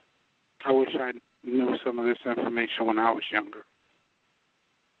 I wish I knew some of this information when I was younger.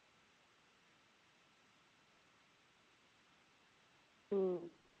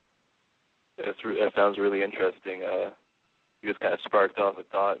 That sounds really interesting. You just kind of sparked off a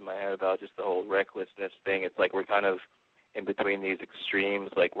thought in my head about just the whole recklessness thing. It's like we're kind of in between these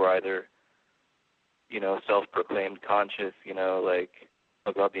extremes. Like we're either, self-proclaimed conscious, like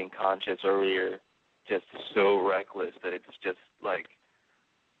about being conscious, or we're just so reckless that it's just like,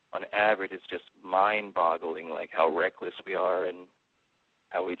 on average, it's just mind-boggling, like how reckless we are and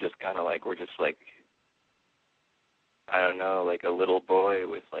how we just kind of like, we're just like, I don't know, like a little boy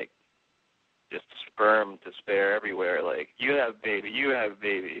with like just sperm to spare everywhere. Like, you have baby,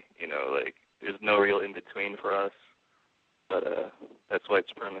 like there's no real in-between for us. But that's white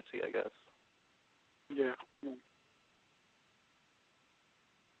supremacy, I guess. Yeah.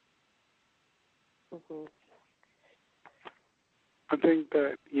 Mm-hmm. I think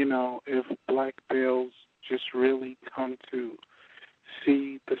that, if black males just really come to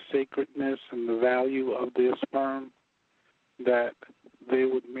see the sacredness and the value of their sperm, that they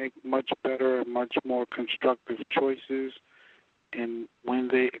would make much better and much more constructive choices in when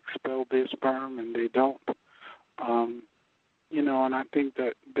they expel their sperm and they don't. And I think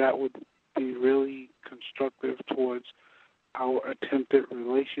that would be really constructive towards our attempted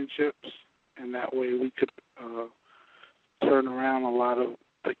relationships, and that way we could turn around a lot of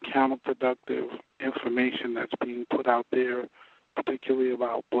the counterproductive information that's being put out there, particularly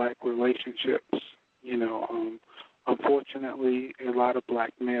about black relationships. Unfortunately, a lot of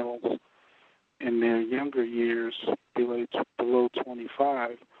black males in their younger years, below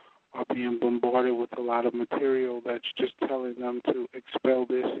 25, are being bombarded with a lot of material that's just telling them to expel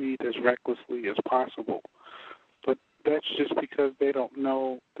their seed as recklessly as possible. But that's just because they don't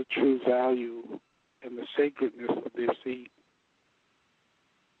know the true value and the sacredness of their seed.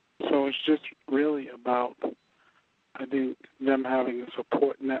 So it's just really about, I think, them having a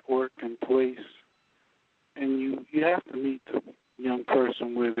support network in place. And you have to meet the young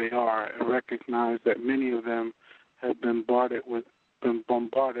person where they are and recognize that many of them have been bombarded with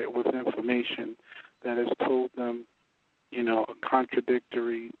information that has told them, a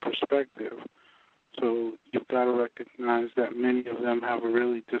contradictory perspective. So you've got to recognize that many of them have a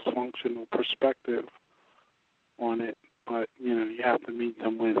really dysfunctional perspective on it, but, you have to meet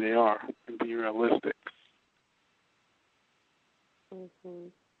them where they are and be realistic. Mm-hmm.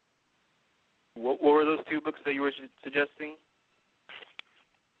 What were those two books that you were suggesting?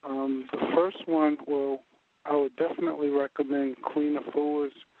 The first one, I would definitely recommend Queen of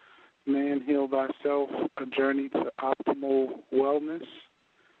Fours, Man, Heal Thyself, A Journey to Optimal Wellness.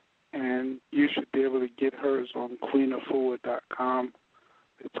 And you should be able to get hers on queenofua.com.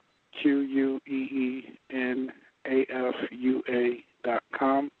 It's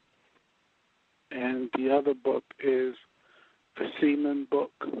QUEENAFUA.com. And the other book is The Semen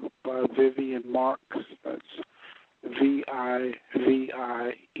Book by Vivian Marks. That's Vivien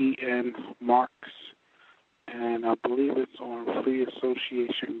Marks. And I believe it's on Free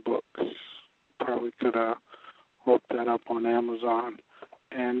Association Books. Probably could look that up on Amazon.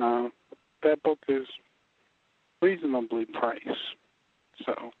 And that book is reasonably priced.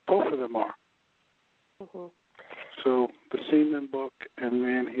 So both of them are. Mm-hmm. So The Semen Book and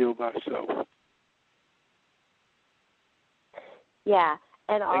Man, Heal Thyself. Yeah,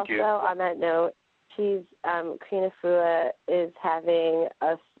 and Thank also you. on that note, she's Queen Afua is having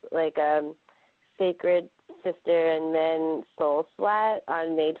a sacred Sister and Men Soul Sweat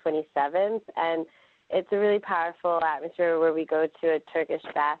on May 27th, and it's a really powerful atmosphere where we go to a Turkish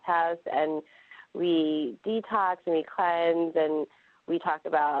bathhouse and we detox and we cleanse and we talk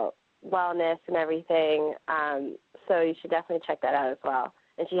about wellness and everything. So you should definitely check that out as well.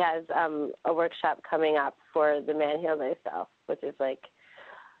 And she has a workshop coming up for the Man Heal Thyself, which is like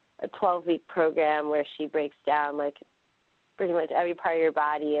a 12-week program where she breaks down like pretty much every part of your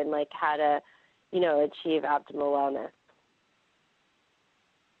body and like how to, achieve optimal wellness.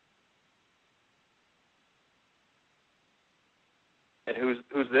 And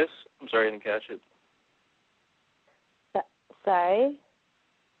who's this? I'm sorry, I didn't catch it. Sorry?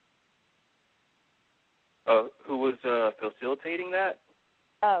 Who was facilitating that?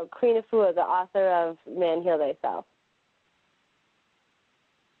 Oh, Queen Afua, the author of Man Heal Thyself.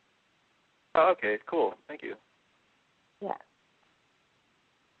 Oh, okay, cool. Thank you. Yeah.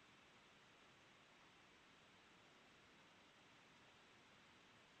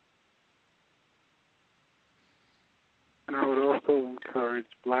 And I would also encourage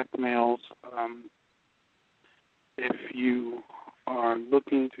black males, if you are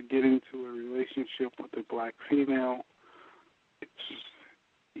looking to get into a relationship with a black female,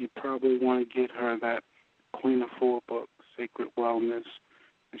 you probably want to get her that Queen of Four book, Sacred Wellness,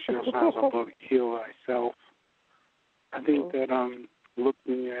 and she also has a book, Heal Thyself. I think that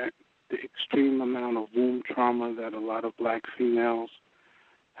looking at the extreme amount of womb trauma that a lot of black females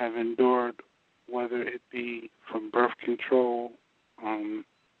have endured, whether it be from birth control,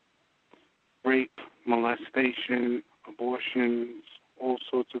 rape, molestation, abortions, all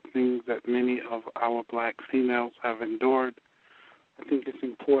sorts of things that many of our black females have endured. I think it's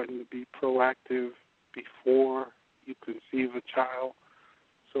important to be proactive before you conceive a child.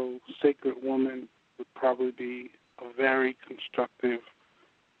 So Sacred Woman would probably be a very constructive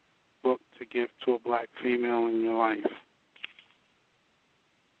book to give to a black female in your life.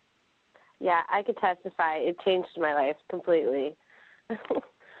 Yeah, I could testify. It changed my life completely.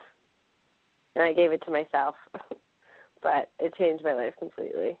 And I gave it to myself. But it changed my life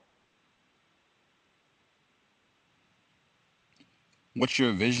completely. What's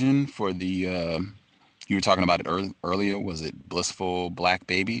your vision for the, you were talking about it earlier, was it Blissful Black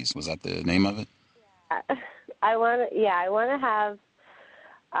Babies? Was that the name of it? I want to have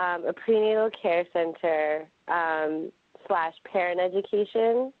a prenatal care center / parent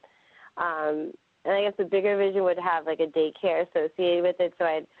education. And I guess the bigger vision would have like a daycare associated with it, so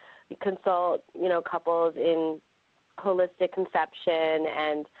I'd consult, couples in holistic conception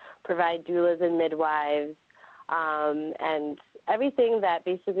and provide doulas and midwives, and everything that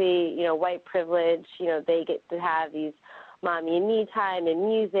basically, white privilege, they get to have these mommy and me time and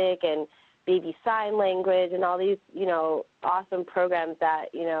music and baby sign language and all these, awesome programs that,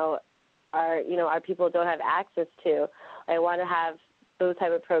 our people don't have access to. I want to have those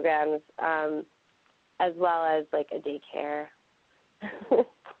type of programs, as well as like a daycare.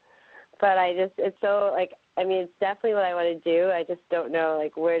 But it's so it's definitely what I want to do. I just don't know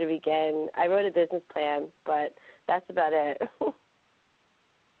where to begin. I wrote a business plan, but that's about it.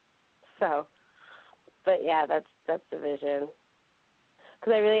 So, but yeah, that's the vision.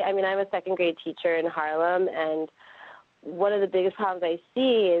 Because I'm a second grade teacher in Harlem, and one of the biggest problems I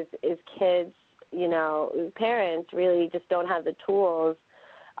see is kids, parents really just don't have the tools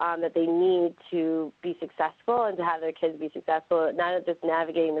that they need to be successful and to have their kids be successful, not just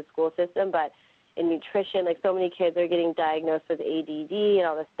navigating the school system, but in nutrition. So many kids are getting diagnosed with ADD and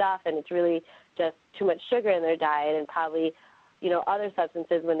all this stuff, and it's really just too much sugar in their diet and probably, other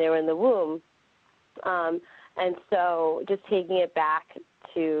substances when they were in the womb. And so just taking it back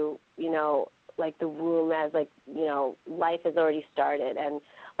to, the womb as, life has already started, and,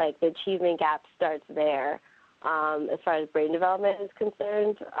 the achievement gap starts there. As far as brain development is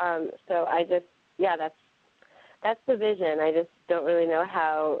concerned. So that's the vision. I just don't really know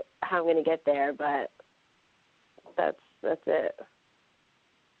how I'm going to get there, but that's it.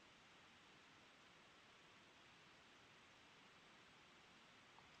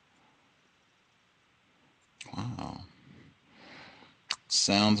 Wow.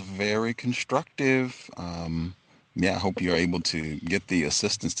 Sounds very constructive. I hope you're able to get the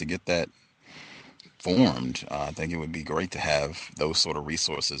assistance to get that formed. I think it would be great to have those sort of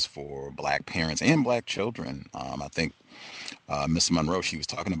resources for black parents and black children. I think Miss Monroe, she was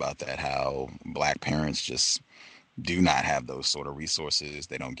talking about that, how black parents just do not have those sort of resources.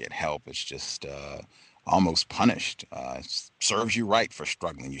 They don't get help. It's just almost punished. It serves you right for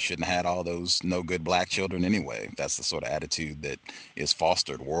struggling. You shouldn't have had all those no good black children anyway. That's the sort of attitude that is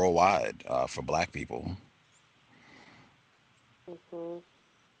fostered worldwide for black people. Mm-hmm.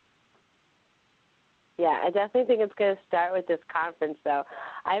 Yeah, I definitely think it's going to start with this conference, though.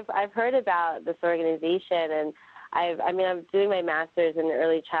 I've heard about this organization, and I'm doing my master's in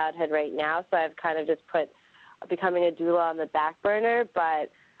early childhood right now, so I've kind of just put becoming a doula on the back burner, but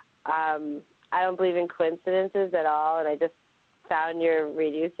I don't believe in coincidences at all, and I just found your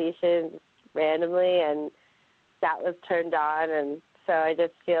radio station randomly, and that was turned on, and so I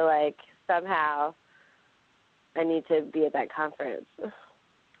just feel like somehow I need to be at that conference.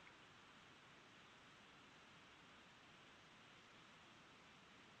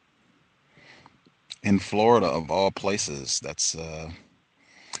 In Florida, of all places, that's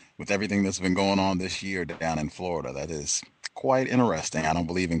with everything that's been going on this year down in Florida, that is quite interesting. I don't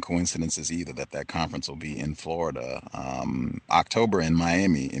believe in coincidences either that conference will be in Florida. October in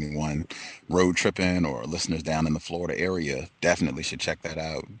Miami. Anyone road tripping or listeners down in the Florida area definitely should check that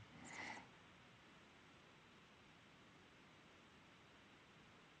out.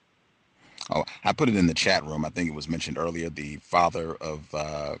 Oh, I put it in the chat room. I think it was mentioned earlier. The father of,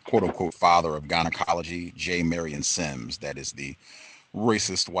 quote unquote, father of gynecology, J. Marion Sims. That is the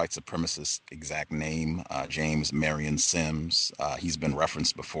racist white supremacist exact name, James Marion Sims. He's been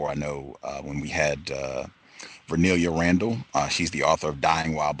referenced before. I know when we had Vernelia Randall. She's the author of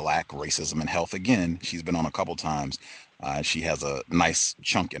Dying While Black, Racism and Health. Again, she's been on a couple times. She has a nice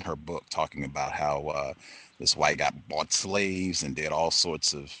chunk in her book talking about how this white guy bought slaves and did all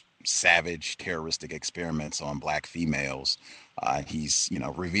sorts of savage terroristic experiments on black females. He's,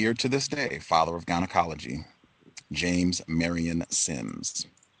 revered to this day, father of gynecology, James Marion Sims.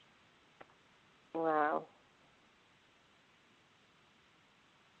 Wow.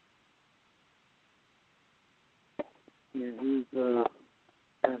 Yeah, he's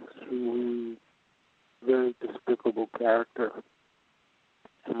actually a very despicable character.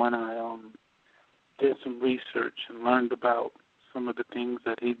 And when I did some research and learned about some of the things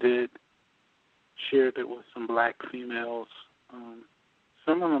that he did, shared it with some black females,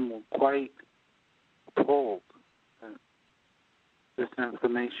 some of them were quite appalled. And this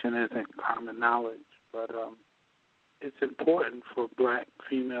information isn't common knowledge, but it's important for black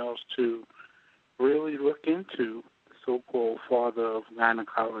females to really look into the so-called father of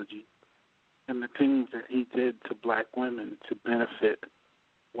gynecology and the things that he did to black women to benefit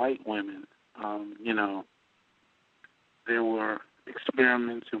white women. There were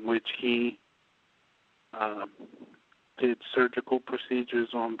experiments in which he did surgical procedures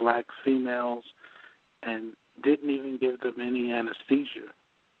on black females and didn't even give them any anesthesia.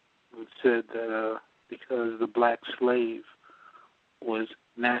 It said that because the black slave was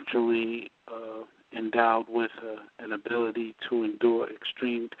naturally endowed with an ability to endure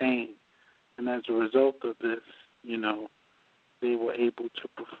extreme pain, and as a result of this, they were able to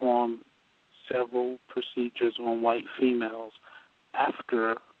perform several procedures on white females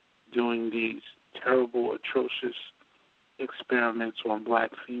after doing these terrible, atrocious experiments on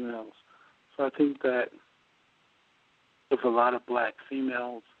black females. So I think that if a lot of black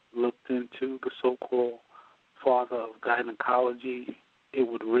females looked into the so-called father of gynecology, it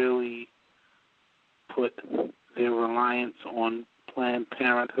would really put their reliance on Planned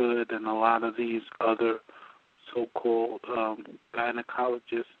Parenthood and a lot of these other so-called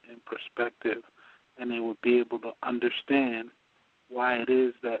gynecologists in perspective, and they would be able to understand why it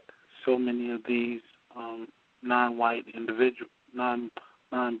is that so many of these non-white individuals,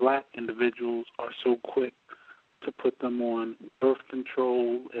 non-black individuals are so quick to put them on birth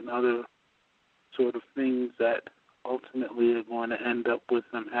control and other sort of things that ultimately are going to end up with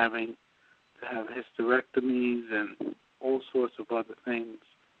them having to have hysterectomies and all sorts of other things.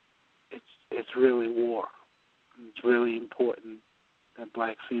 It's really war. It's really important that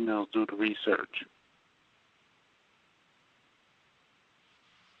black females do the research.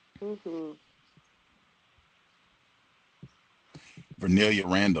 Mm-hmm. Vernelia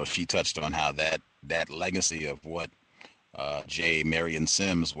Randall, she touched on how that legacy of what J. Marion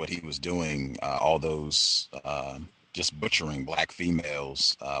Sims, what he was doing, all those just butchering black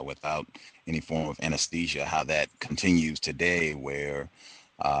females without any form of anesthesia, how that continues today where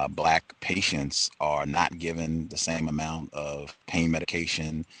black patients are not given the same amount of pain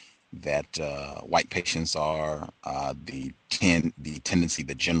medication that white patients are. The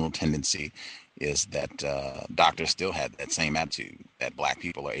general tendency is that doctors still have that same attitude, that black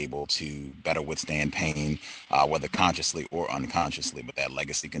people are able to better withstand pain, whether consciously or unconsciously, but that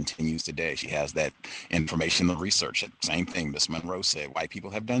legacy continues today. She has that information and research. Same thing Miss Monroe said, white people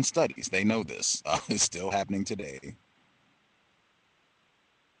have done studies. They know this. It's still happening today.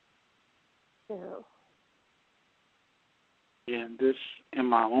 And this, in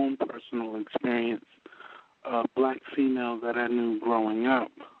my own personal experience, black females that I knew growing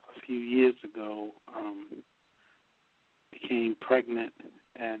up, a few years ago became pregnant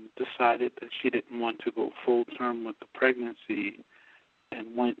and decided that she didn't want to go full term with the pregnancy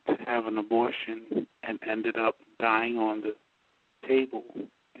and went to have an abortion and ended up dying on the table.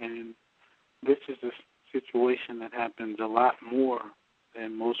 And this is a situation that happens a lot more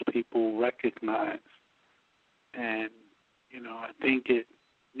than most people recognize. And, I think it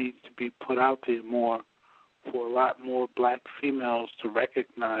needs to be put out there more for a lot more black females to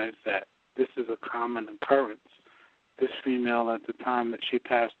recognize that this is a common occurrence. This female at the time that she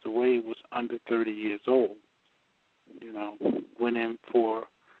passed away was under 30 years old, went in for,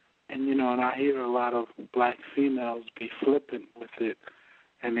 and I hear a lot of black females be flippant with it,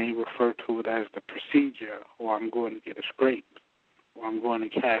 and they refer to it as the procedure, or I'm going to get a scrape, or I'm going to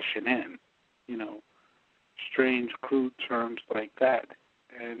cash it in, strange, crude terms like that.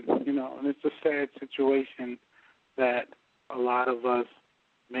 And, and it's a sad situation that a lot of us,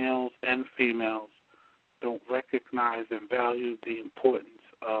 males and females, don't recognize and value the importance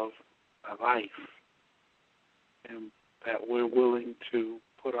of a life, and that we're willing to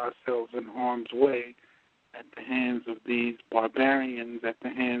put ourselves in harm's way at the hands of these barbarians, at the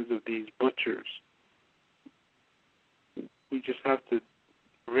hands of these butchers. We just have to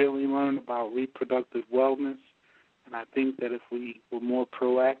really learn about reproductive wellness, and I think that if we were more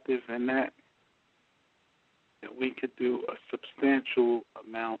proactive in that we could do a substantial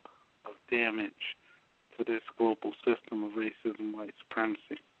amount of damage to this global system of racism, white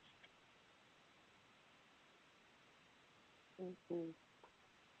supremacy. Mm-hmm.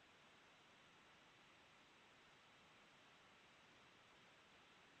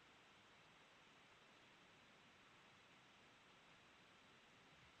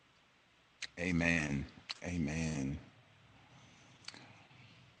 Amen. Amen.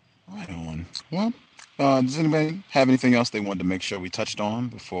 Right on. Well, does anybody have anything else they wanted to make sure we touched on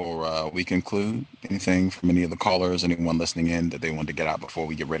before we conclude? Anything from any of the callers, anyone listening in that they wanted to get out before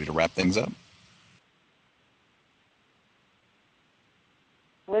we get ready to wrap things up?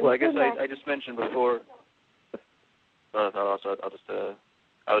 Well, I guess I just mentioned before. I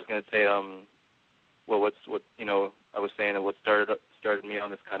was going to say, I was saying that what started me on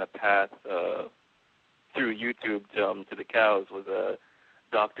this kind of path through YouTube to the cows was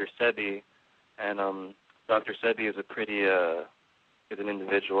Dr. Sebi, and Dr. Sebi is is an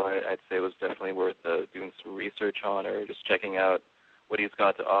individual I'd say was definitely worth doing some research on, or just checking out what he's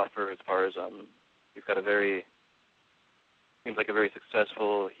got to offer as far as he's got seems like a very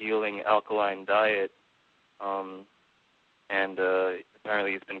successful healing alkaline diet, and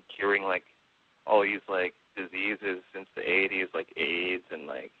apparently he's been curing like all these like diseases since the 80s, like AIDS and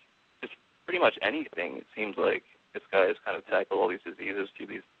like just pretty much anything. It seems like this guy has kind of tackled all these diseases through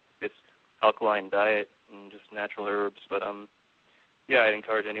this alkaline diet and just natural herbs. But yeah, I'd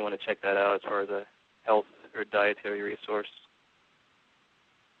encourage anyone to check that out as far as a health or dietary resource.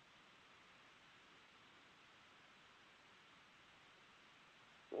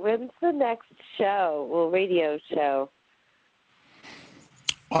 When's the next show? Well, radio show.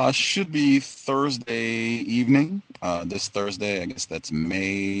 Should be Thursday evening. This Thursday, I guess that's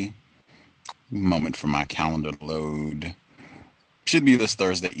May. Moment for my calendar to load. Should be this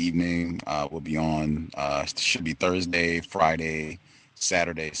Thursday evening. We'll be on. Should be Thursday, Friday,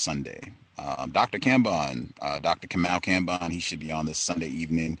 Saturday, Sunday. Dr. Kambon, Dr. Kamal Kambon, he should be on this Sunday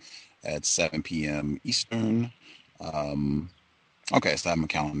evening at 7 p.m. Eastern. Okay, so I have my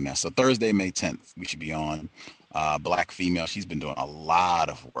calendar now. So Thursday, May 10th, we should be on. Black female, she's been doing a lot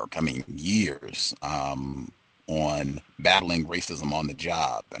of work, years, on battling racism on the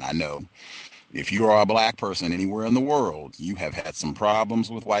job. And I know if you are a black person anywhere in the world, you have had some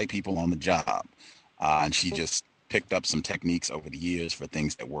problems with white people on the job. And she just picked up some techniques over the years for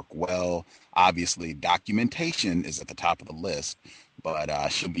things that work well. Obviously, documentation is at the top of the list, but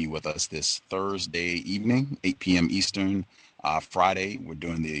she'll be with us this Thursday evening, 8 p.m. Eastern. Friday, we're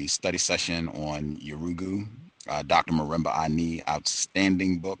doing the study session on Yurugu. Dr. Marimba Ani,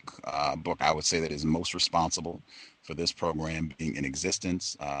 outstanding book I would say that is most responsible for this program being in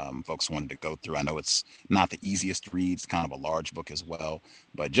existence. Folks wanted to go through. I know it's not the easiest read. It's kind of a large book as well,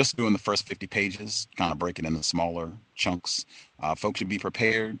 but just doing the first 50 pages, kind of break it into smaller chunks. Folks should be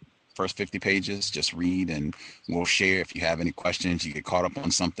prepared. First 50 pages, just read, and we'll share. If you have any questions, you get caught up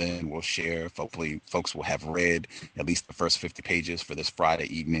on something, we'll share. Hopefully folks will have read at least the first 50 pages for this Friday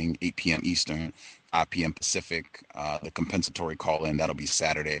evening, 8 p.m. Eastern, 5 p.m. Pacific. The compensatory call-in, that'll be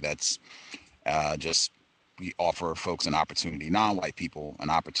Saturday. That's just we offer folks an opportunity, non-white people, an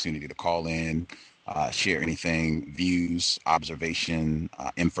opportunity to call in, share anything, views, observation,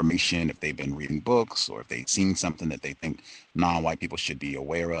 information, if they've been reading books or if they've seen something that they think non-white people should be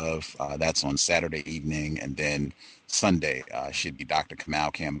aware of. That's on Saturday evening, and then Sunday should be Dr.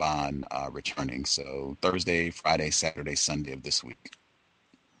 Kamal Kamban returning. So Thursday, Friday, Saturday, Sunday of this week.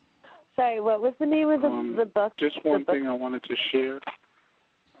 Sorry, what was the name of the book? Just one thing I wanted to share.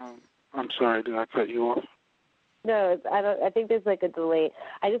 I'm sorry, did I cut you off? No, I think there's like a delay.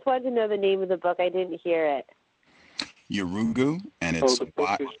 I just wanted to know the name of the book. I didn't hear it. Yurugu, and it's the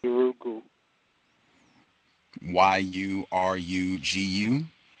book is Yurugu. Yurugu,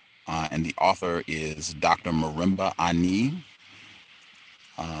 and the author is Dr. Marimba Ani.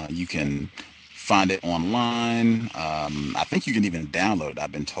 You can find it online. I think you can even download it.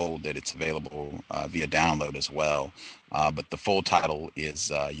 I've been told that it's available via download as well. But the full title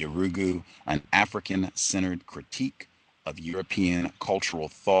is Yurugu, an African-centered critique of European cultural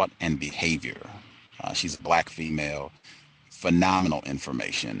thought and behavior. She's a black female. Phenomenal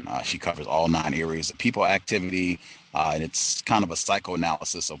information. She covers all 9 areas of people activity, and it's kind of a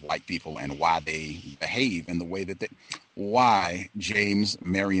psychoanalysis of white people and why they behave in the way that they, why James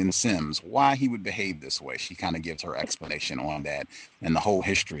Marion Sims, why he would behave this way. She kind of gives her explanation on that and the whole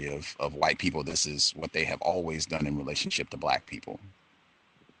history of white people. This is what they have always done in relationship to black people.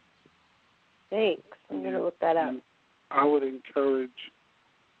 Thanks. I'm going to look that up. I would encourage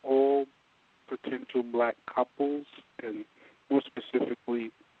all potential black couples, and more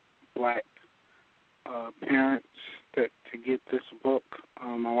specifically black parents, to get this book.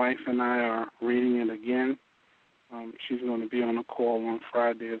 My wife and I are reading it again. She's going to be on a call on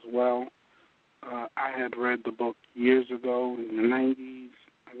Friday as well. I had read the book years ago in the 90s.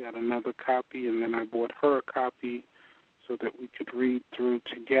 I got another copy, and then I bought her a copy so that we could read through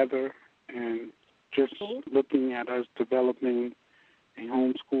together. And just looking at us developing a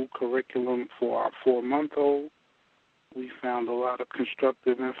homeschool curriculum for our 4-month-old, we found a lot of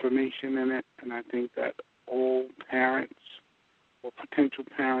constructive information in it, and I think that all parents or potential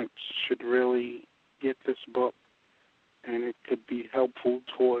parents should really get this book, and it could be helpful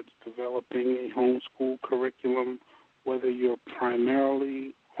towards developing a homeschool curriculum, whether you're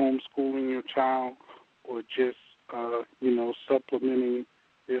primarily homeschooling your child or just, supplementing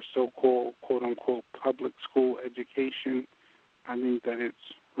their so-called, quote-unquote, public school education. I think that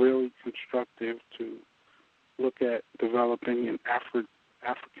it's really constructive to look at developing an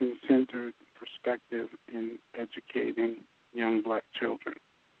African-centered perspective in educating young black children.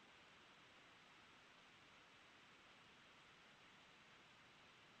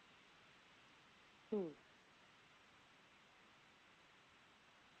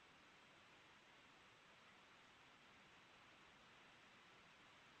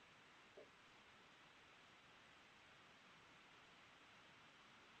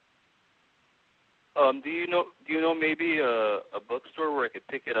 Do you know maybe a bookstore where I could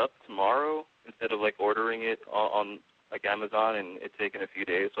pick it up tomorrow instead of like ordering it on like Amazon and it taking a few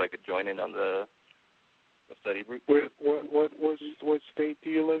days so I could join in on the study group? What state do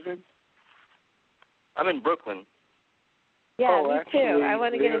you live in? I'm in Brooklyn. Yeah, me actually, too. I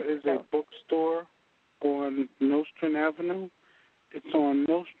want to get There is a bookstore on Nostrand Avenue. It's on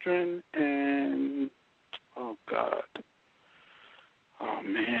Nostrand and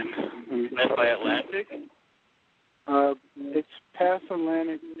That's by Atlantic? It's past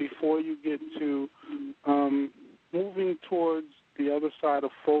Atlantic before you get to moving towards the other side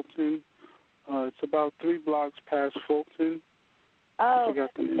of Fulton. It's about 3 blocks past Fulton. I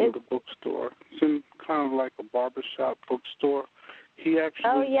forgot the name of the bookstore. It's in kind of like a barbershop bookstore. He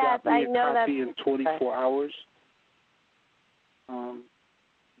actually got me a copy in 24 hours.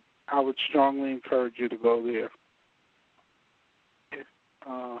 I would strongly encourage you to go there.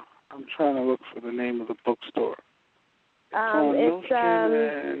 I'm trying to look for the name of the bookstore. I know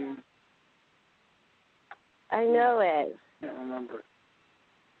it. I can't remember it.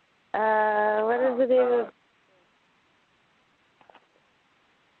 What is the name of?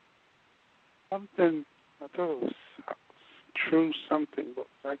 Something, I thought it was True something, but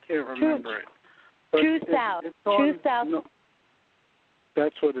I can't remember it. But True South. True South. No,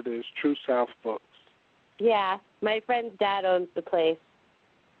 that's what it is, True South Books. Yeah, my friend's dad owns the place.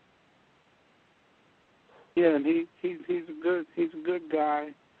 Yeah, and he's a good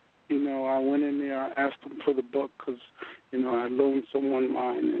guy. You know, I went in there, I asked him for the book because, I loaned someone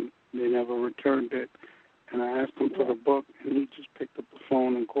mine and they never returned it. And I asked him for the book, and he just picked up the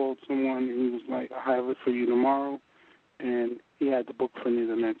phone and called someone, and he was like, "I have it for you tomorrow." And he had the book for me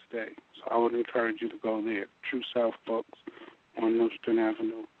the next day. So I would encourage you to go there, True South Books on Nostrand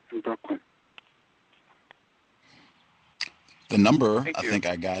Avenue in Brooklyn. The number, I think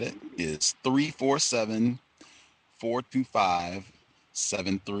I got it, is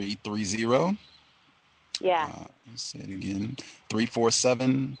 347-425-7330. Yeah. Let's say it again.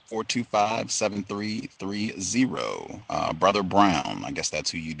 347-425-7330. Brother Brown, I guess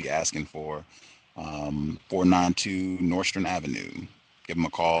that's who you'd be asking for. 492 Nordstrom Avenue. Give him a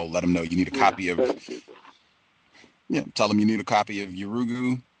call. Let him know you need a copy of. Yeah, tell him you need a copy of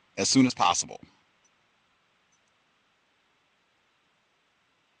Urugu as soon as possible.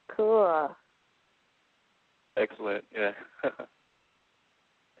 Cool. Excellent. Yeah.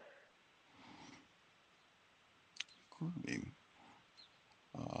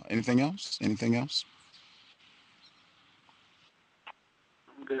 Anything else? Anything else?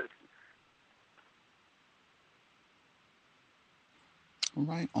 I'm good.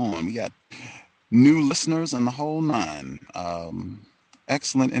 Right on. We got new listeners and the whole nine.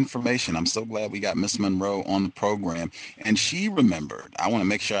 Excellent information. I'm so glad we got Miss Monroe on the program. And she remembered. I want to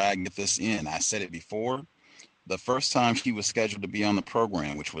make sure I get this in. I said it before. The first time she was scheduled to be on the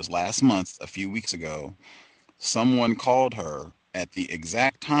program, which was last month, a few weeks ago, someone called her at the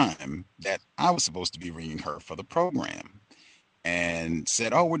exact time that I was supposed to be ringing her for the program and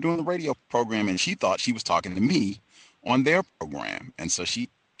said, oh, we're doing the radio program. And she thought she was talking to me on their program. And so she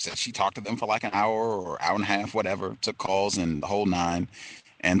said she talked to them for like an hour or hour and a half, whatever, took calls and the whole nine,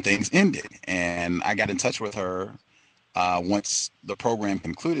 and things ended. And I got in touch with her once the program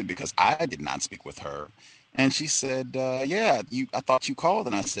concluded because I did not speak with her. And she said, yeah, I thought you called.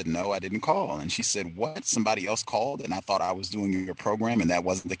 And I said, no, I didn't call. And she said, what? Somebody else called and I thought I was doing your program and that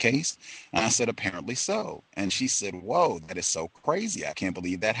wasn't the case? And I said, apparently so. And she said, whoa, that is so crazy. I can't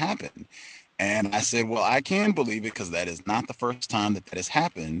believe that happened. And I said, well, I can believe it because that is not the first time that has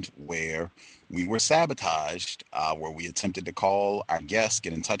happened where we were sabotaged, where we attempted to call our guests,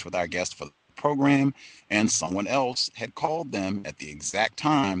 get in touch with our guests for the program, and someone else had called them at the exact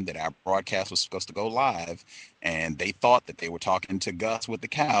time that our broadcast was supposed to go live, and they thought that they were talking to Gus with the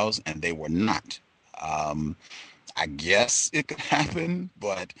cows, and they were not. I guess it could happen,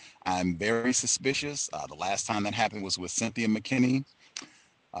 but I'm very suspicious. The last time that happened was with Cynthia McKinney.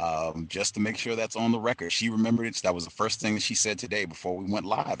 Just to make sure that's on the record. She remembered it. That was the first thing that she said today before we went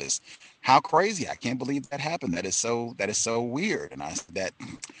live is how crazy. I can't believe that happened. That is so weird. And I said that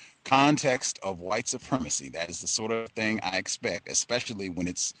context of white supremacy, that is the sort of thing I expect, especially when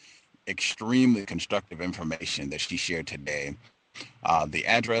it's extremely constructive information that she shared today. The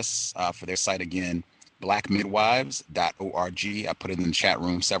address for their site again, blackmidwives.org. I put it in the chat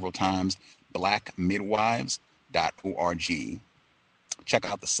room several times, blackmidwives.org. Check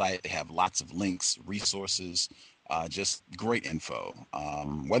out the site. They have lots of links, resources, just great info.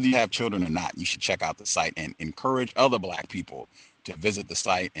 Whether you have children or not, you should check out the site and encourage other Black people to visit the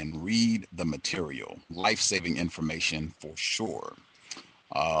site and read the material. Life-saving information for sure.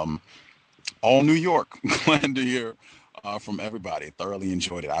 All New York. Glad to hear from everybody. Thoroughly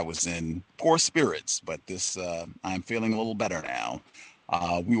enjoyed it. I was in poor spirits, but I'm feeling a little better now.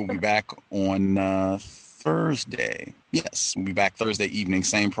 We will be back on Thursday. Yes, we'll be back Thursday evening,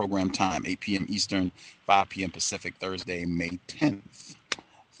 same program time, 8 p.m. Eastern, 5 p.m. Pacific, Thursday, May 10th.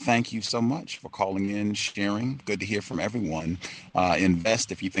 Thank you so much for calling in, sharing. Good to hear from everyone.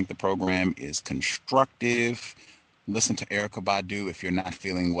 Invest if you think the program is constructive. Listen to Erykah Badu if you're not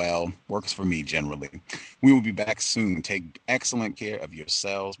feeling well. Works for me generally. We will be back soon. Take excellent care of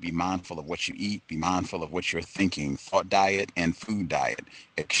yourselves. Be mindful of what you eat. Be mindful of what you're thinking. Thought diet and food diet,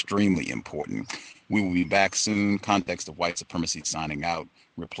 extremely important. We will be back soon. Context of White Supremacy signing out.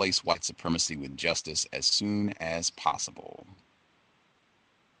 Replace white supremacy with justice as soon as possible.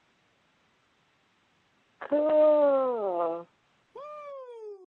 Cool.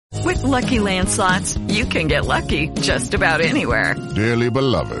 With Lucky Land Slots, you can get lucky just about anywhere. Dearly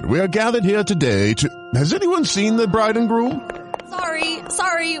beloved, we are gathered here today to... Has anyone seen the bride and groom?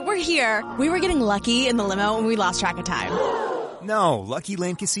 Sorry, we're here. We were getting lucky in the limo and we lost track of time. No, Lucky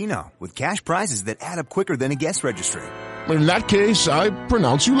Land Casino, with cash prizes that add up quicker than a guest registry. In that case, I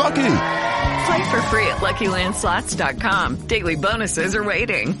pronounce you lucky. Play for free at LuckyLandSlots.com. Daily bonuses are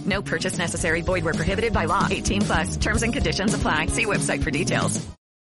waiting. No purchase necessary. Void where prohibited by law. 18+. Terms and conditions apply. See website for details.